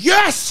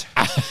 "Yes,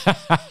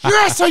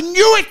 yes, I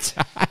knew it."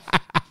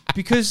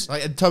 Because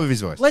Like at the top of his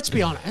voice. let's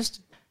be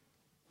honest,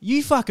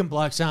 you fucking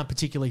blokes aren't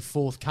particularly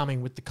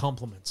forthcoming with the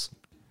compliments.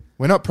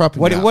 We're not proper.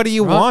 What do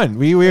you Right?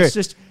 want? It's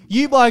just,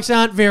 you blokes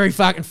aren't very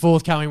fucking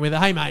forthcoming with it.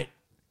 Hey, mate,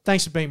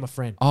 thanks for being my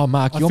friend. Oh,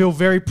 Mark, I feel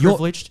very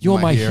privileged. You're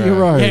my My hero.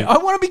 hero. Yeah, I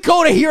want to be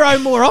called a hero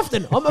more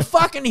often. I'm a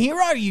fucking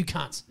hero, you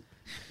cunts.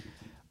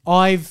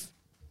 I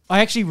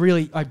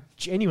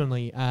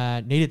genuinely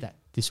needed that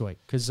this week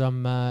because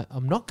I'm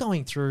not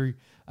going through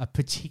a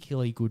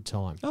particularly good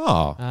time.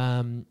 Oh,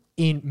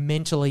 In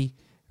mentally,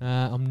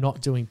 I'm not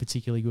doing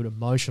particularly good.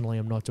 Emotionally,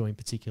 I'm not doing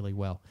particularly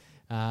well.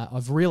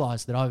 I've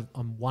realised that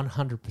I'm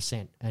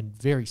 100% and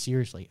very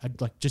seriously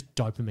just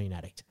dopamine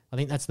addict. I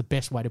think that's the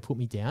best way to put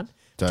me down.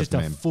 Just a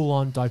Dopamine.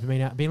 full-on dopamine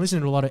addict. I've been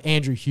listening to a lot of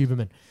Andrew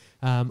Huberman.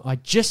 I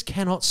just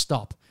cannot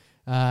stop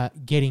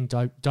getting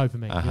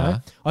dopamine. You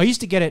know? I used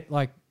to get it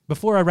like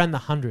before I ran the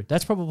 100.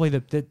 That's probably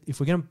the if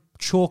we're going to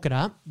chalk it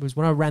up, it was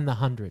when I ran the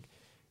 100.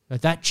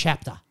 That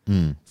chapter,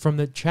 from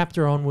the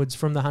chapter onwards,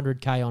 from the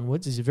 100K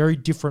onwards, is a very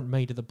different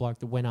me to the bloke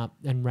that went up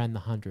and ran the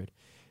 100.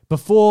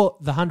 Before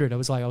the 100, I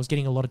was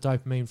getting a lot of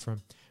dopamine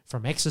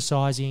from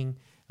exercising,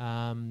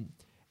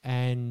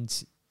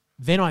 and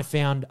then I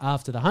found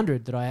after the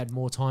 100 that I had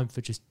more time for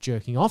just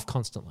jerking off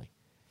constantly.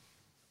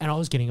 And I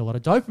was getting a lot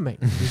of dopamine,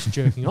 just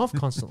jerking off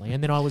constantly.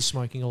 And then I was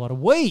smoking a lot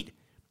of weed.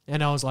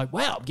 And I was like,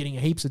 wow, I'm getting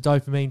heaps of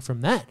dopamine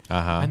from that.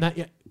 And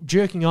that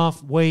jerking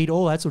off, weed,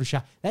 all that sort of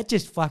shit, that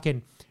just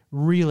fucking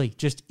really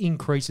just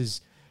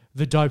increases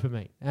the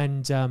dopamine.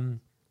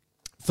 And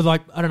for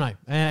like, I don't know,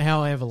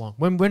 however long.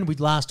 When we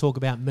last talk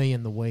about me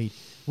and the weed,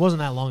 it wasn't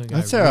that long ago.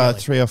 I'd say really.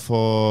 3 or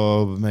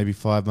 4, maybe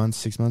 5 months,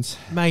 6 months.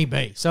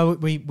 Maybe. So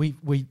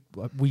we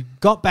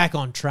got back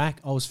on track.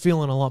 I was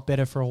feeling a lot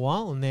better for a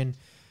while, and then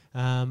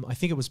I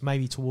think it was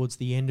maybe towards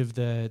the end of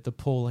the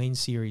Pauline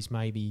series,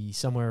 maybe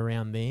somewhere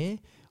around there,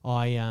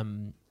 I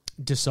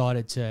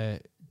decided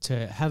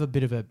to have a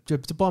bit of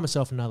to buy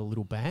myself another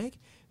little bag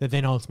that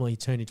then ultimately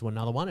turned into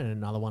another one and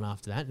another one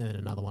after that and then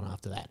another one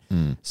after that.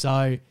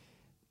 So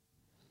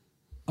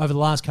over the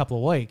last couple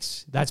of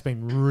weeks, that's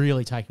been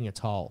really taking a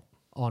toll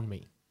on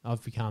me.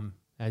 I've become,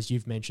 as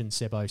you've mentioned,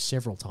 Sebo,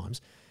 several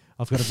times,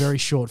 I've got a very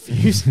short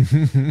fuse.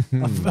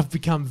 I've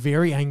become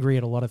very angry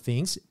at a lot of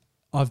things.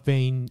 I've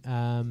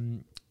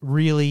been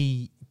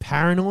really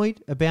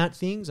paranoid about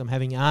things. I'm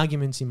having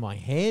arguments in my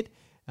head.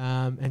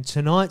 And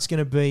tonight's going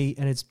to be,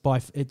 and it's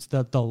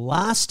the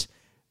last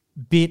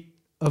bit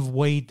of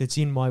weed that's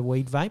in my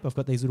weed vape. I've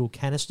got these little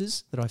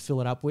canisters that I fill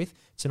it up with.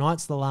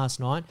 Tonight's the last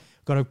night.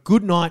 Got a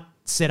good night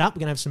set up. We're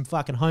going to have some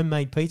fucking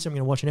homemade pizza. I'm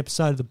going to watch an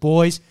episode of The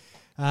Boys.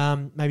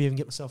 Maybe even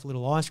get myself a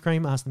little ice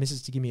cream, ask the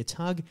missus to give me a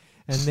tug.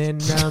 And then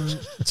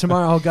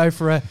tomorrow I'll go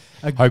for a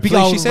big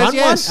old she says run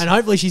yes. one. And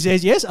hopefully she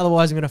says yes.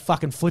 Otherwise I'm going to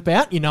fucking flip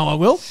out. You know I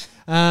will.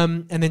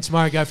 And then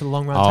tomorrow go for the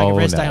long run, take a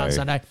rest day on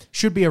Sunday.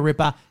 Should be a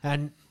ripper.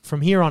 And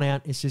from here on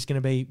out, it's just going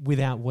to be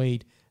without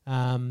weed.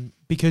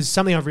 Because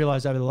something I've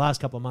realised over the last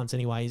couple of months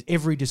anyway is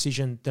every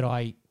decision that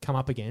I come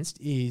up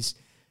against is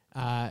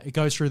it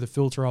goes through the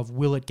filter of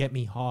will it get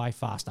me high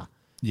faster?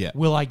 Yeah.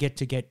 Will I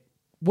get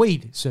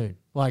weed soon?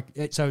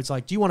 So it's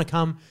like, do you want to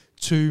come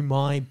to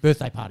my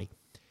birthday party?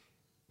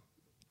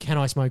 Can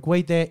I smoke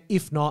weed there?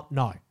 If not,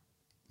 no.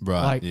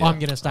 Right. Like, yeah. I'm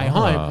going to stay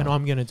home and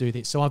I'm going to do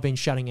this. So I've been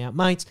shutting out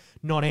mates,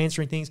 not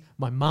answering things.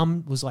 My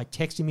mum was like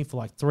texting me for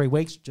like 3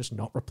 weeks, just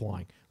not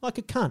replying. Like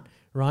a cunt,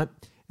 right?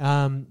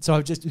 So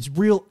it's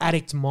real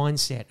addict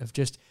mindset of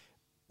just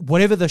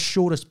whatever the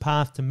shortest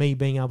path to me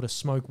being able to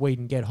smoke weed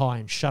and get high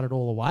and shut it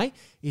all away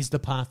is the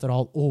path that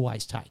I'll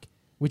always take,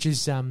 which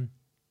is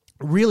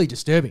really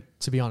disturbing,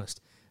 to be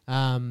honest.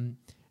 And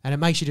it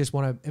makes you just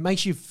want to, it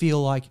makes you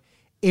feel like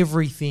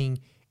everything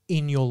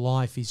in your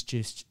life is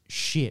just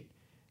shit.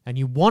 And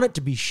you want it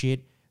to be shit,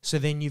 so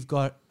then you've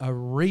got a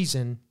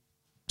reason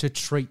to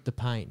treat the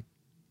pain,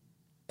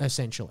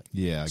 essentially.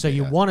 Yeah. So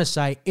you want to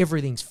say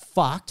everything's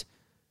fucked,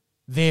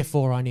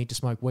 therefore I need to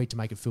smoke weed to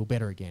make it feel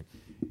better again.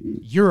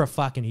 You're a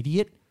fucking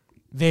idiot,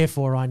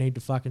 therefore I need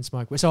to fucking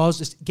smoke weed. So I was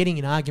just getting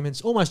in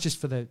arguments almost just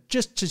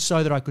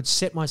so that I could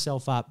set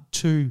myself up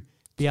to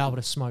be able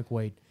to smoke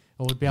weed.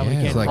 Or would be able to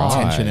get It's like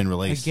high. tension and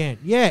release. Again.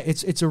 Yeah,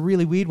 it's a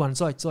really weird one.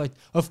 It's like,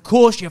 of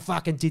course you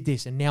fucking did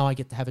this, and now I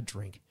get to have a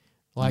drink.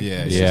 Like,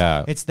 Yeah, it's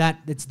yeah. just-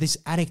 it's this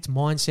addict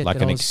mindset. Like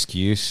that an I was-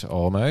 excuse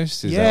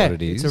almost? Is yeah, that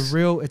what it is?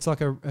 it's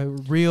like a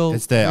real.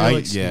 It's the real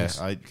because excuse.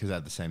 I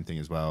had the same thing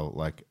as well.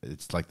 Like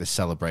it's like the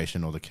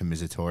celebration or the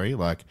commisatory.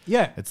 Like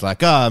Yeah. it's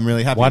like I'm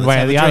really happy. One let's way or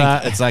have a the drink.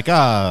 other. It's like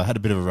I had a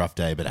bit of a rough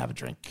day, but have a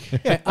drink.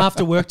 Yeah,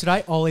 after work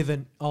today, I'll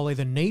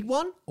either need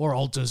one or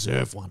I'll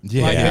deserve one.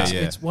 Yeah, Like, yeah,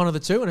 it's one of the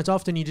two, and it's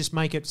often you just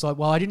make it. It's like,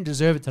 well, I didn't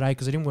deserve it today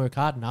because I didn't work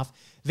hard enough.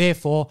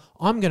 Therefore,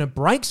 I'm going to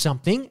break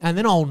something, and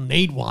then I'll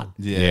need one.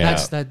 Yeah.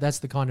 That's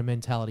the kind of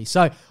mentality.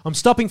 So I'm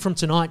stopping from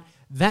tonight.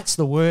 That's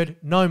the word.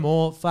 No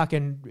more.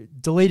 Fucking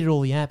deleted all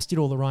the apps. Did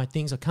all the right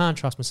things. I can't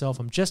trust myself.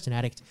 I'm just an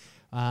addict.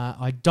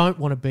 I don't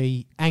want to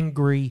be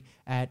angry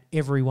at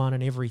everyone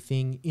and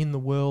everything in the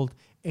world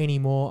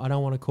anymore. I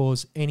don't want to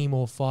cause any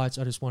more fights.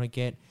 I just want to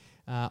get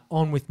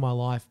on with my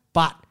life.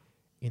 But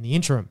in the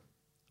interim,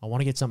 I want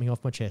to get something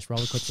off my chest.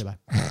 Roll a quick Sebo.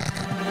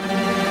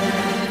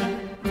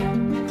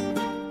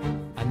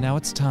 And now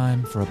it's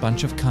time for A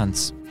Bunch of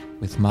Cunts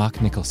with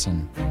Mark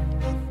Nicholson.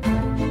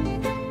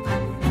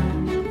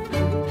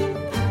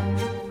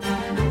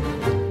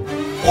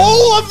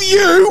 All of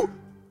you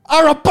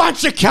are a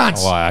bunch of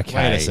cunts. Oh,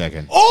 okay. Wait a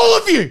second. All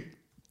of you.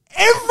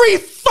 Every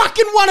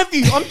fucking one of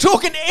you. I'm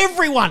talking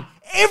everyone.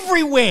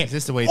 Everywhere. Is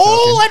this the way you're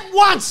all talking? at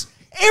once.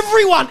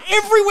 Everyone.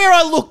 Everywhere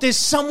I look, there's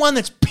someone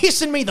that's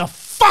pissing me the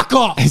fuck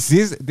off. This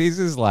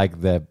is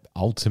like the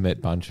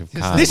ultimate bunch of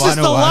cunts. This is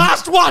Final the one?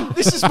 last one.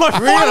 This is my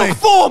Really? final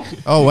form.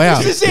 Oh, wow.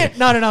 This is it.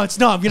 No, it's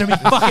not. I'm going to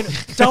be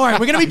fucking... Don't worry.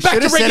 We're going to be back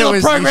to should've said it regular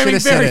was- you programming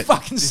should've said very it.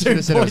 fucking You soon,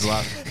 should've said it was boys.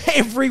 last.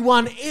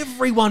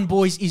 Everyone,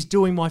 boys, is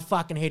doing my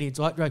fucking head in. It's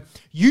like,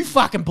 you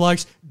fucking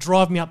blokes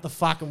drive me up the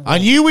fucking wall. I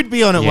knew we'd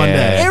be on it one Yeah.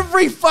 day.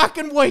 Every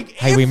fucking week,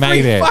 Hey, we made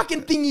every it.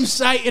 fucking thing you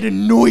say, it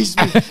annoys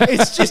me.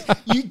 It's just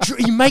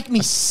you make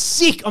me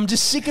sick. I'm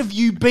just sick of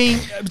you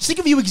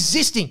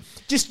existing.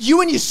 Just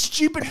you and your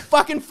stupid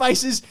fucking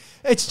faces.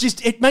 It's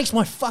just it makes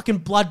my fucking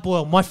blood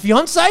boil. My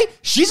fiance,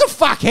 she's a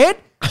fuckhead.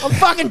 I'm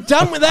fucking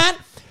done with that.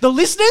 The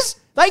listeners,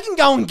 they can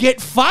go and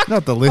get fucked.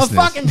 Not the listeners.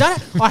 I've fucking done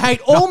it. I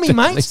hate all me the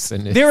mates.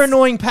 listeners. They're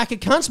annoying pack of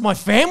cunts. My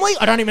family,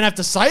 I don't even have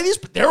to say this,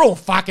 but they're a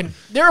bunch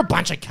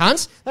of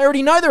cunts. They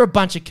already know they're a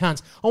bunch of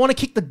cunts. I want to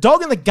kick the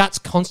dog in the guts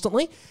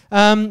constantly.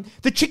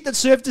 The chick that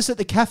served us at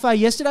the cafe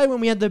yesterday when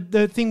we had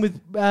the thing with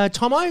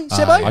Tomo,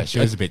 Sebo. She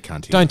was a bit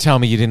cunty. Don't tell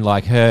me you didn't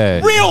like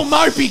her. Real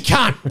mopey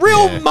cunt.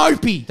 Real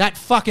mopey. That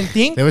fucking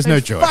thing. There was no I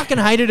joy. fucking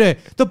hated her.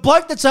 The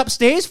bloke that's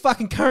upstairs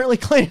fucking currently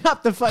cleaning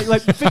up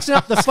fixing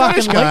up the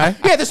fucking guy. leak.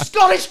 Yeah, the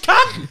Scottish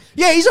cunt.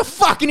 Yeah, he's a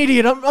fucking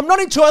idiot. I'm not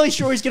entirely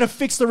sure he's going to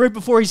fix the roof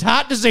before his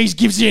heart disease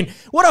gives in.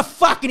 What a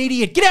fucking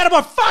idiot. Get out of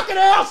my fucking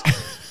house.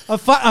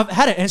 I've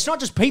had it. And it's not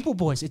just people,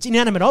 boys. It's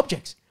inanimate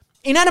objects.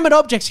 Inanimate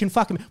objects can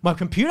fucking... My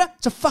computer,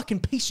 it's a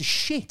fucking piece of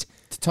shit.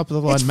 It's top of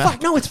the line, It's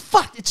Mac. No, it's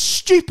fucked. It's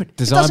stupid. It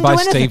Designed doesn't by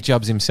do anything. Steve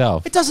Jobs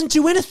himself. It doesn't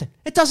do anything.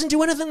 It doesn't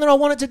do anything that I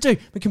want it to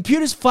do. The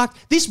computer's fucked.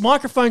 This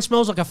microphone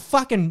smells like a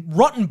fucking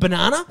rotten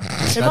banana.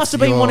 It must have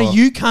been one of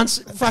you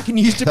cunts fucking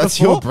used it That's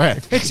before. your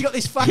breath. It's got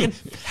this fucking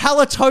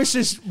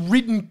halitosis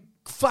ridden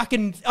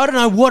fucking... I don't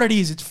know what it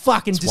is. It's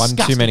fucking one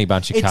disgusting. too many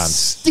bunch of it cunts.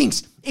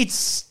 Stinks. It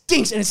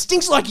stinks. And it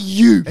stinks like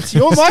you. It's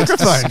your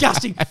microphone.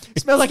 Disgusting.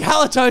 It smells like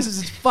halitosis.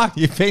 It's fucked.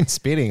 You've been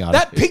spitting on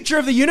That it. picture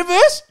of the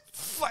universe,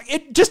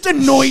 it just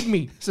annoyed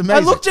me. It's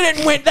amazing. I looked at it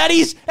and went,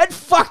 it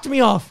fucked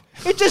me off.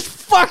 It just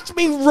fucked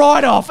me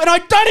right off. And I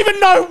don't even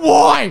know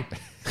why.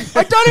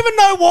 I don't even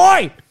know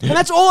why. And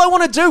that's all I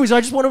want to do is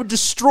I just want to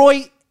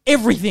destroy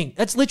everything.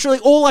 That's literally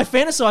all I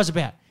fantasize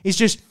about is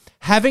just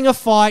having a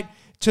fight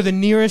to the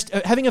nearest,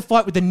 having a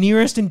fight with the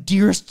nearest and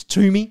dearest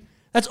to me.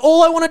 That's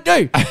all I want to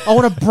do. I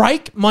want to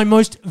break my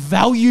most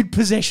valued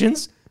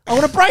possessions. I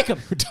want to break them.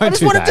 I just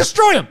do want to that.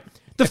 destroy them.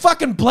 The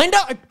fucking blender.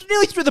 I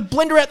nearly threw the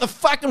blender out the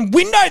fucking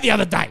window the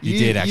other day. You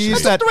did actually.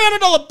 It's a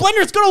 $300 blender.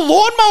 It's got a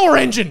lawnmower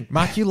engine.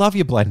 Mark, you love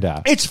your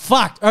blender. It's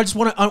fucked. I just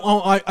want to.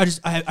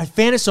 I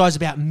fantasize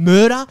about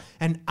murder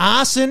and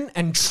arson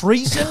and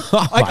treason.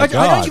 I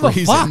don't give a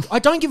fuck. I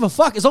don't give a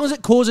fuck as long as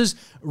it causes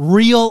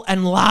real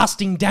and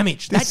lasting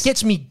damage. That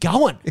gets me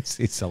going.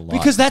 It's a lot.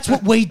 Because that's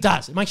what weed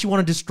does. It makes you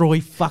want to destroy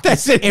fucking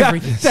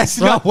everything. That's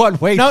not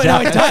what weed No,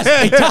 does. it does.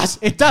 It does.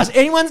 It does.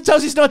 Anyone that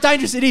tells you it's not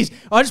dangerous, it is.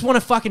 I just want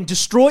to fucking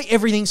destroy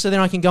everything so then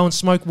I can go and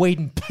smoke weed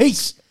in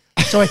peace.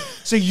 So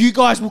you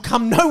guys will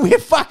come nowhere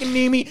fucking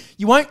near me.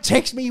 You won't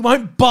text me. You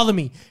won't bother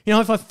me. You know,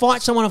 if I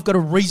fight someone, I've got a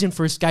reason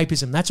for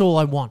escapism. That's all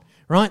I want,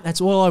 right? That's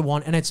all I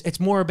want. And it's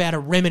more about a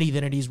remedy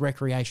than it is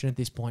recreation at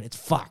this point. It's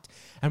fucked.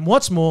 And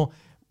what's more,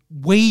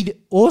 weed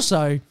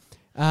also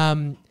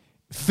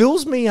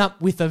fills me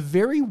up with a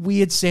very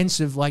weird sense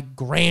of like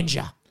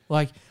grandeur,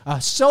 like a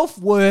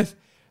self-worth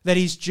that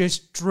is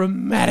just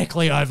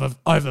dramatically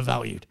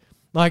overvalued.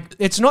 Like,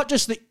 it's not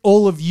just that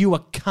all of you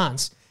are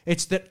cunts.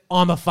 It's that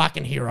I'm a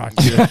fucking hero.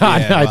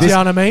 I know. Do you know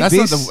what I mean?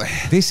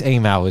 This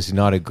email was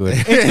not a good.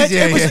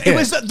 It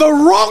was the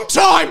wrong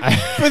time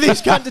for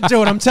this cunt to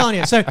do it. I'm telling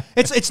you. So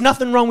it's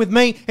nothing wrong with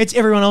me. It's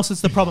everyone else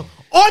that's the problem.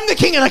 I'm the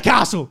king of the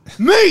castle.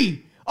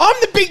 Me. I'm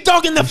the big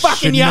dog in the fucking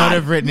should yard. not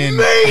have written in.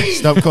 Me.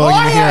 Stop calling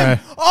him a hero.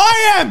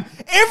 I am.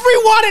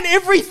 Everyone and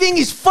everything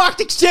is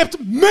fucked except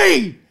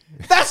me.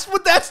 That's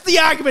the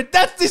argument.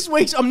 That's this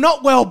week's. I'm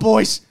not well,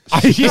 boys.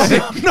 I'm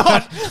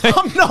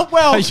not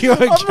well.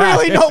 I'm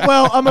really not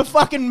well. I'm a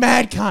fucking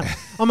mad cunt.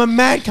 I'm a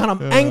mad cunt.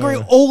 I'm angry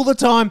all the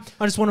time.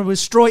 I just want to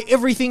destroy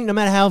everything, no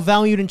matter how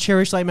valued and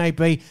cherished they may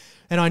be.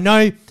 And I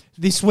know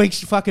this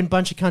week's fucking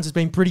bunch of cunts has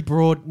been pretty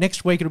broad.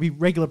 Next week it'll be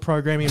regular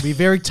programming. It'll be a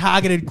very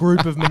targeted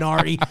group of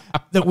minority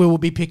that we will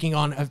be picking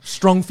on. A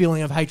strong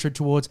feeling of hatred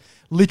towards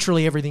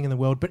literally everything in the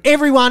world. But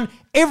everyone,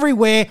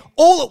 everywhere,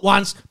 all at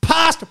once,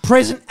 past,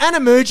 present, and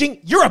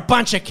emerging, you're a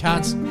bunch of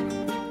cunts.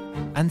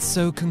 And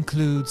so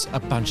concludes A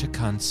Bunch of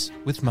Cunts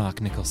with Mark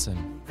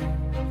Nicholson.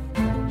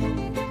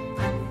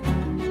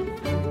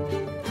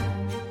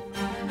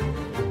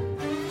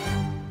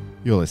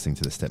 You're listening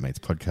to the Stepmates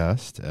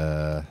podcast.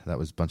 That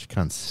was a bunch of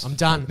cunts. I'm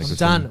done. I'm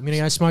done. I'm going to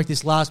go smoke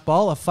this last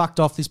bowl. I fucked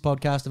off this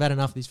podcast. I've had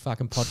enough of this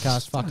fucking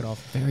podcast. Fuck it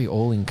off. Very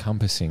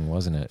all-encompassing,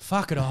 wasn't it?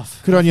 Fuck it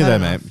off. Good on you, I've though,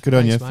 had mate. enough. Good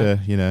on you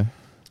Thanks, mate. for,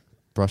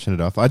 brushing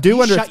it off. I do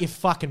wonder. Shut your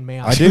fucking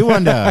mouth. I do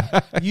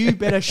wonder. You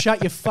better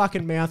shut your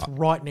fucking mouth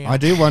right now. I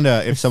do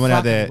wonder if someone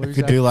out there fucking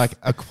loser. could do like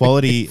a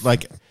quality,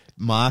 like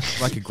Mark,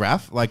 like a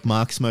graph, like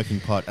Mark smoking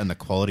pot and the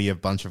quality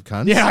of bunch of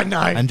cunts. Yeah, I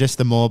know. And just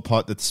the more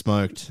pot that's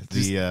smoked,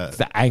 the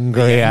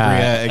angrier.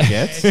 angrier it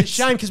gets. It's a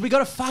shame because we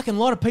got a fucking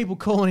lot of people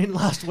calling in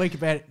last week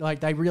about it.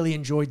 Like they really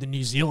enjoyed the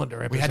New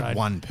Zealander episode. We had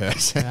one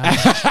person. I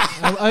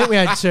think we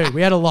had two.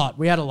 We had a lot.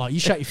 You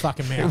shut your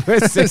fucking mouth. You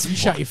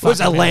shut your It was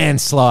fucking a mouth.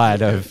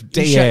 landslide of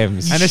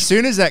DMs. And as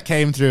soon as that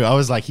came through, I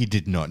was like, he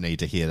did not need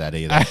to hear that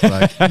either.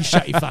 Like, You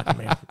shut your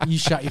fucking mouth. You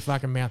shut your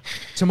fucking mouth.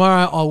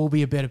 Tomorrow I will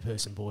be a better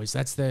person, boys.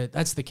 That's the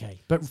key.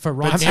 But for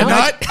right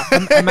now,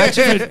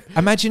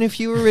 Imagine if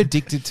you were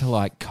addicted to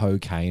like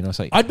cocaine or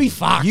something. I'd be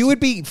fucked. You would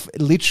be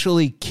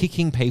literally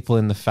kicking people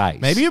in the face.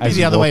 maybe it'd be as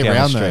the you other walk way down the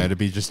around street. though. It'd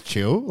be just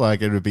chill.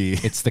 Like it would be.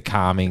 It's the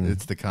calming.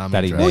 It's the calming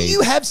that he drug. Well, needs.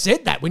 you have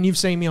said that when you've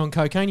seen me on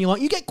cocaine. You're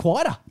like, you get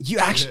quieter. You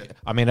actually.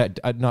 I mean,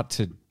 not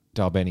to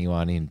dob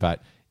anyone in,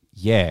 but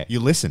yeah,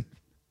 You listen.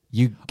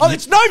 you. Oh,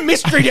 it's no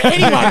mystery to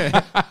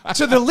anyone,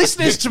 to the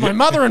listeners, to my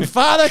mother and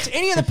father, to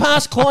any of the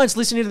past clients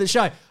listening to the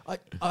show.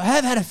 I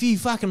have had a few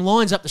fucking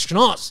lines up the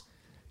schnoz,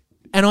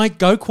 and I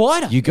go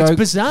quieter. It's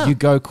bizarre. You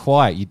go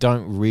quiet. You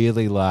don't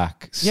really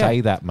say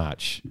Yeah. that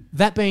much.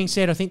 That being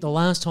said, I think the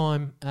last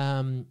time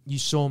you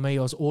saw me,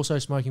 I was also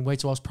smoking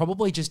weed, so I was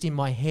probably just in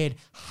my head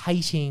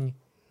hating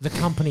the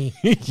company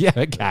Yeah,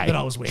 okay. that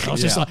I was with. I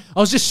was just like, I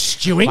was just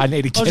stewing. I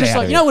need to I was get just out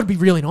like, of you know, it would be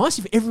really nice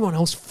if everyone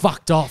else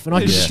fucked off and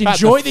I could just Shut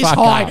enjoy the this fuck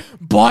high up.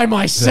 by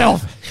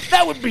myself.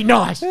 That would be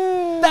nice.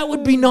 That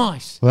would be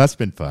nice. Well, that's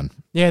been fun.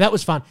 Yeah, that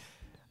was fun.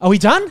 Are we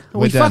done?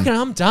 We're done.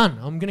 I'm done.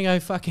 I'm gonna go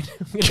fucking.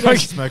 I'm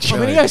smoke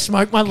gonna go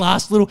smoke my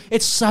last little.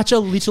 It's such a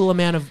little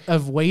amount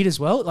of weed as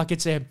well. Like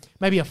it's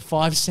maybe a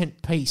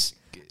 5-cent piece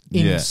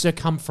in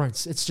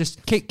circumference. It's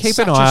just Keep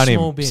such an eye a on him,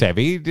 small bit.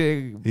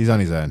 Sebby. He's on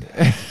his own.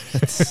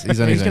 He's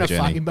on He's his gonna own fuck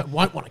journey. him, but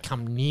won't want to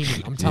come near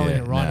me. I'm telling Yeah,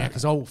 you right no. now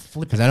because I'll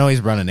flip it. Because I know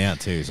he's running out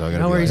too, so I got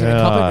know to where be he's like,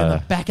 going to cop it in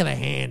the back of the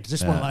hand.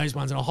 Just one of those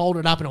ones. And I'll hold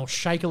it up and I'll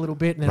shake a little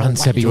bit. And then Run, I'll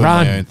whack Sebby, it. doing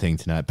run. my own thing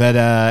tonight. But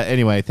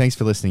anyway, thanks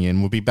for listening in.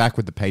 We'll be back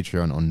with the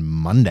Patreon on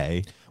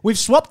Monday. We've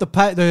swapped the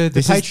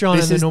Patreon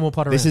and the normal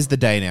pot around. This is the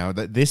day now.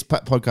 This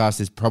podcast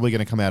is probably going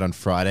to come out on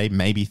Friday,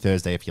 maybe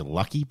Thursday if you're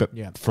lucky, but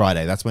Yeah.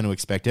 Friday. That's when to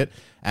expect it.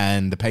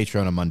 And the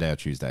Patreon on Monday or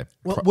Tuesday.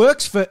 What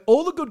works for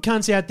all the good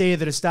cunts out there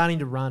that are starting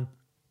to run,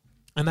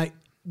 and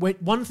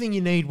one thing you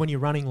need when you're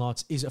running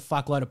lots is a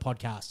fuckload of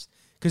podcasts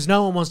because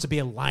no one wants to be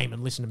a lame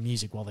and listen to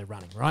music while they're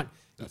running, right?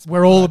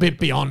 We're all a bit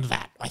beyond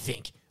that, I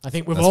think. I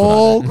think we've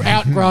all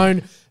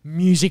outgrown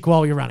music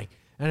while you're running,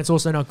 and it's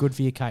also not good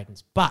for your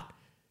cadence. But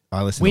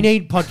I listen. we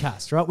need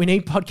podcasts, right? We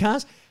need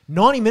podcasts.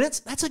 90 minutes,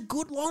 that's a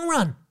good long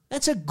run.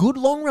 That's a good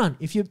long run.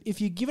 If you're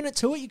giving it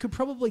to it, you could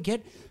probably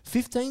get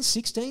 15,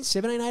 16,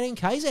 17, 18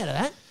 Ks out of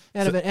that,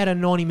 out of a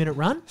 90-minute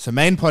run. So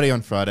main potty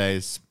on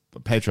Fridays,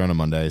 Patreon on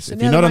Mondays. So if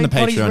now you're not on the main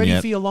potty's Patreon ready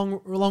yet, for your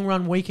long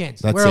run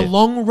weekends. That's We're a it.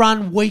 long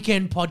run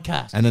weekend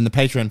podcast. and then the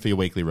Patreon for your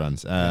weekly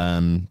runs. You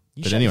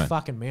But shut anyway, your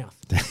fucking mouth.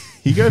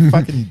 you go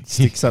fucking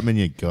stick something in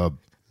your gob.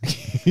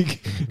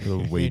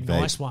 Little weed Yeah, vape.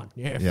 nice one.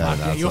 Yeah, Yeah, fuck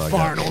yeah, that's you're all I got.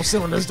 firing all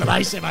cylinders today,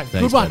 Sebo. Thanks,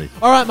 Good one. buddy.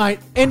 All right, mate.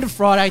 End of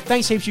Friday.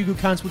 Thanks heaps, you good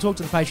cunts. We'll talk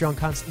to the Patreon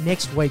cunts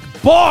next week.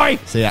 Bye.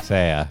 See ya. So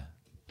yeah.